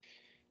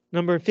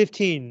 Number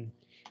 15,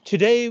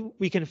 today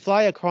we can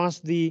fly across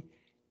the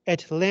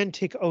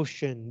Atlantic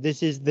Ocean.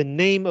 This is the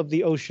name of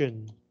the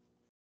ocean.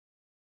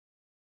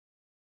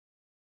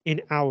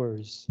 In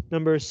hours.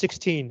 Number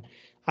 16,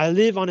 I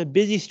live on a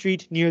busy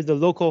street near the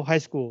local high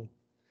school.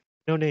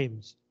 No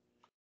names.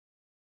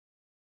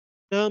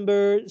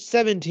 Number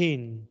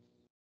 17,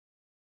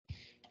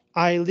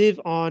 I live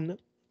on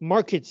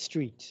Market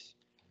Street.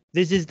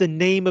 This is the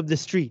name of the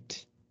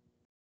street.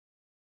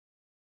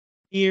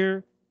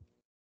 Near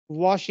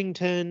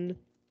Washington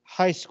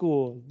High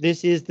School.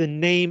 This is the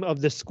name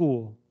of the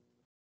school.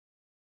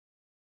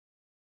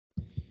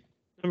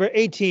 Number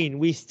 18,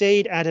 we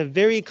stayed at a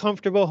very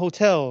comfortable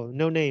hotel.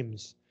 No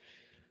names.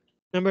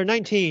 Number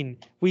 19,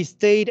 we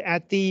stayed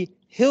at the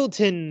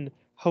Hilton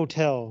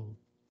Hotel.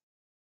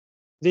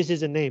 This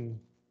is a name.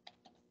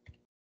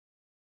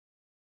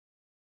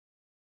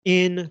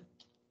 In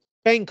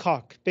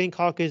Bangkok.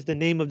 Bangkok is the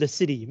name of the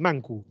city,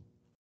 Mangu.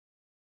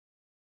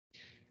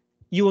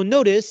 You will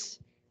notice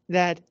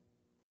that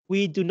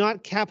we do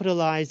not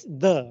capitalize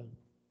the.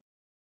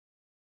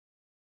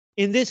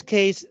 In this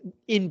case,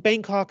 in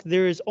Bangkok,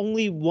 there is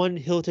only one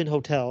Hilton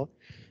hotel,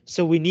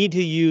 so we need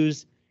to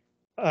use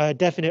a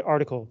definite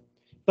article,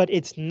 but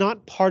it's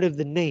not part of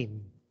the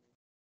name.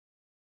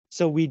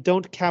 So we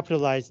don't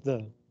capitalize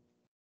the.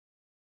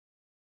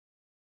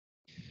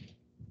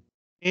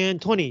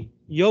 And 20,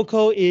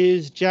 Yoko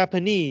is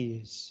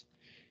Japanese.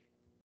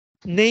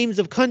 Names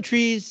of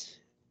countries,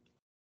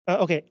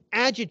 okay,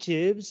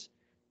 adjectives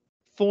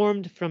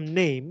formed from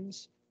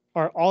names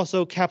are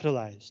also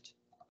capitalized.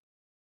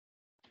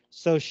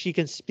 So she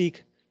can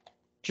speak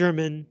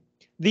German.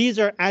 These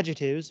are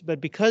adjectives,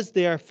 but because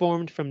they are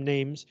formed from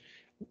names,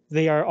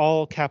 they are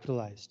all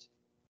capitalized.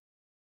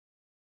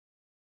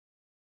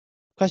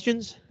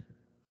 Questions?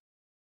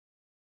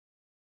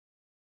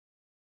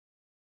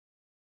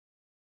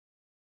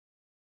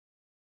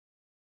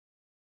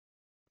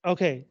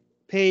 Okay,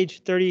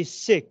 page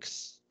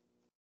 36.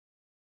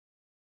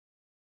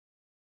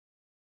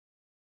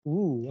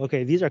 Ooh,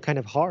 okay, these are kind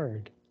of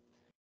hard.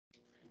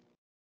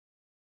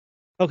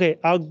 Okay,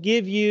 I'll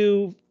give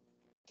you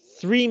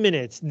 3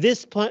 minutes.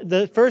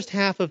 The first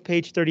half of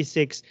page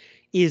 36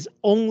 is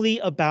only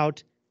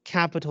about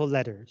capital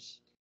letters.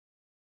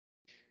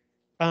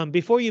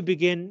 Before you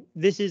begin,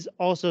 this is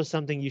also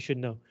something you should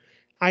know.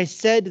 I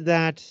said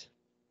that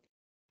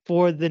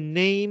for the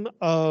name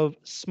of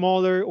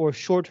smaller or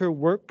shorter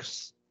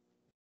works,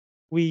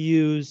 we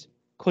use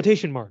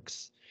quotation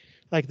marks,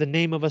 like the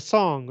name of a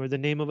song or the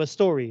name of a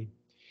story.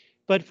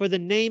 But for the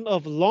name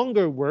of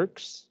longer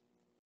works,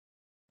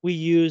 we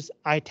use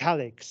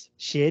italics,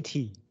 斜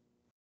体.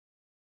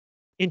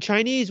 In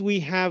Chinese, we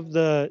have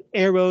the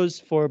arrows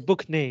for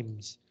book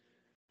names,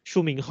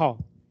 书名号,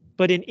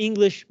 but in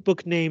English,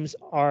 book names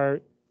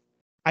are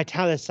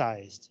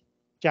italicized,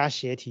 加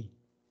斜体.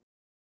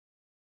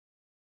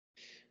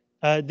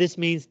 This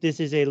means this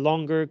is a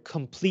longer,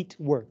 complete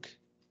work.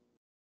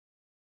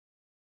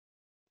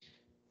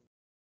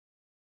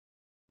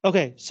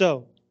 Okay,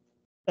 so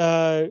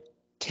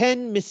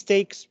 10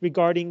 mistakes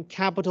regarding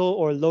capital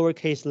or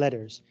lowercase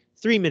letters.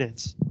 3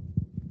 minutes.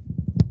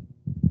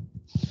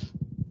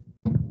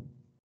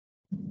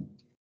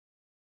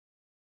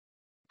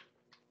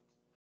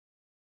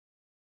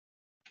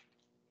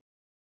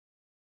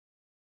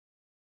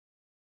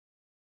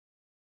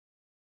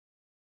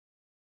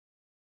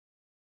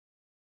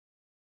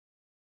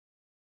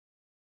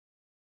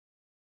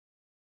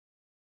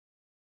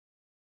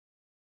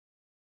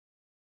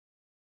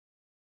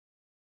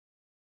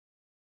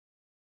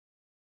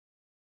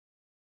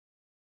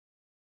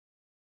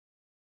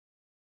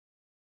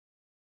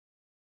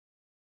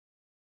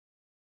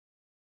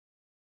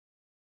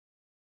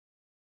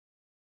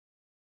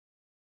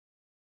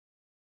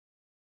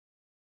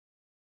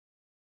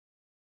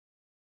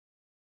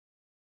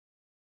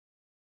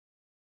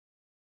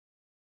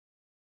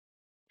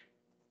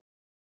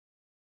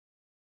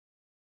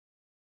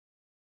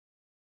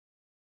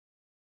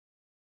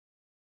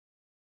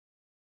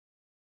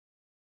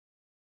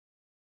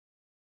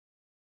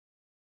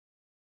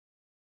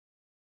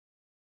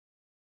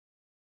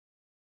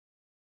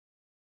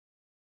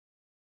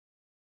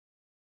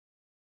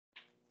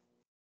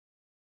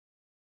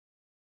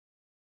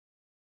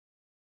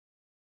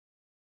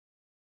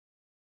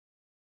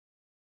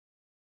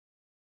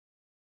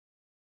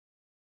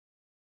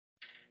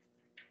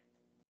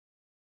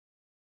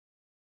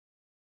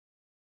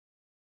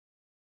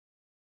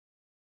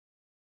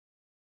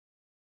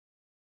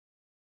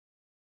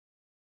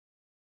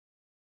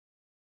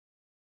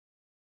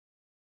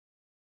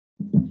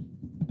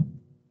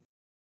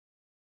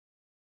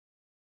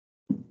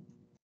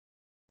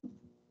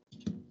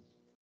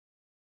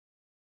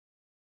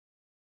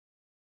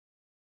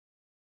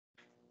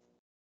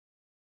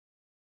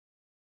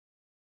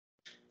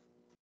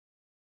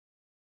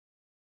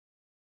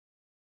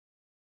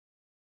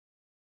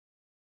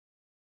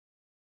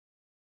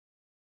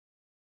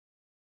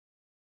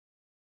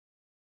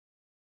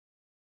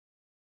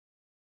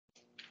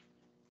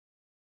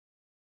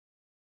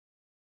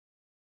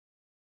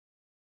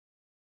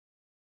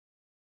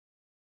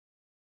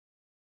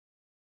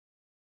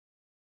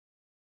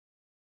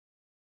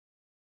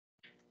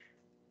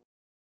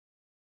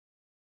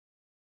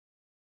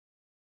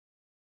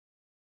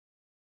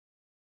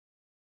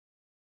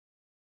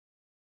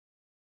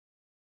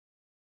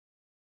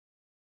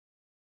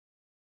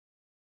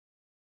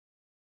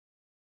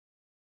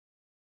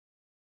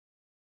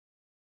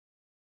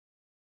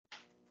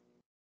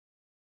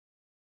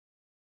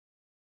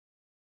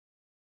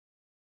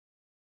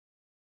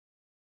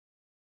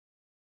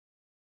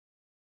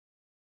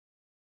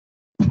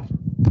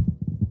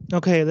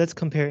 Okay, let's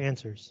compare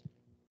answers.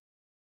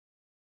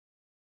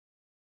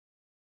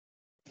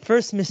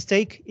 First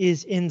mistake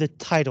is in the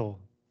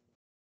title.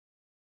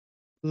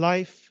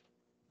 Life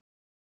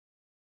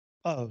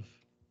of.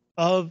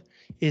 Of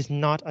is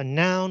not a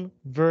noun,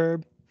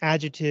 verb,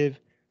 adjective,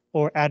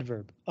 or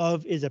adverb.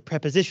 Of is a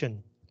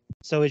preposition,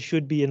 so it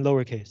should be in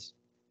lowercase.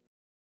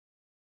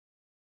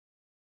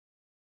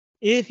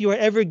 If you are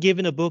ever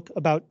given a book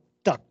about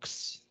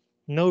ducks,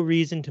 no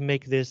reason to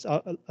make this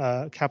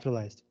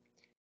capitalized.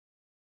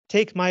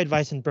 Take my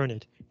advice and burn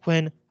it.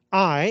 When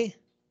I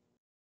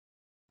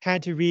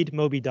had to read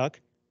Moby Duck,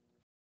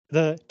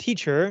 the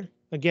teacher,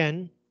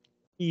 again,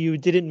 you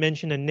didn't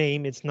mention a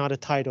name, it's not a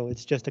title,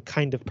 it's just a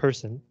kind of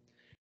person,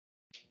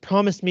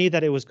 promised me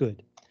that it was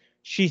good.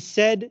 She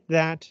said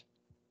that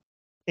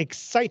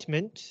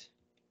excitement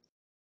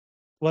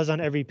was on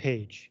every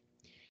page.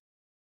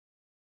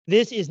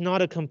 This is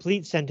not a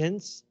complete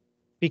sentence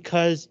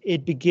because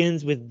it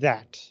begins with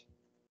that.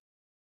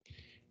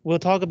 We'll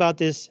talk about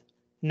this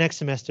next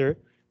semester,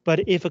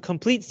 but if a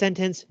complete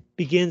sentence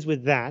begins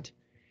with that,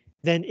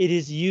 then it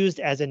is used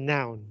as a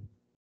noun.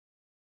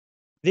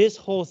 This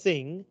whole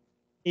thing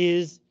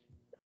is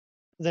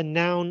the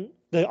noun,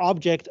 the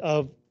object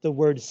of the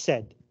word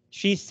said.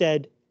 She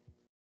said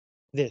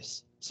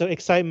this. So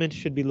excitement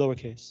should be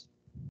lowercase.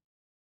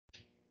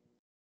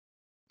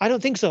 I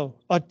don't think so.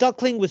 A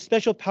duckling with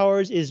special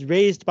powers is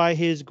raised by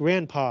his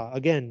grandpa.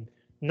 Again,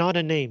 not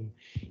a name.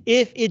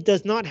 If it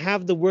does not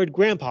have the word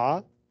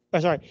grandpa,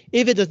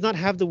 if it does not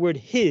have the word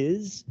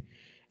his,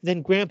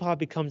 then grandpa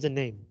becomes a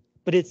name.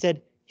 But it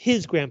said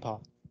his grandpa,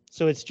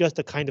 so it's just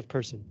a kind of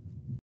person.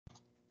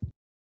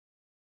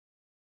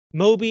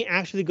 Moby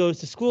actually goes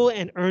to school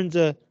and earns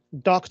a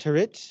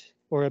doctorate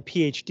or a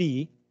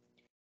PhD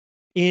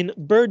in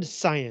bird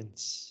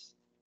science.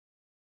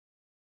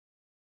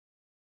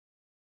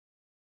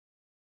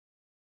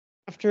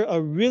 After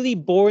a really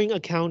boring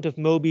account of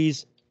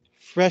Moby's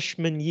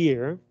freshman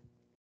year,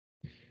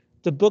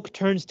 the book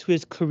turns to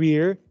his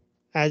career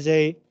as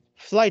a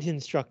flight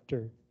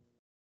instructor.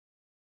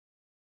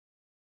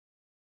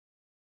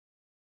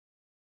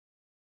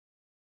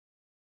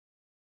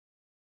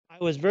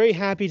 I was very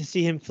happy to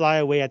see him fly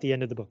away at the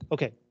end of the book.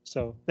 Okay,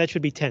 so that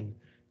should be 10.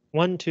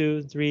 1,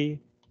 2, 3,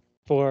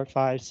 4,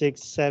 5,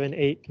 6, 7,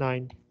 8,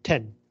 9,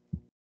 10.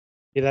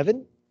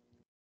 11?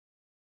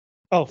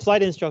 Oh,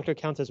 flight instructor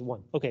counts as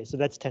 1. Okay, so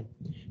that's 10.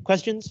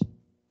 Questions?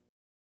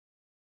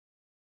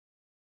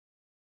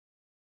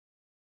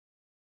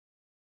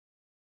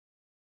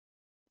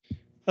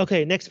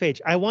 Okay, next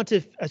page. I want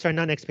to, sorry,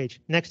 not next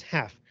page, next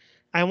half.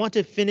 I want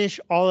to finish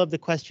all of the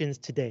questions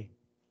today.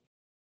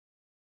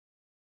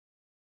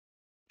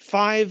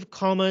 5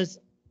 commas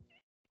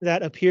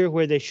that appear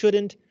where they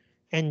shouldn't,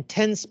 and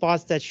 10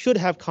 spots that should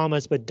have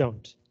commas but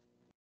don't.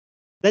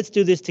 Let's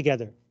do this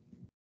together.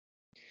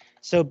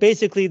 So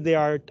basically there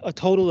are a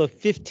total of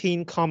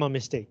 15 comma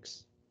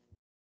mistakes.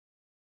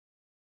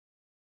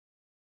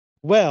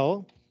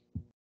 Well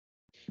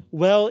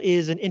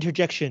is an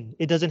interjection.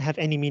 It doesn't have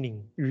any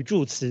meaning. 语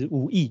助词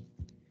无义.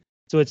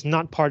 So it's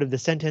not part of the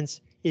sentence.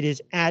 It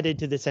is added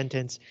to the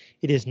sentence.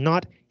 It is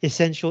not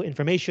essential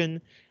information.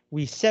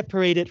 We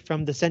separate it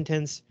from the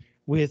sentence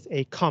with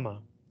a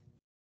comma.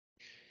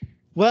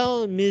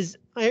 Well, Ms.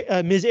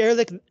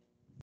 Ehrlich,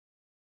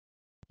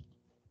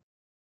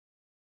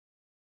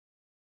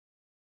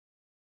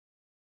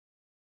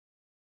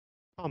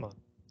 comma.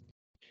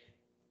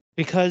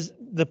 Because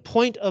the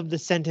point of the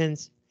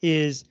sentence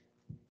is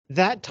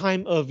that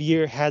time of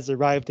year has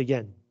arrived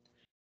again.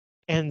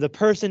 And the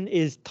person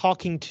is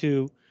talking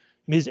to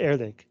Ms.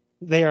 Ehrlich.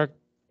 They are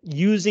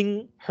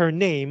using her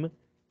name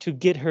to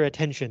get her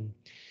attention.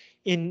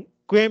 In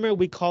grammar,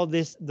 we call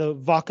this the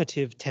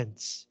vocative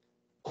tense.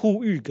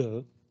 呼吁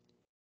格.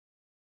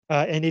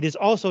 And it is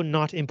also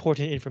not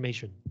important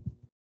information.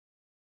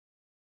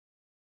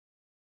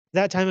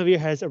 That time of year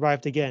has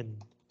arrived again.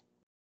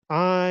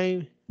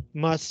 I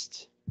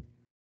must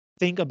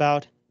think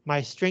about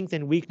my strengths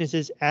and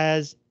weaknesses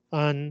as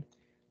an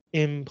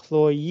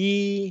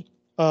employee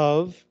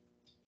of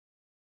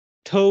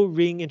Toe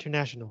Ring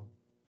International.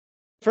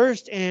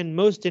 First and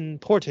most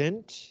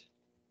important,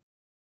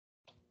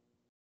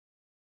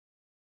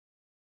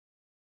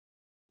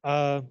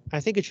 I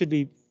think it should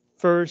be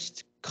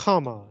first,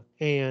 comma,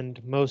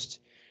 and most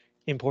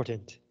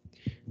important.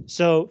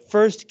 So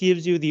first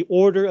gives you the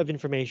order of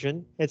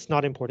information. It's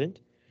not important.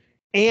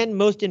 And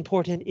most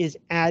important is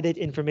added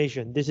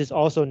information. This is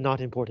also not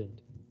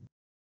important.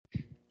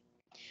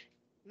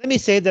 Let me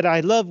say that I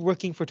love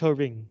working for Toe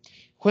Ring.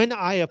 When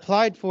I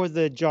applied for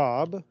the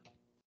job,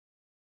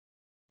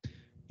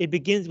 it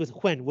begins with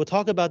when. We'll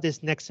talk about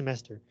this next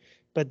semester,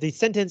 but the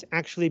sentence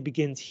actually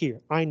begins here.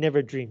 I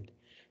never dreamed.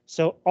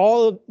 So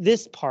all of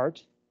this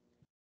part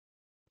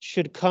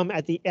should come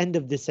at the end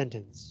of this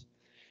sentence.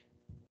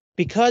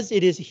 Because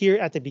it is here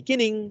at the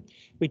beginning,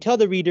 we tell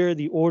the reader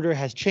the order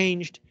has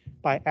changed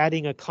by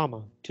adding a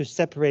comma to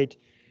separate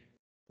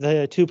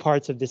the two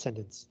parts of the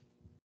sentence.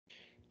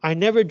 I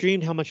never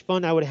dreamed how much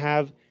fun I would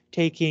have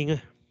taking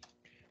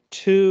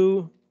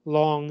 2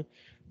 long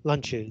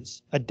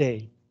lunches a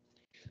day.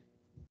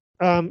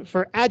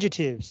 For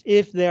adjectives,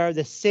 if they are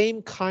the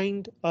same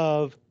kind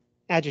of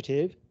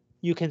adjective,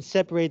 you can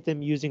separate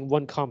them using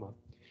 1 comma.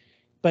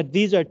 But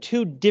these are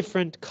 2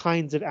 different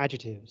kinds of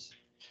adjectives.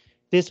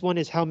 This one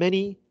is how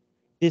many,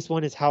 this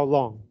one is how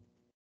long.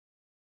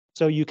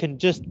 So you can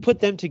just put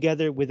them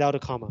together without a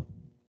comma.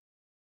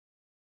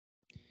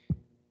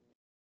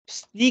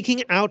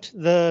 Sneaking out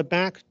the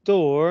back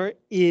door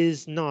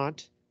is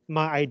not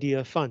my idea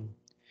of fun.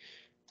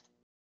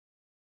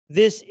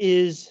 This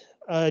is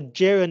a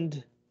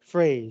gerund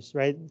phrase,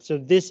 right? So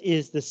this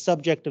is the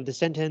subject of the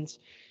sentence.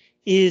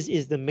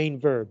 Is the main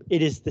verb.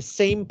 It is the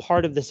same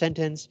part of the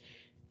sentence.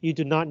 You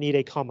do not need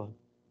a comma.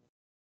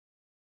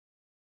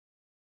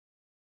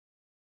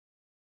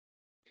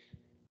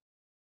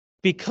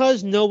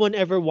 Because no one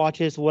ever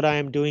watches what I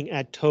am doing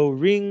at toe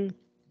ring,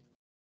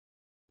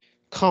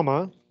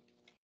 comma,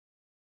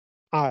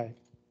 I.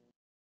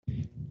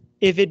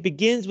 If it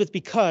begins with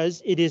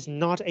because, it is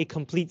not a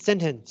complete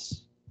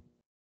sentence.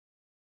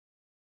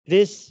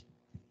 This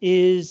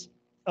is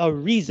a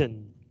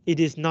reason. It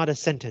is not a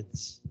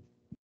sentence.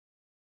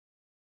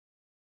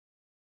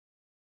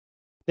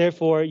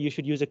 Therefore, you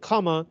should use a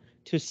comma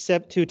to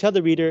tell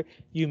the reader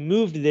you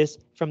moved this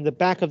from the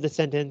back of the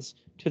sentence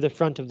to the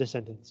front of the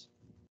sentence.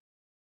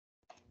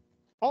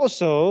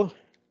 Also,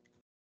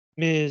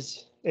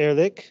 Ms.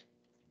 Ehrlich,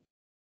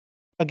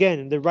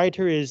 again, the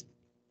writer is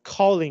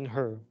calling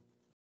her,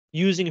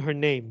 using her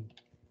name.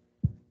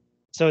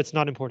 So it's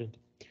not important.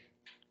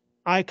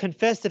 I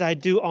confess that I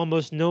do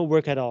almost no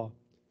work at all.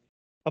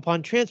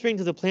 Upon transferring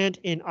to the plant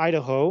in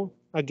Idaho,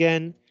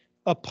 again,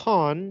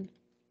 upon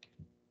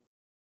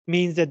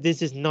means that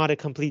this is not a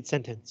complete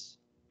sentence,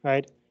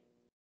 right?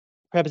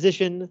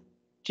 Preposition,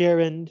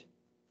 gerund,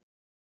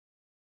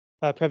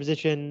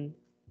 preposition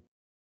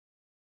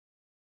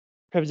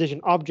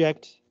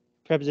object,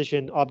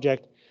 preposition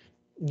object.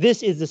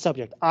 This is the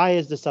subject. I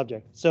is the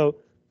subject. So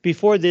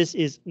before this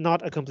is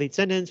not a complete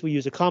sentence, we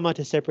use a comma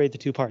to separate the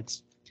two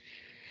parts.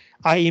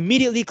 I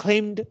immediately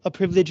claimed a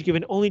privilege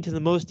given only to the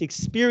most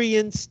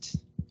experienced,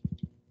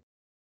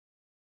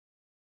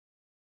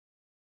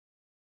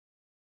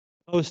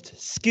 most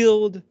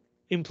skilled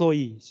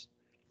employees.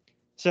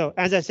 So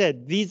as I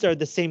said, these are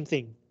the same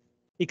thing.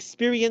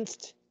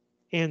 Experienced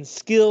and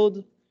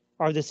skilled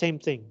are the same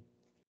thing.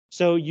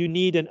 So you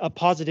need a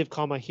positive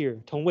comma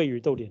here, 同位语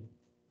逗点.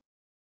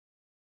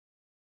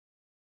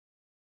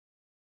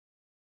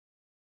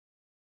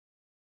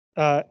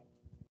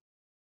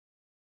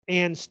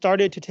 And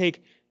started to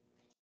take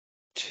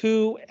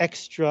 2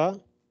 extra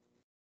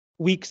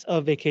weeks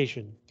of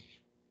vacation.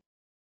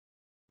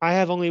 I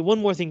have only one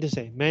more thing to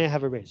say. May I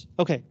have a raise?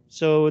 Okay,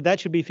 so that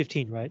should be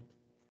 15, right?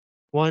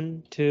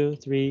 1, 2,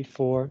 3,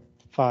 4,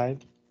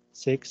 5,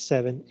 6,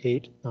 7,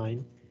 8,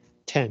 9,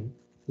 10,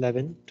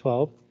 11,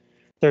 12,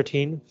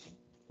 13,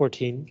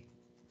 14.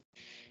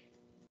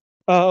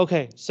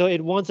 Okay, so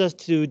it wants us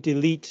to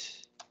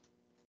delete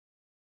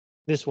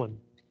this one.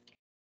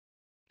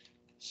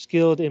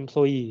 Skilled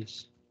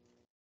employees.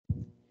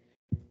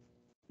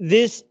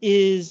 This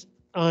is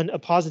on a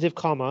positive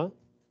comma,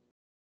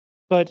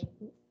 but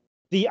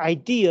the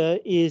idea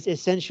is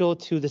essential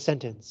to the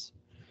sentence.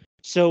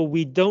 So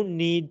we don't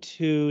need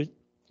to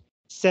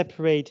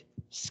separate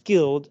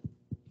skilled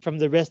from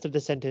the rest of the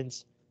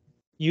sentence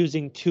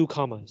using 2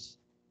 commas.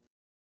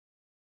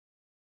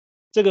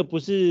 这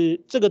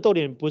个逗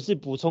点不是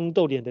补充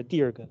逗点的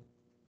第二个，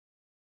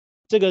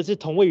这个是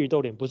同位语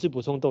逗点，不是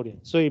补充逗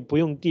点，所以不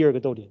用第二个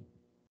逗点。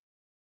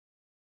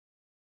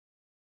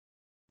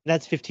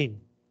That's 15.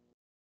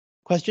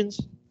 Questions?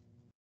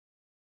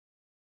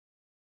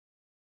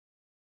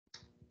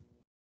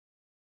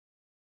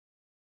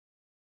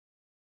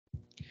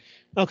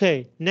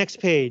 Okay,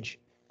 next page.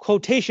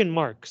 Quotation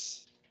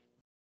marks.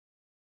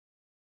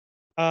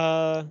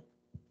 10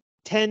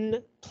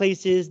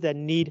 places that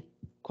need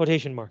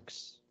quotation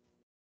marks.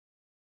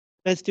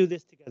 Let's do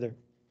this together.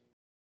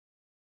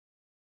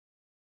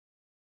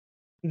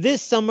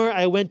 This summer,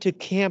 I went to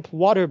Camp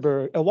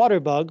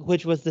Waterbug,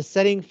 which was the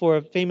setting for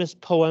a famous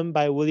poem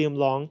by William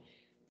Long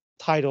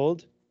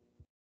titled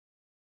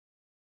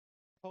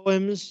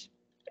Poems,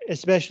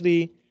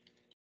 especially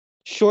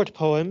short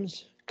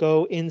poems,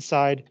 go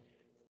inside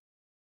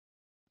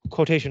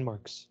quotation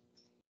marks.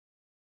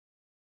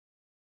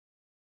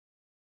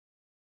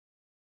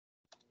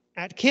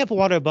 At Camp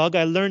Waterbug,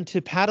 I learned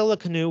to paddle a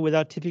canoe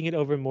without tipping it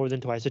over more than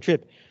twice a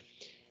trip.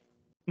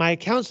 My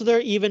counselor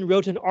even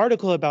wrote an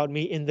article about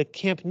me in the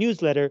camp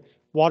newsletter,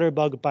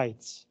 Waterbug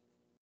Bites.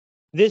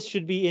 This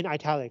should be in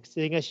italics.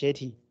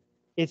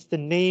 It's the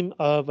name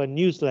of a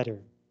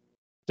newsletter,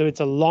 so it's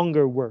a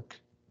longer work.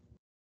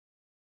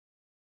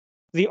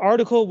 The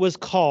article was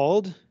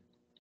called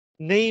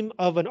Name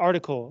of an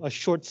Article, a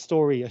short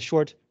story, a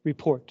short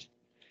report.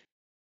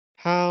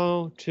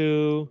 How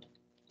to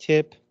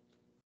tip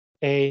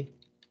a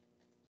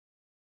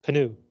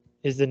canoe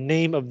is the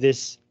name of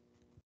this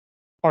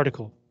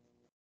article.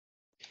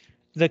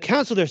 The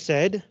counselor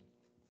said,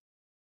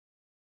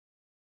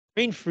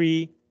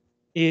 Rain-free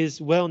is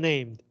well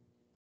named.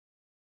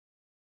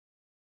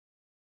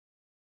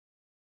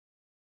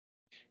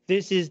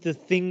 This is the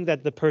thing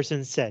that the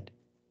person said.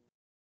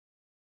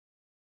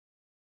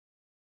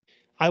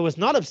 I was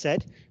not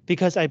upset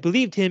because I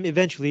believed him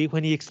eventually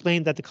when he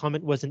explained that the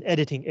comment was an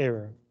editing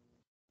error.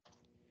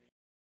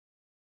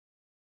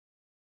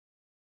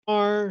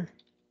 Are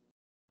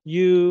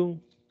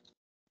you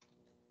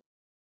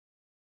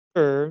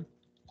sure?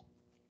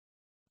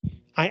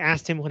 I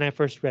asked him when I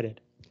first read it.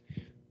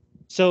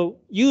 So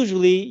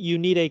usually you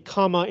need a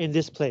comma in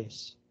this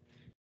place,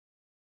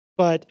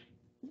 but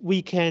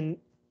we can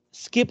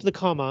skip the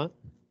comma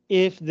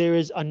if there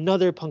is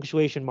another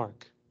punctuation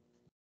mark,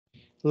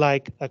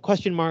 like a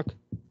question mark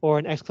or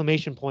an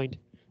exclamation point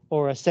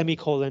or a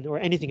semicolon or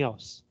anything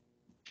else.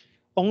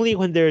 Only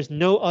when there's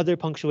no other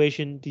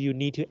punctuation do you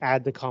need to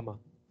add the comma.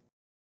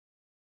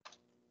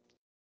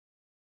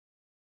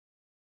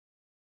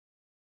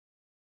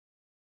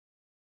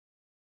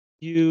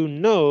 You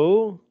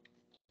know,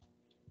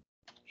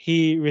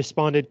 he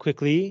responded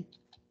quickly,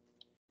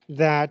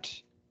 that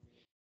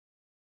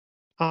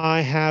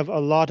I have a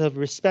lot of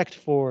respect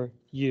for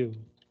you.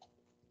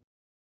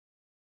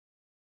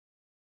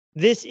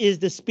 This is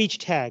the speech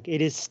tag.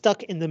 It is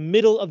stuck in the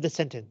middle of the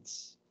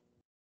sentence.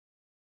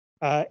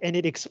 And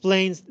it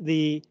explains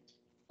the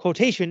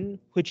quotation,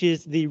 which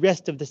is the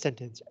rest of the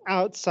sentence.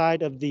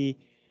 Outside of the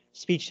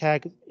speech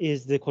tag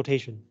is the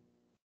quotation.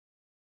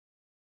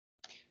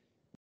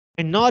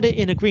 I nodded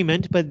in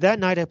agreement, but that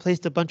night I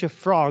placed a bunch of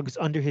frogs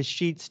under his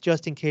sheets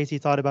just in case he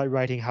thought about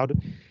writing how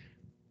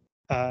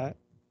to.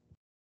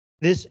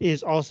 This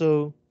is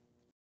also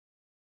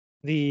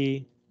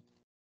the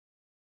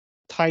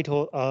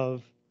title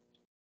of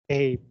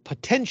a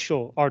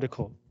potential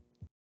article,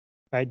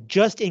 right?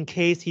 Just in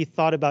case he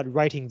thought about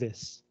writing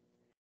this.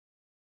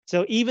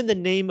 So even the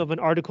name of an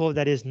article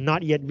that is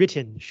not yet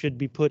written should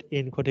be put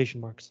in quotation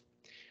marks.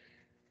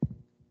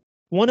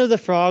 One of the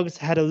frogs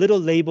had a little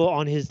label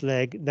on his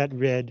leg that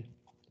read,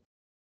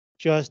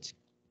 "Just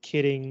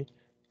kidding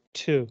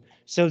too."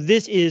 So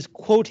this is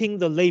quoting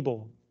the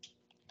label.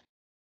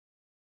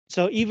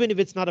 So even if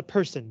it's not a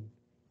person,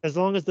 as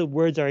long as the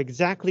words are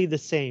exactly the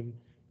same,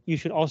 you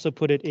should also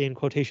put it in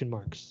quotation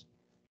marks.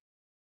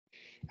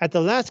 At the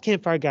last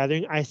campfire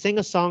gathering, I sang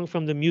a song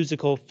from the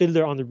musical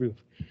Fiddler on the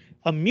Roof.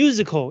 A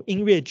musical,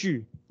 音乐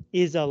剧,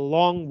 is a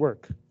long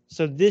work,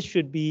 so this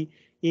should be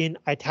in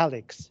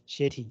italics,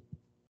 斜体.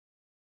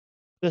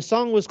 The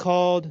song was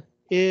called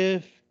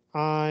If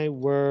I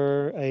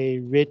Were a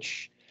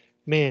Rich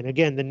Man.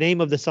 Again, the name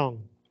of the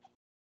song.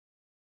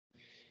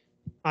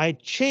 I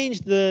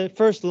changed the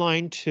first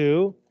line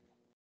to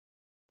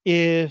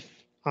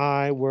if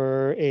I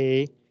were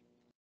a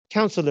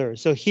counselor.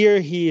 So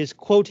here he is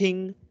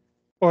quoting,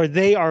 or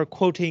they are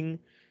quoting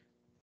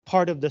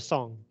part of the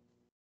song.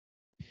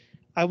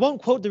 I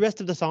won't quote the rest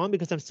of the song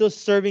because I'm still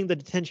serving the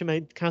detention my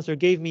counselor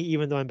gave me,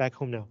 even though I'm back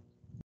home now.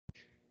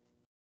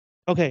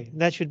 Okay,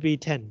 that should be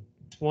 10.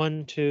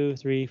 1, 2,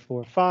 3,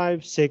 4,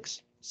 5,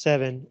 6,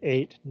 7,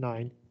 8,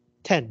 9,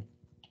 10.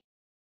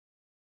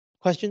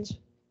 Questions?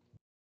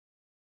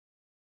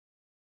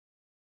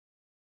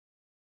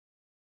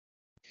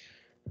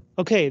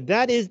 Okay,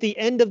 that is the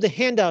end of the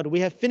handout. We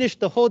have finished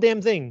the whole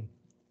damn thing.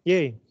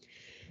 Yay.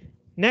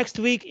 Next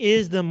week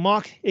is the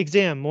mock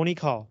exam, 模拟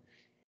考.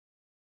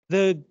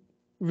 The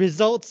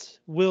results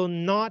will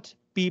not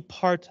be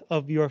part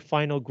of your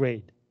final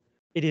grade.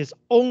 It is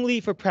only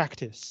for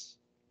practice.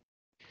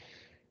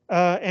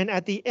 And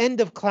at the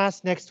end of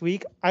class next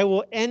week, I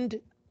will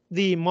end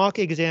the mock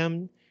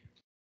exam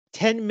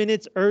 10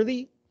 minutes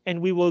early,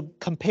 and we will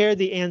compare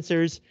the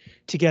answers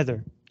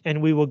together,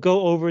 and we will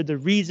go over the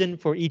reason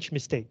for each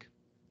mistake.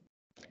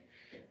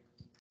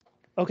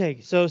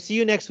 Okay, so see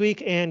you next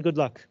week and good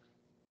luck.